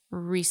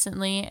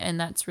recently, and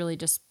that's really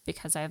just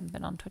because I haven't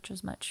been on Twitch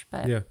as much.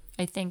 But Yeah.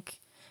 I think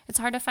it's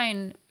hard to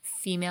find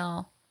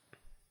female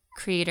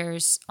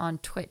creators on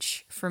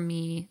Twitch for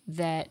me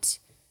that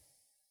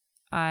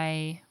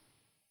I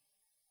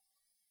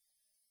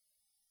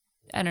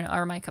don't know,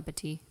 are my cup of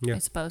tea, Yeah. I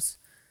suppose.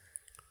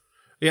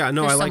 Yeah,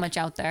 no, There's I so like much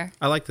out there.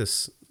 I like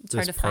this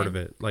hard this to part find. of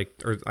it.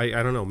 Like, or I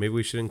don't know, maybe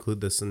we should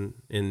include this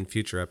in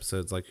future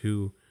episodes. Like,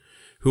 who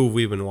have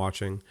we been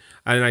watching?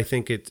 And I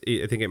think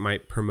it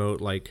might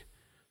promote like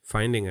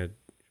finding a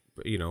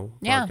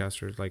Yeah.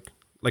 podcasters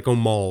like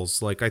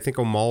O'Malls. Like, I think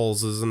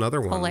O'Malls is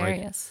another one. Like,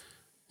 Hilarious.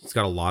 he's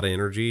got a lot of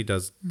energy,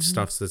 does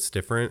stuff that's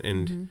different,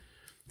 and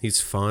he's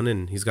fun,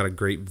 and he's got a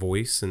great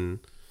voice, and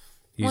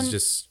he's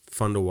just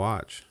fun to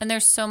watch. And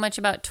there's so much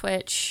about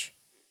Twitch,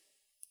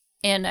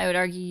 and I would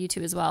argue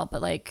YouTube as well,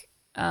 but like,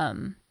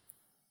 I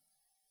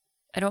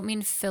don't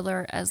mean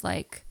filler as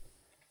like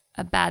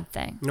a bad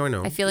thing. No, I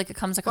know. I feel like it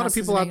comes A lot across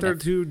of people as out there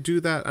negative. who do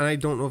that, and I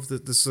don't know if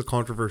this is a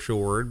controversial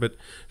word, but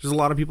there's a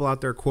lot of people out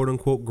there, quote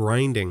unquote,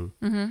 grinding,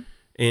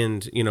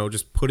 and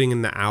just putting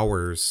in the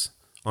hours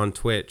on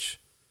Twitch.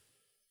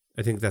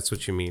 I think that's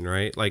what you mean,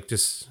 right? Like,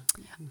 just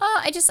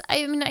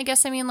I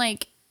mean,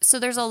 like, so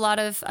there's a lot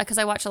of, because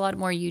I watch a lot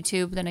more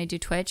YouTube than I do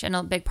Twitch, and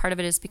a big part of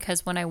it is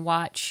because when I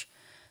watch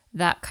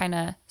that kind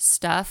of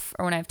stuff,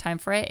 or when I have time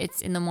for it, it's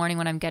in the morning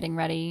when I'm getting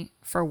ready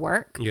for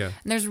work. Yeah.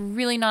 And there's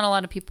really not a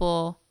lot of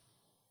people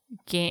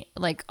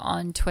like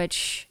on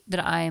Twitch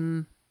that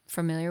I'm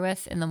familiar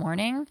with in the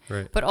morning.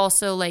 Right. But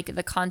also like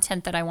the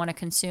content that I want to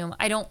consume.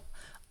 I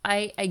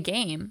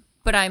game,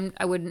 but I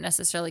wouldn't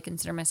necessarily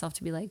consider myself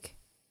to be like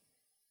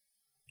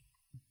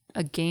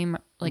a gamer.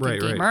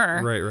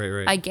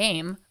 Right. I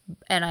game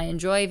and I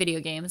enjoy video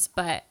games,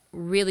 but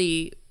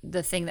really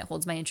the thing that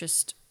holds my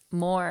interest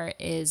more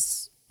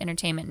is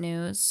entertainment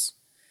news,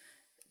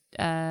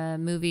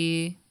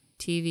 movie,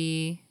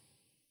 TV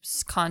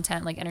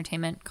content, like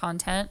entertainment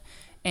content,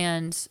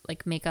 and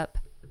like makeup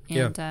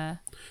and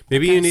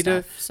Maybe that you kind need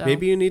of to stuff. So-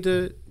 maybe you need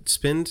to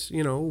spend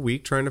a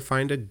week trying to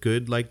find a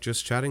good like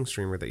just chatting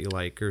streamer that you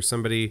like, or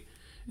somebody,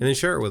 and then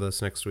share it with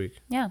us next week.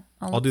 Yeah,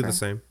 I'll do the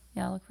same.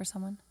 Yeah, I'll look for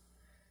someone.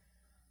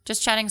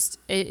 Just chatting,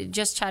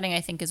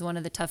 I think, is one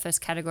of the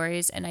toughest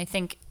categories, and I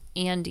think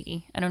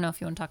Andy. I don't know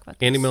if you want to talk about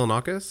this. Andy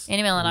Milonakis?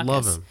 Andy Milonakis.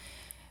 Love him.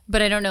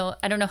 But I don't know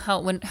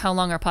how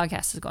long our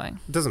podcast is going.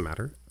 It doesn't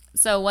matter.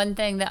 So one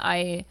thing that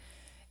I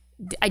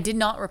did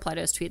not reply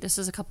to his tweet. This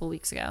is a couple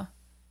weeks ago.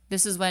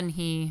 This is a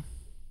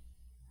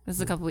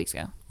couple weeks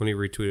ago When he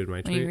retweeted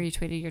my when you tweet.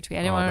 retweeted your tweet.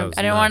 I that didn't was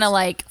want to nuts.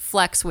 like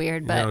flex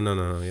weird, but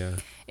No, yeah.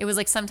 it was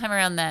like sometime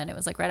around then. It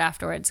was like right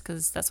afterwards,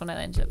 because that's when I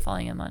ended up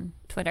following him on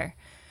Twitter,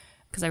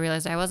 because I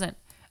realized I wasn't.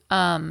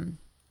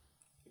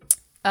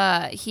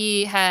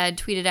 He had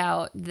tweeted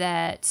out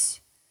that,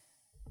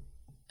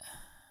 what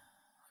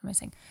am I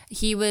saying?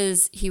 He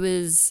was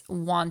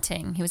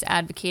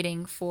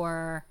advocating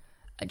for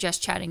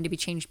just chatting to be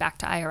changed back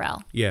to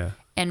IRL. Yeah.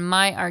 And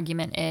my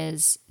argument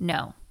is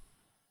no,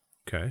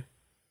 Okay.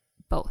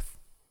 both.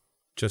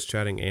 Just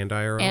chatting and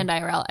IRL? And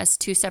IRL as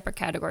two separate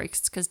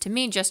categories. Because to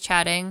me, just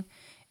chatting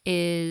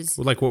is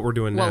Well, like what we're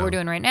doing now. what we're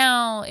doing right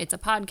now. It's a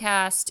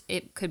podcast.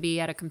 It could be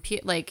at a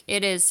computer. Like,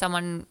 it is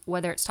someone,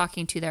 whether it's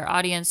talking to their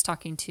audience,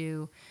 talking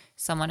to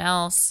someone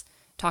else,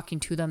 talking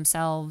to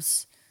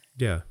themselves.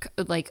 Yeah.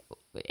 Like,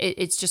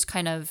 it's just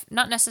kind of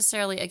not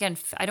necessarily, again,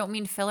 I don't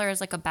mean filler as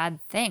like a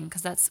bad thing,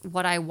 because that's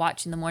what I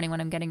watch in the morning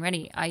when I'm getting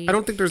ready. I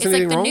don't think there's it's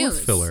anything the wrong news.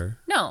 with filler.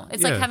 No,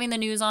 it's Yeah. like having the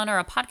news on or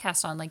a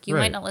podcast on. Like, you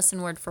Right. might not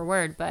listen word for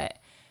word, but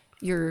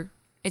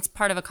it's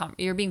part of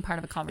you're being part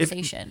of a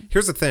conversation.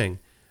 Here's the thing.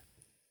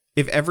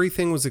 If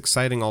everything was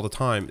exciting all the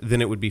time, then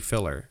it would be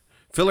filler.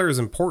 Filler is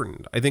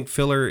important. I think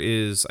filler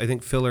is not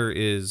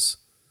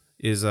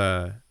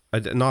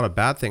a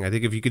bad thing. I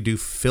think if you could do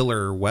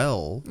filler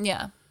well,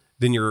 Yeah.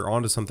 then you're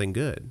onto something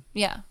good.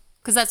 Yeah,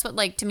 because that's what,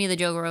 like, to me, the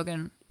Joe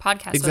Rogan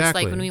podcast was.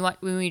 Exactly. Like,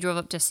 when we drove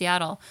up to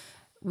Seattle,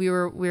 we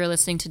were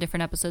listening to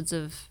different episodes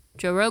of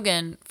Joe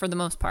Rogan for the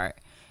most part,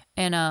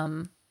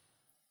 and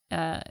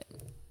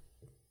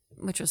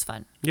which was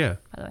fun, Yeah.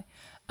 by the way.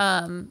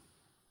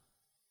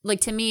 Like,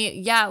 to me,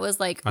 yeah, it was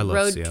like I love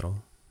road.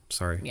 Seattle.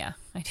 Sorry. Yeah,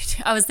 I do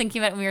too. I was thinking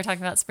about when we were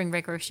talking about Spring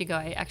Break, where she go.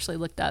 I actually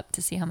looked up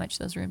to see how much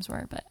those rooms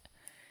were, but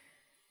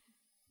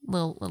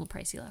little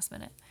pricey last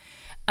minute.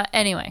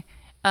 Anyway.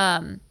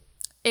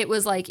 It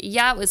was like,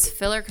 yeah, it was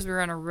filler because we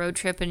were on a road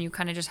trip, and you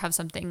kind of just have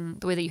something,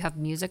 the way that you have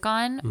music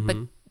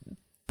on,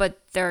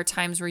 but there are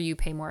times where you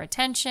pay more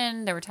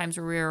attention. There were times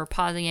where we were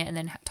pausing it and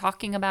then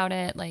talking about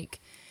it.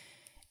 Like,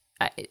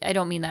 I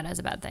don't mean that as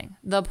a bad thing.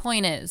 The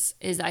point is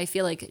I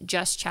feel like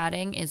just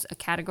chatting is a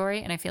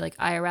category, and I feel like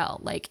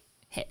IRL, like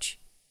Hitch,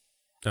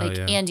 like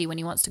yeah. Andy, when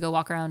he wants to go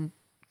walk around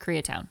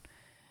Koreatown.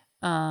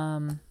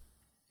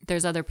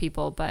 There's other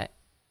people, but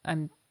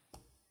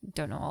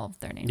don't know all of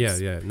their names.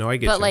 Yeah. No, I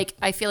get But you. like,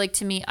 I feel like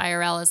to me,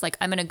 IRL is like,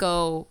 I'm going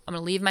to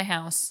leave my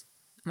house.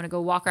 I'm going to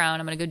go walk around.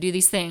 I'm going to go do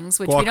these things,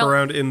 which walk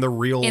around in the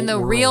real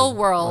real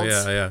world.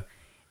 Yeah.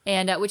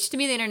 And which to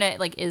me, the internet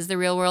like is the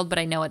real world, but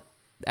I know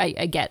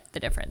I get the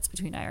difference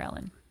between IRL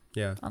and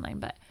online.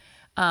 But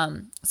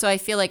so I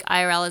feel like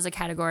IRL is a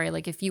category.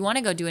 Like if you want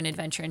to go do an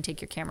adventure and take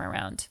your camera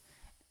around,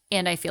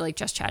 and I feel like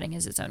just chatting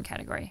is its own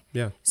category.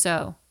 Yeah.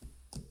 So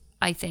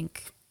I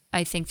think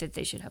that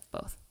they should have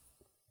both.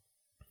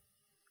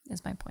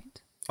 Is my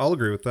point. I'll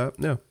agree with that.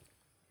 Yeah.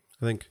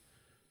 I think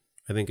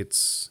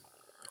it's.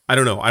 I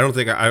don't know. I don't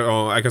think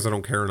I guess I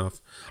don't care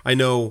enough. I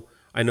know.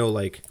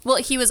 Like. Well,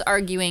 he was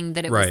arguing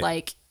that it Right. was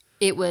like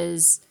it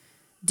was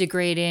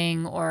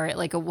degrading or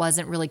like it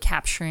wasn't really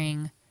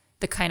capturing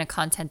the kind of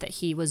content that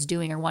he was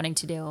doing or wanting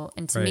to do.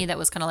 And to me, Right. that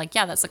was kind of like,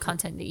 yeah, that's the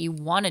content that you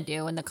want to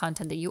do and the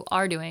content that you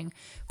are doing.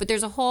 But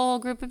there's a whole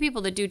group of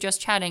people that do just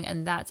chatting,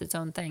 and that's its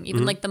own thing.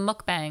 Even like the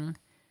mukbang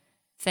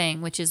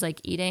thing, which is like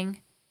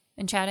eating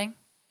and chatting.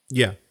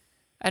 Yeah.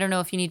 I don't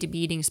know if you need to be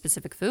eating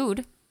specific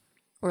food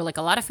or like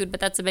a lot of food, but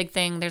that's a big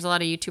thing. There's a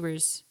lot of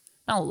YouTubers,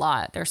 not a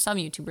lot. There are some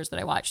YouTubers that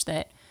I watch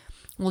that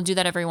will do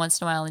that every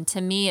once in a while. And to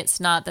me, it's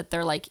not that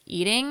they're like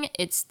eating,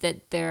 it's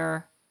that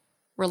they're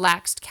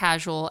relaxed,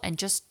 casual, and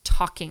just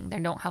talking. They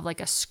don't have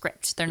like a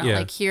script. They're not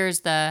like, here's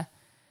the,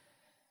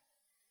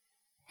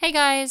 hey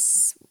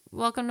guys,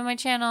 welcome to my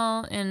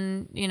channel.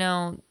 And, you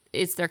know,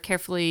 it's their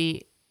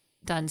carefully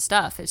done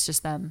stuff. It's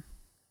just them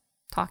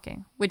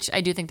talking, which I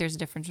do think there's a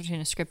difference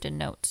between a script and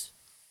notes.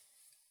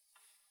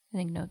 I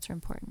think notes are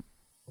important.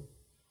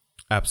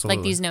 Absolutely.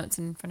 Like these notes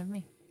in front of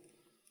me.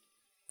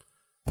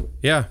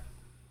 Yeah.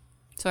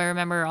 So I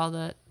remember all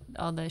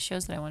the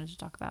shows that I wanted to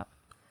talk about.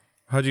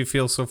 How do you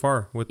feel so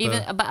far with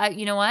But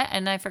you know what?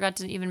 And I forgot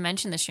to even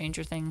mention the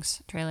Stranger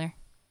Things trailer,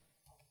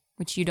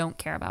 which you don't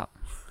care about.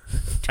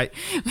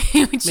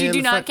 Which you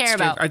do not care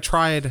about. I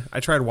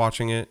tried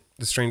watching it,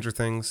 the Stranger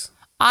Things.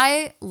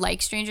 I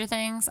like Stranger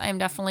Things. I'm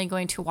definitely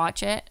going to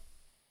watch it.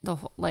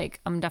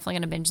 I'm definitely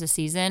going to binge the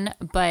season.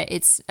 But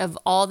it's of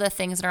all the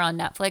things that are on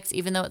Netflix,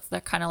 even though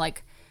they're kind of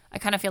like, I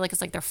kind of feel like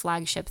it's like their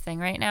flagship thing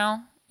right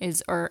now.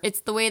 It's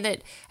the way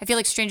that I feel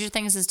like Stranger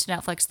Things is to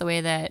Netflix the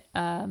way that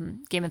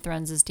Game of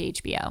Thrones is to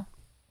HBO.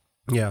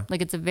 Yeah.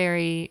 Like it's a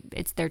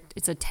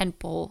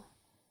tentpole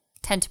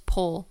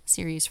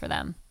series for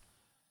them.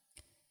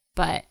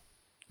 But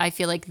I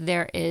feel like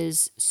there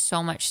is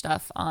so much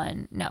stuff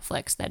on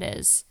Netflix that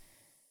is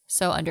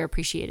so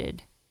underappreciated.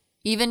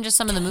 Even just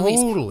some of the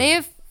movies.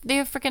 They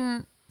have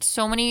freaking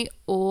so many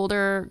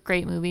older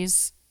great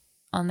movies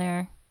on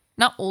there.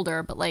 Not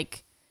older, but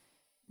like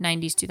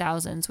 90s,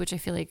 2000s, which I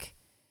feel like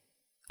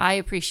I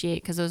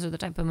appreciate because those are the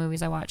type of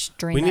movies I watched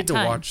during that time. We need to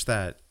watch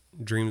that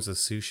Dreams of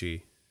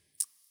Sushi.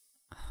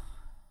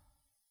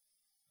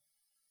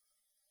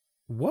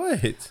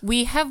 What?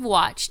 We have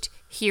watched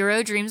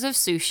Hero Dreams of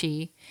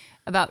Sushi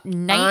about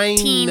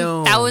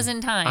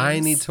 19,000 times. I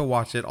need to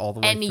watch it all the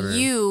way through. And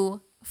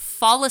you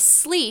fall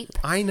asleep.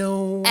 I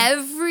know.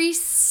 Every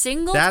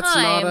single That's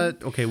time.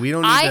 not okay, we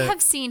don't need I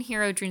have seen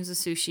Hero Dreams of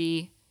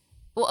Sushi.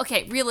 Well,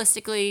 okay,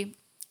 realistically,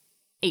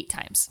 8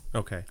 times.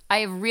 Okay. I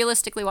have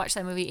realistically watched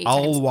that movie 8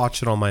 times. I'll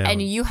watch it on my own.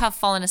 And you have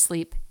fallen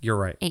asleep. You're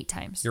right. 8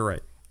 times. You're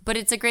right. But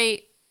it's a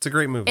great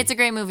movie. It's a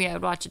great movie. I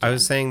would watch it again. I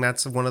was saying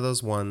that's one of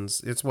those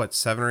ones. It's what,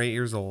 7 or 8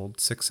 years old,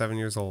 6, 7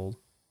 years old.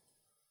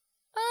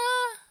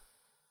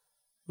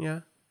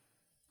 Yeah.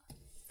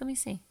 Let me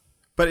see.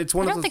 But it's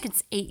one I of don't those. think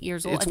it's 8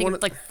 years old. I think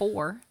it's like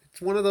 4.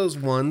 It's one of those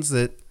ones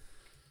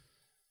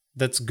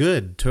that's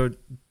good to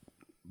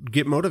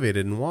get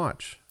motivated and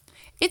watch.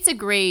 It's a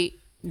great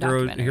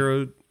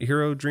documentary.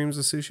 Hero Dreams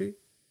of Sushi?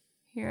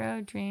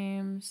 Hero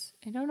Dreams.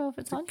 I don't know if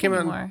it's on Came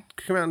anymore.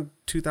 Came out in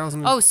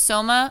 2000. Oh,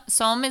 Soma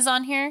is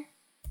on here.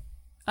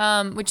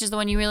 Which is the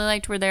one you really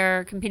liked where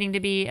they're competing to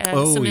be a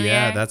sommelier.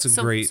 Yeah, that's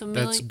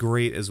that's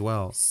great as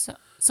well.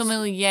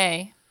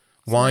 Sommelier.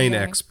 Wine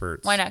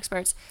experts. Wine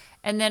experts.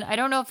 And then I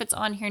don't know if it's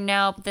on here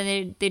now, but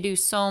then they do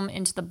Somm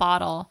into the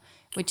Bottle,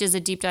 which is a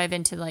deep dive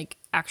into like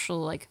actual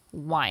like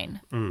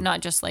wine,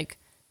 not just like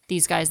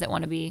these guys that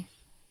want to be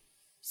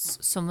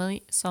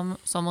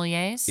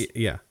sommeliers.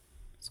 Yeah.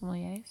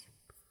 Sommeliers.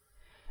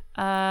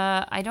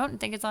 I don't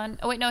think it's on.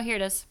 Oh wait, no, here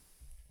it is.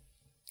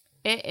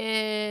 It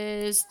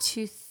is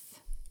it's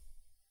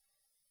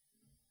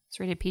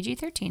rated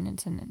PG-13.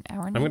 It's an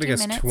hour and 19 minutes. I'm going to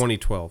guess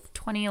 2012.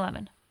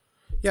 2011.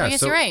 Yeah, I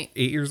guess you're right.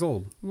 8 years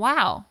old.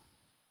 Wow.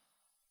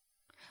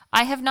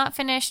 I have not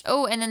finished.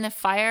 Oh, and then the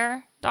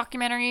fire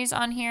documentaries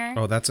on here.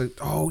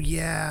 Oh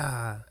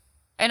yeah.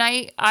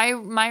 And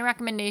my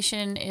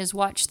recommendation is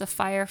watch the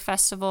Fire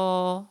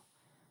Festival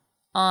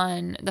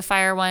the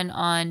Fire one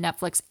on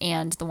Netflix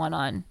and the one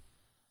on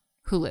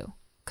Hulu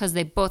because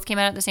they both came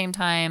out at the same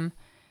time.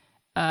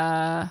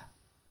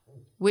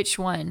 Which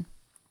one?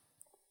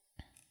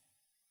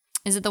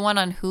 Is it the one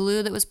on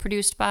Hulu that was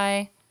produced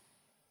by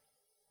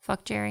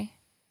Fuck Jerry?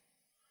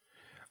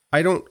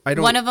 I don't.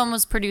 One of them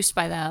was produced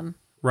by them.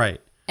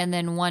 Right. And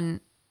then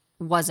one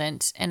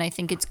wasn't, and I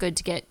think it's good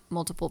to get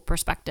multiple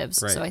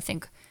perspectives. Right. So I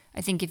think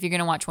if you're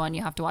gonna watch one,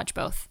 you have to watch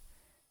both.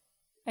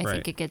 I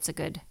think it gets a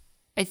good.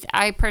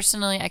 I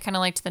personally kind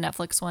of liked the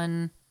Netflix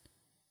one.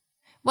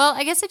 Well,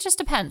 I guess it just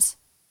depends.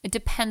 It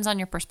depends on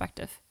your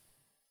perspective.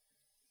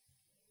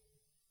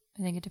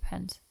 I think it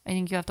depends. I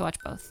think you have to watch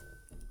both.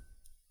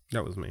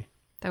 That was me.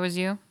 That was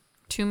you?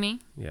 To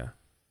me? Yeah.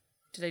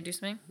 Did I do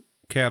something?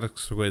 Chaotic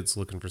Squid's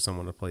looking for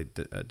someone to play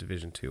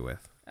Division 2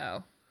 with.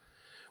 Oh.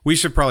 We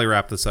should probably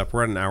wrap this up.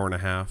 We're at an hour and a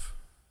half.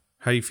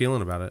 How are you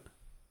feeling about it?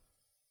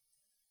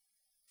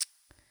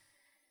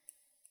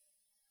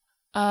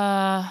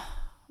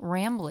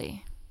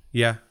 Rambly.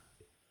 Yeah.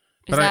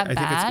 Is that I think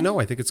bad?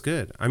 I think it's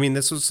good. I mean,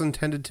 this was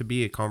intended to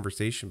be a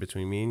conversation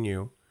between me and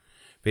you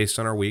based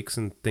on our weeks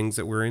and things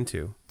that we're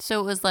into. So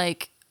it was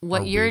like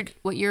what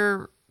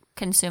you're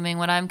consuming,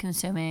 what I'm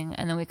consuming,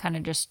 and then we kind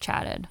of just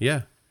chatted.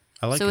 Yeah.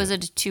 I like it. So is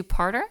it a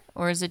two-parter,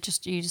 or is it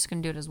just you just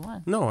going to do it as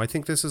one? No, I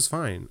think this is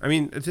fine. I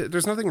mean,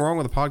 there's nothing wrong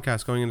with a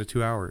podcast going into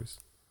 2 hours.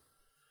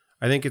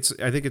 I think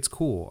it's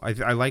cool.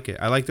 I like it.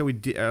 I like that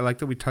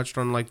we touched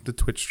on like the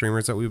Twitch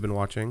streamers that we've been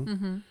watching.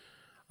 Mm-hmm.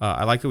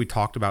 I like that we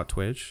talked about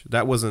Twitch.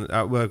 That wasn't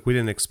we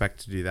didn't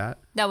expect to do that.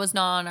 That was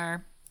not on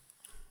our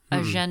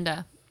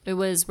agenda. It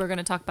was we're going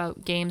to talk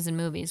about games and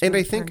movies. And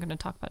I think we're going to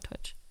talk about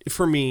Twitch.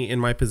 For me, in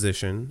my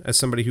position as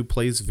somebody who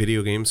plays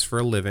video games for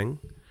a living,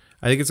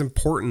 I think it's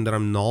important that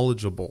I'm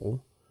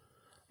knowledgeable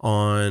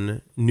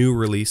on new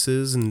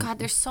releases and God,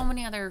 there's so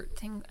many other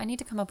things. I need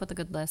to come up with a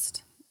good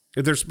list.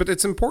 But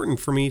it's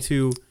important for me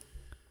to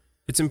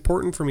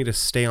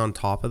stay on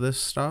top of this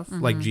stuff,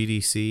 like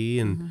GDC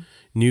and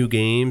new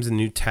games and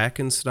new tech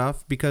and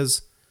stuff,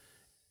 because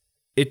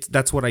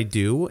that's what I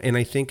do. And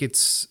I think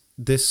it's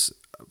this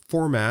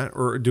format,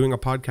 or doing a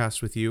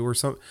podcast with you, or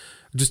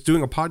just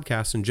doing a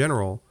podcast in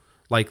general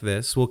like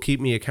this will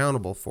keep me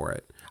accountable for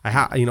it.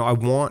 I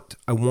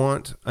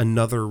want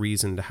another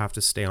reason to have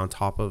to stay on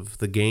top of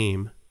the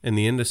game and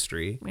the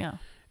industry. Yeah.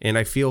 And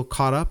I feel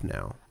caught up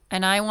now.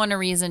 And I want a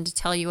reason to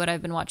tell you what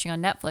I've been watching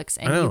on Netflix,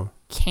 and you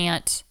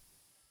can't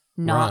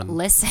not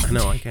listen. I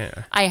know I can't.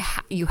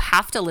 You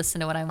have to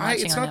listen to what I'm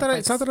watching. It's on not Netflix.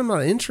 it's not that I'm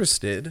not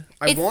interested.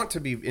 I want to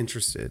be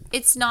interested.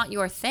 It's not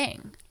your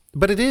thing.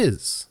 But it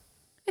is.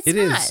 It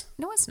is.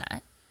 No, it's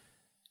not.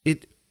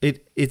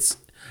 It's.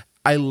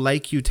 I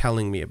like you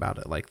telling me about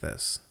it like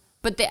this.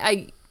 But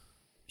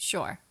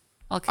sure,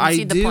 I'll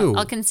concede the point.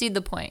 I'll concede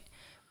the point.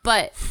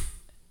 But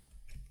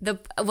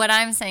what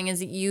I'm saying is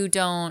that you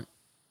don't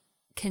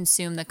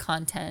consume the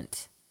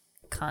content,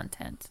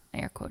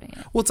 air quoting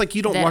it. Well, it's like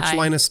you don't watch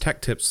Linus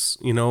Tech Tips,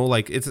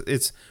 like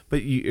but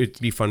it'd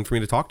be fun for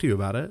me to talk to you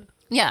about it.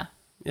 Yeah.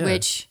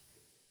 Which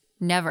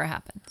never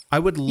happens. I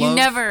would love. You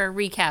never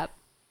recap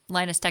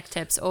Linus Tech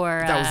Tips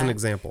or that was an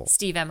example.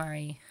 Steve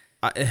MRE.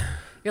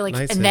 You're like,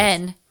 nice and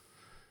then,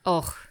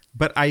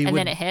 but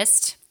then it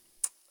hissed.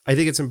 I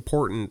think it's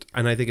important,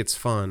 and I think it's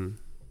fun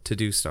to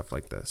do stuff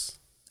like this.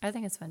 I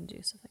think it's fun to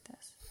do stuff like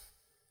this.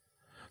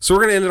 So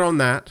we're gonna end it on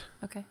that.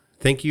 Okay.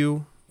 Thank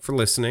you for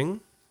listening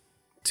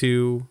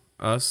to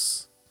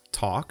us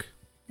talk.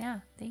 Yeah,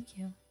 thank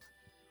you.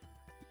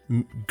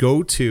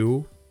 Go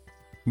to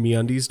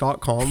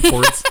meundies.com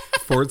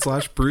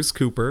 / Bruce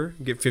Cooper.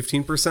 Get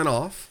 15%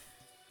 off.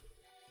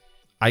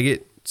 I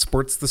get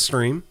supports the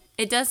stream.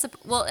 It does.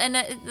 Well, and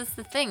that's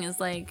the thing is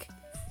like,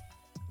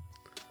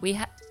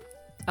 I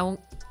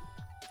won't.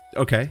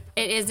 Okay.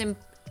 It is.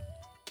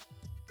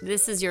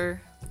 This is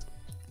your.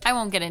 I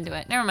won't get into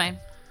it. Never mind.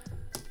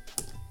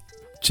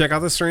 Check out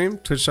the stream,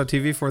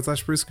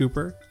 twitch.tv / Bruce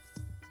Cooper.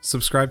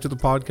 Subscribe to the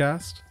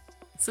podcast.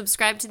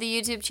 Subscribe to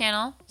the YouTube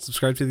channel.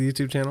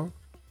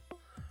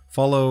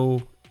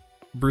 Follow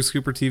Bruce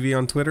Cooper TV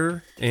on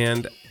Twitter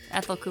and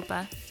Ethel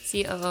Koopa,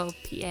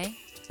 COOPA.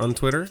 On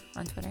Twitter.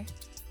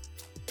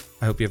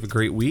 I hope you have a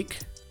great week.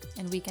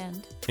 And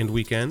weekend.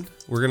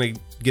 We're going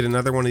to get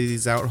another one of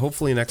these out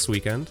hopefully next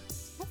weekend.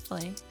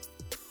 Hopefully.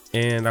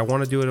 And I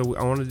want to do it.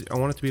 I want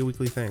it to be a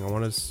weekly thing. I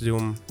want us to do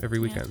them every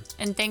weekend.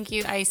 And thank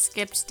you. I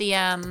skipped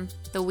the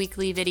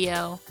weekly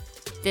video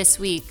this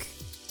week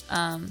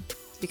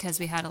because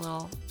we had a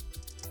little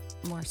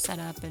more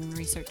setup and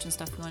research and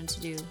stuff we wanted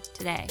to do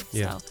today.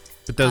 Yeah. So,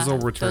 but those will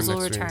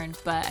return.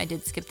 But I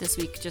did skip this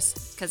week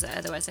just because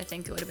otherwise I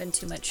think it would have been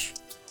too much.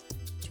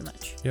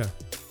 Yeah.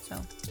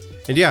 So.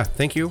 And yeah,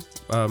 thank you.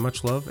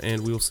 Much love,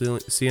 and we will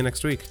see you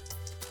next week.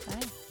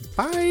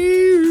 Bye.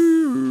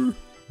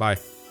 Bye.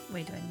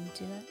 Wait, do I need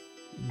to do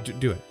that?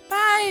 Do it.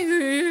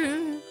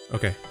 Bye.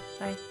 Okay.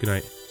 Bye. Good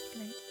night.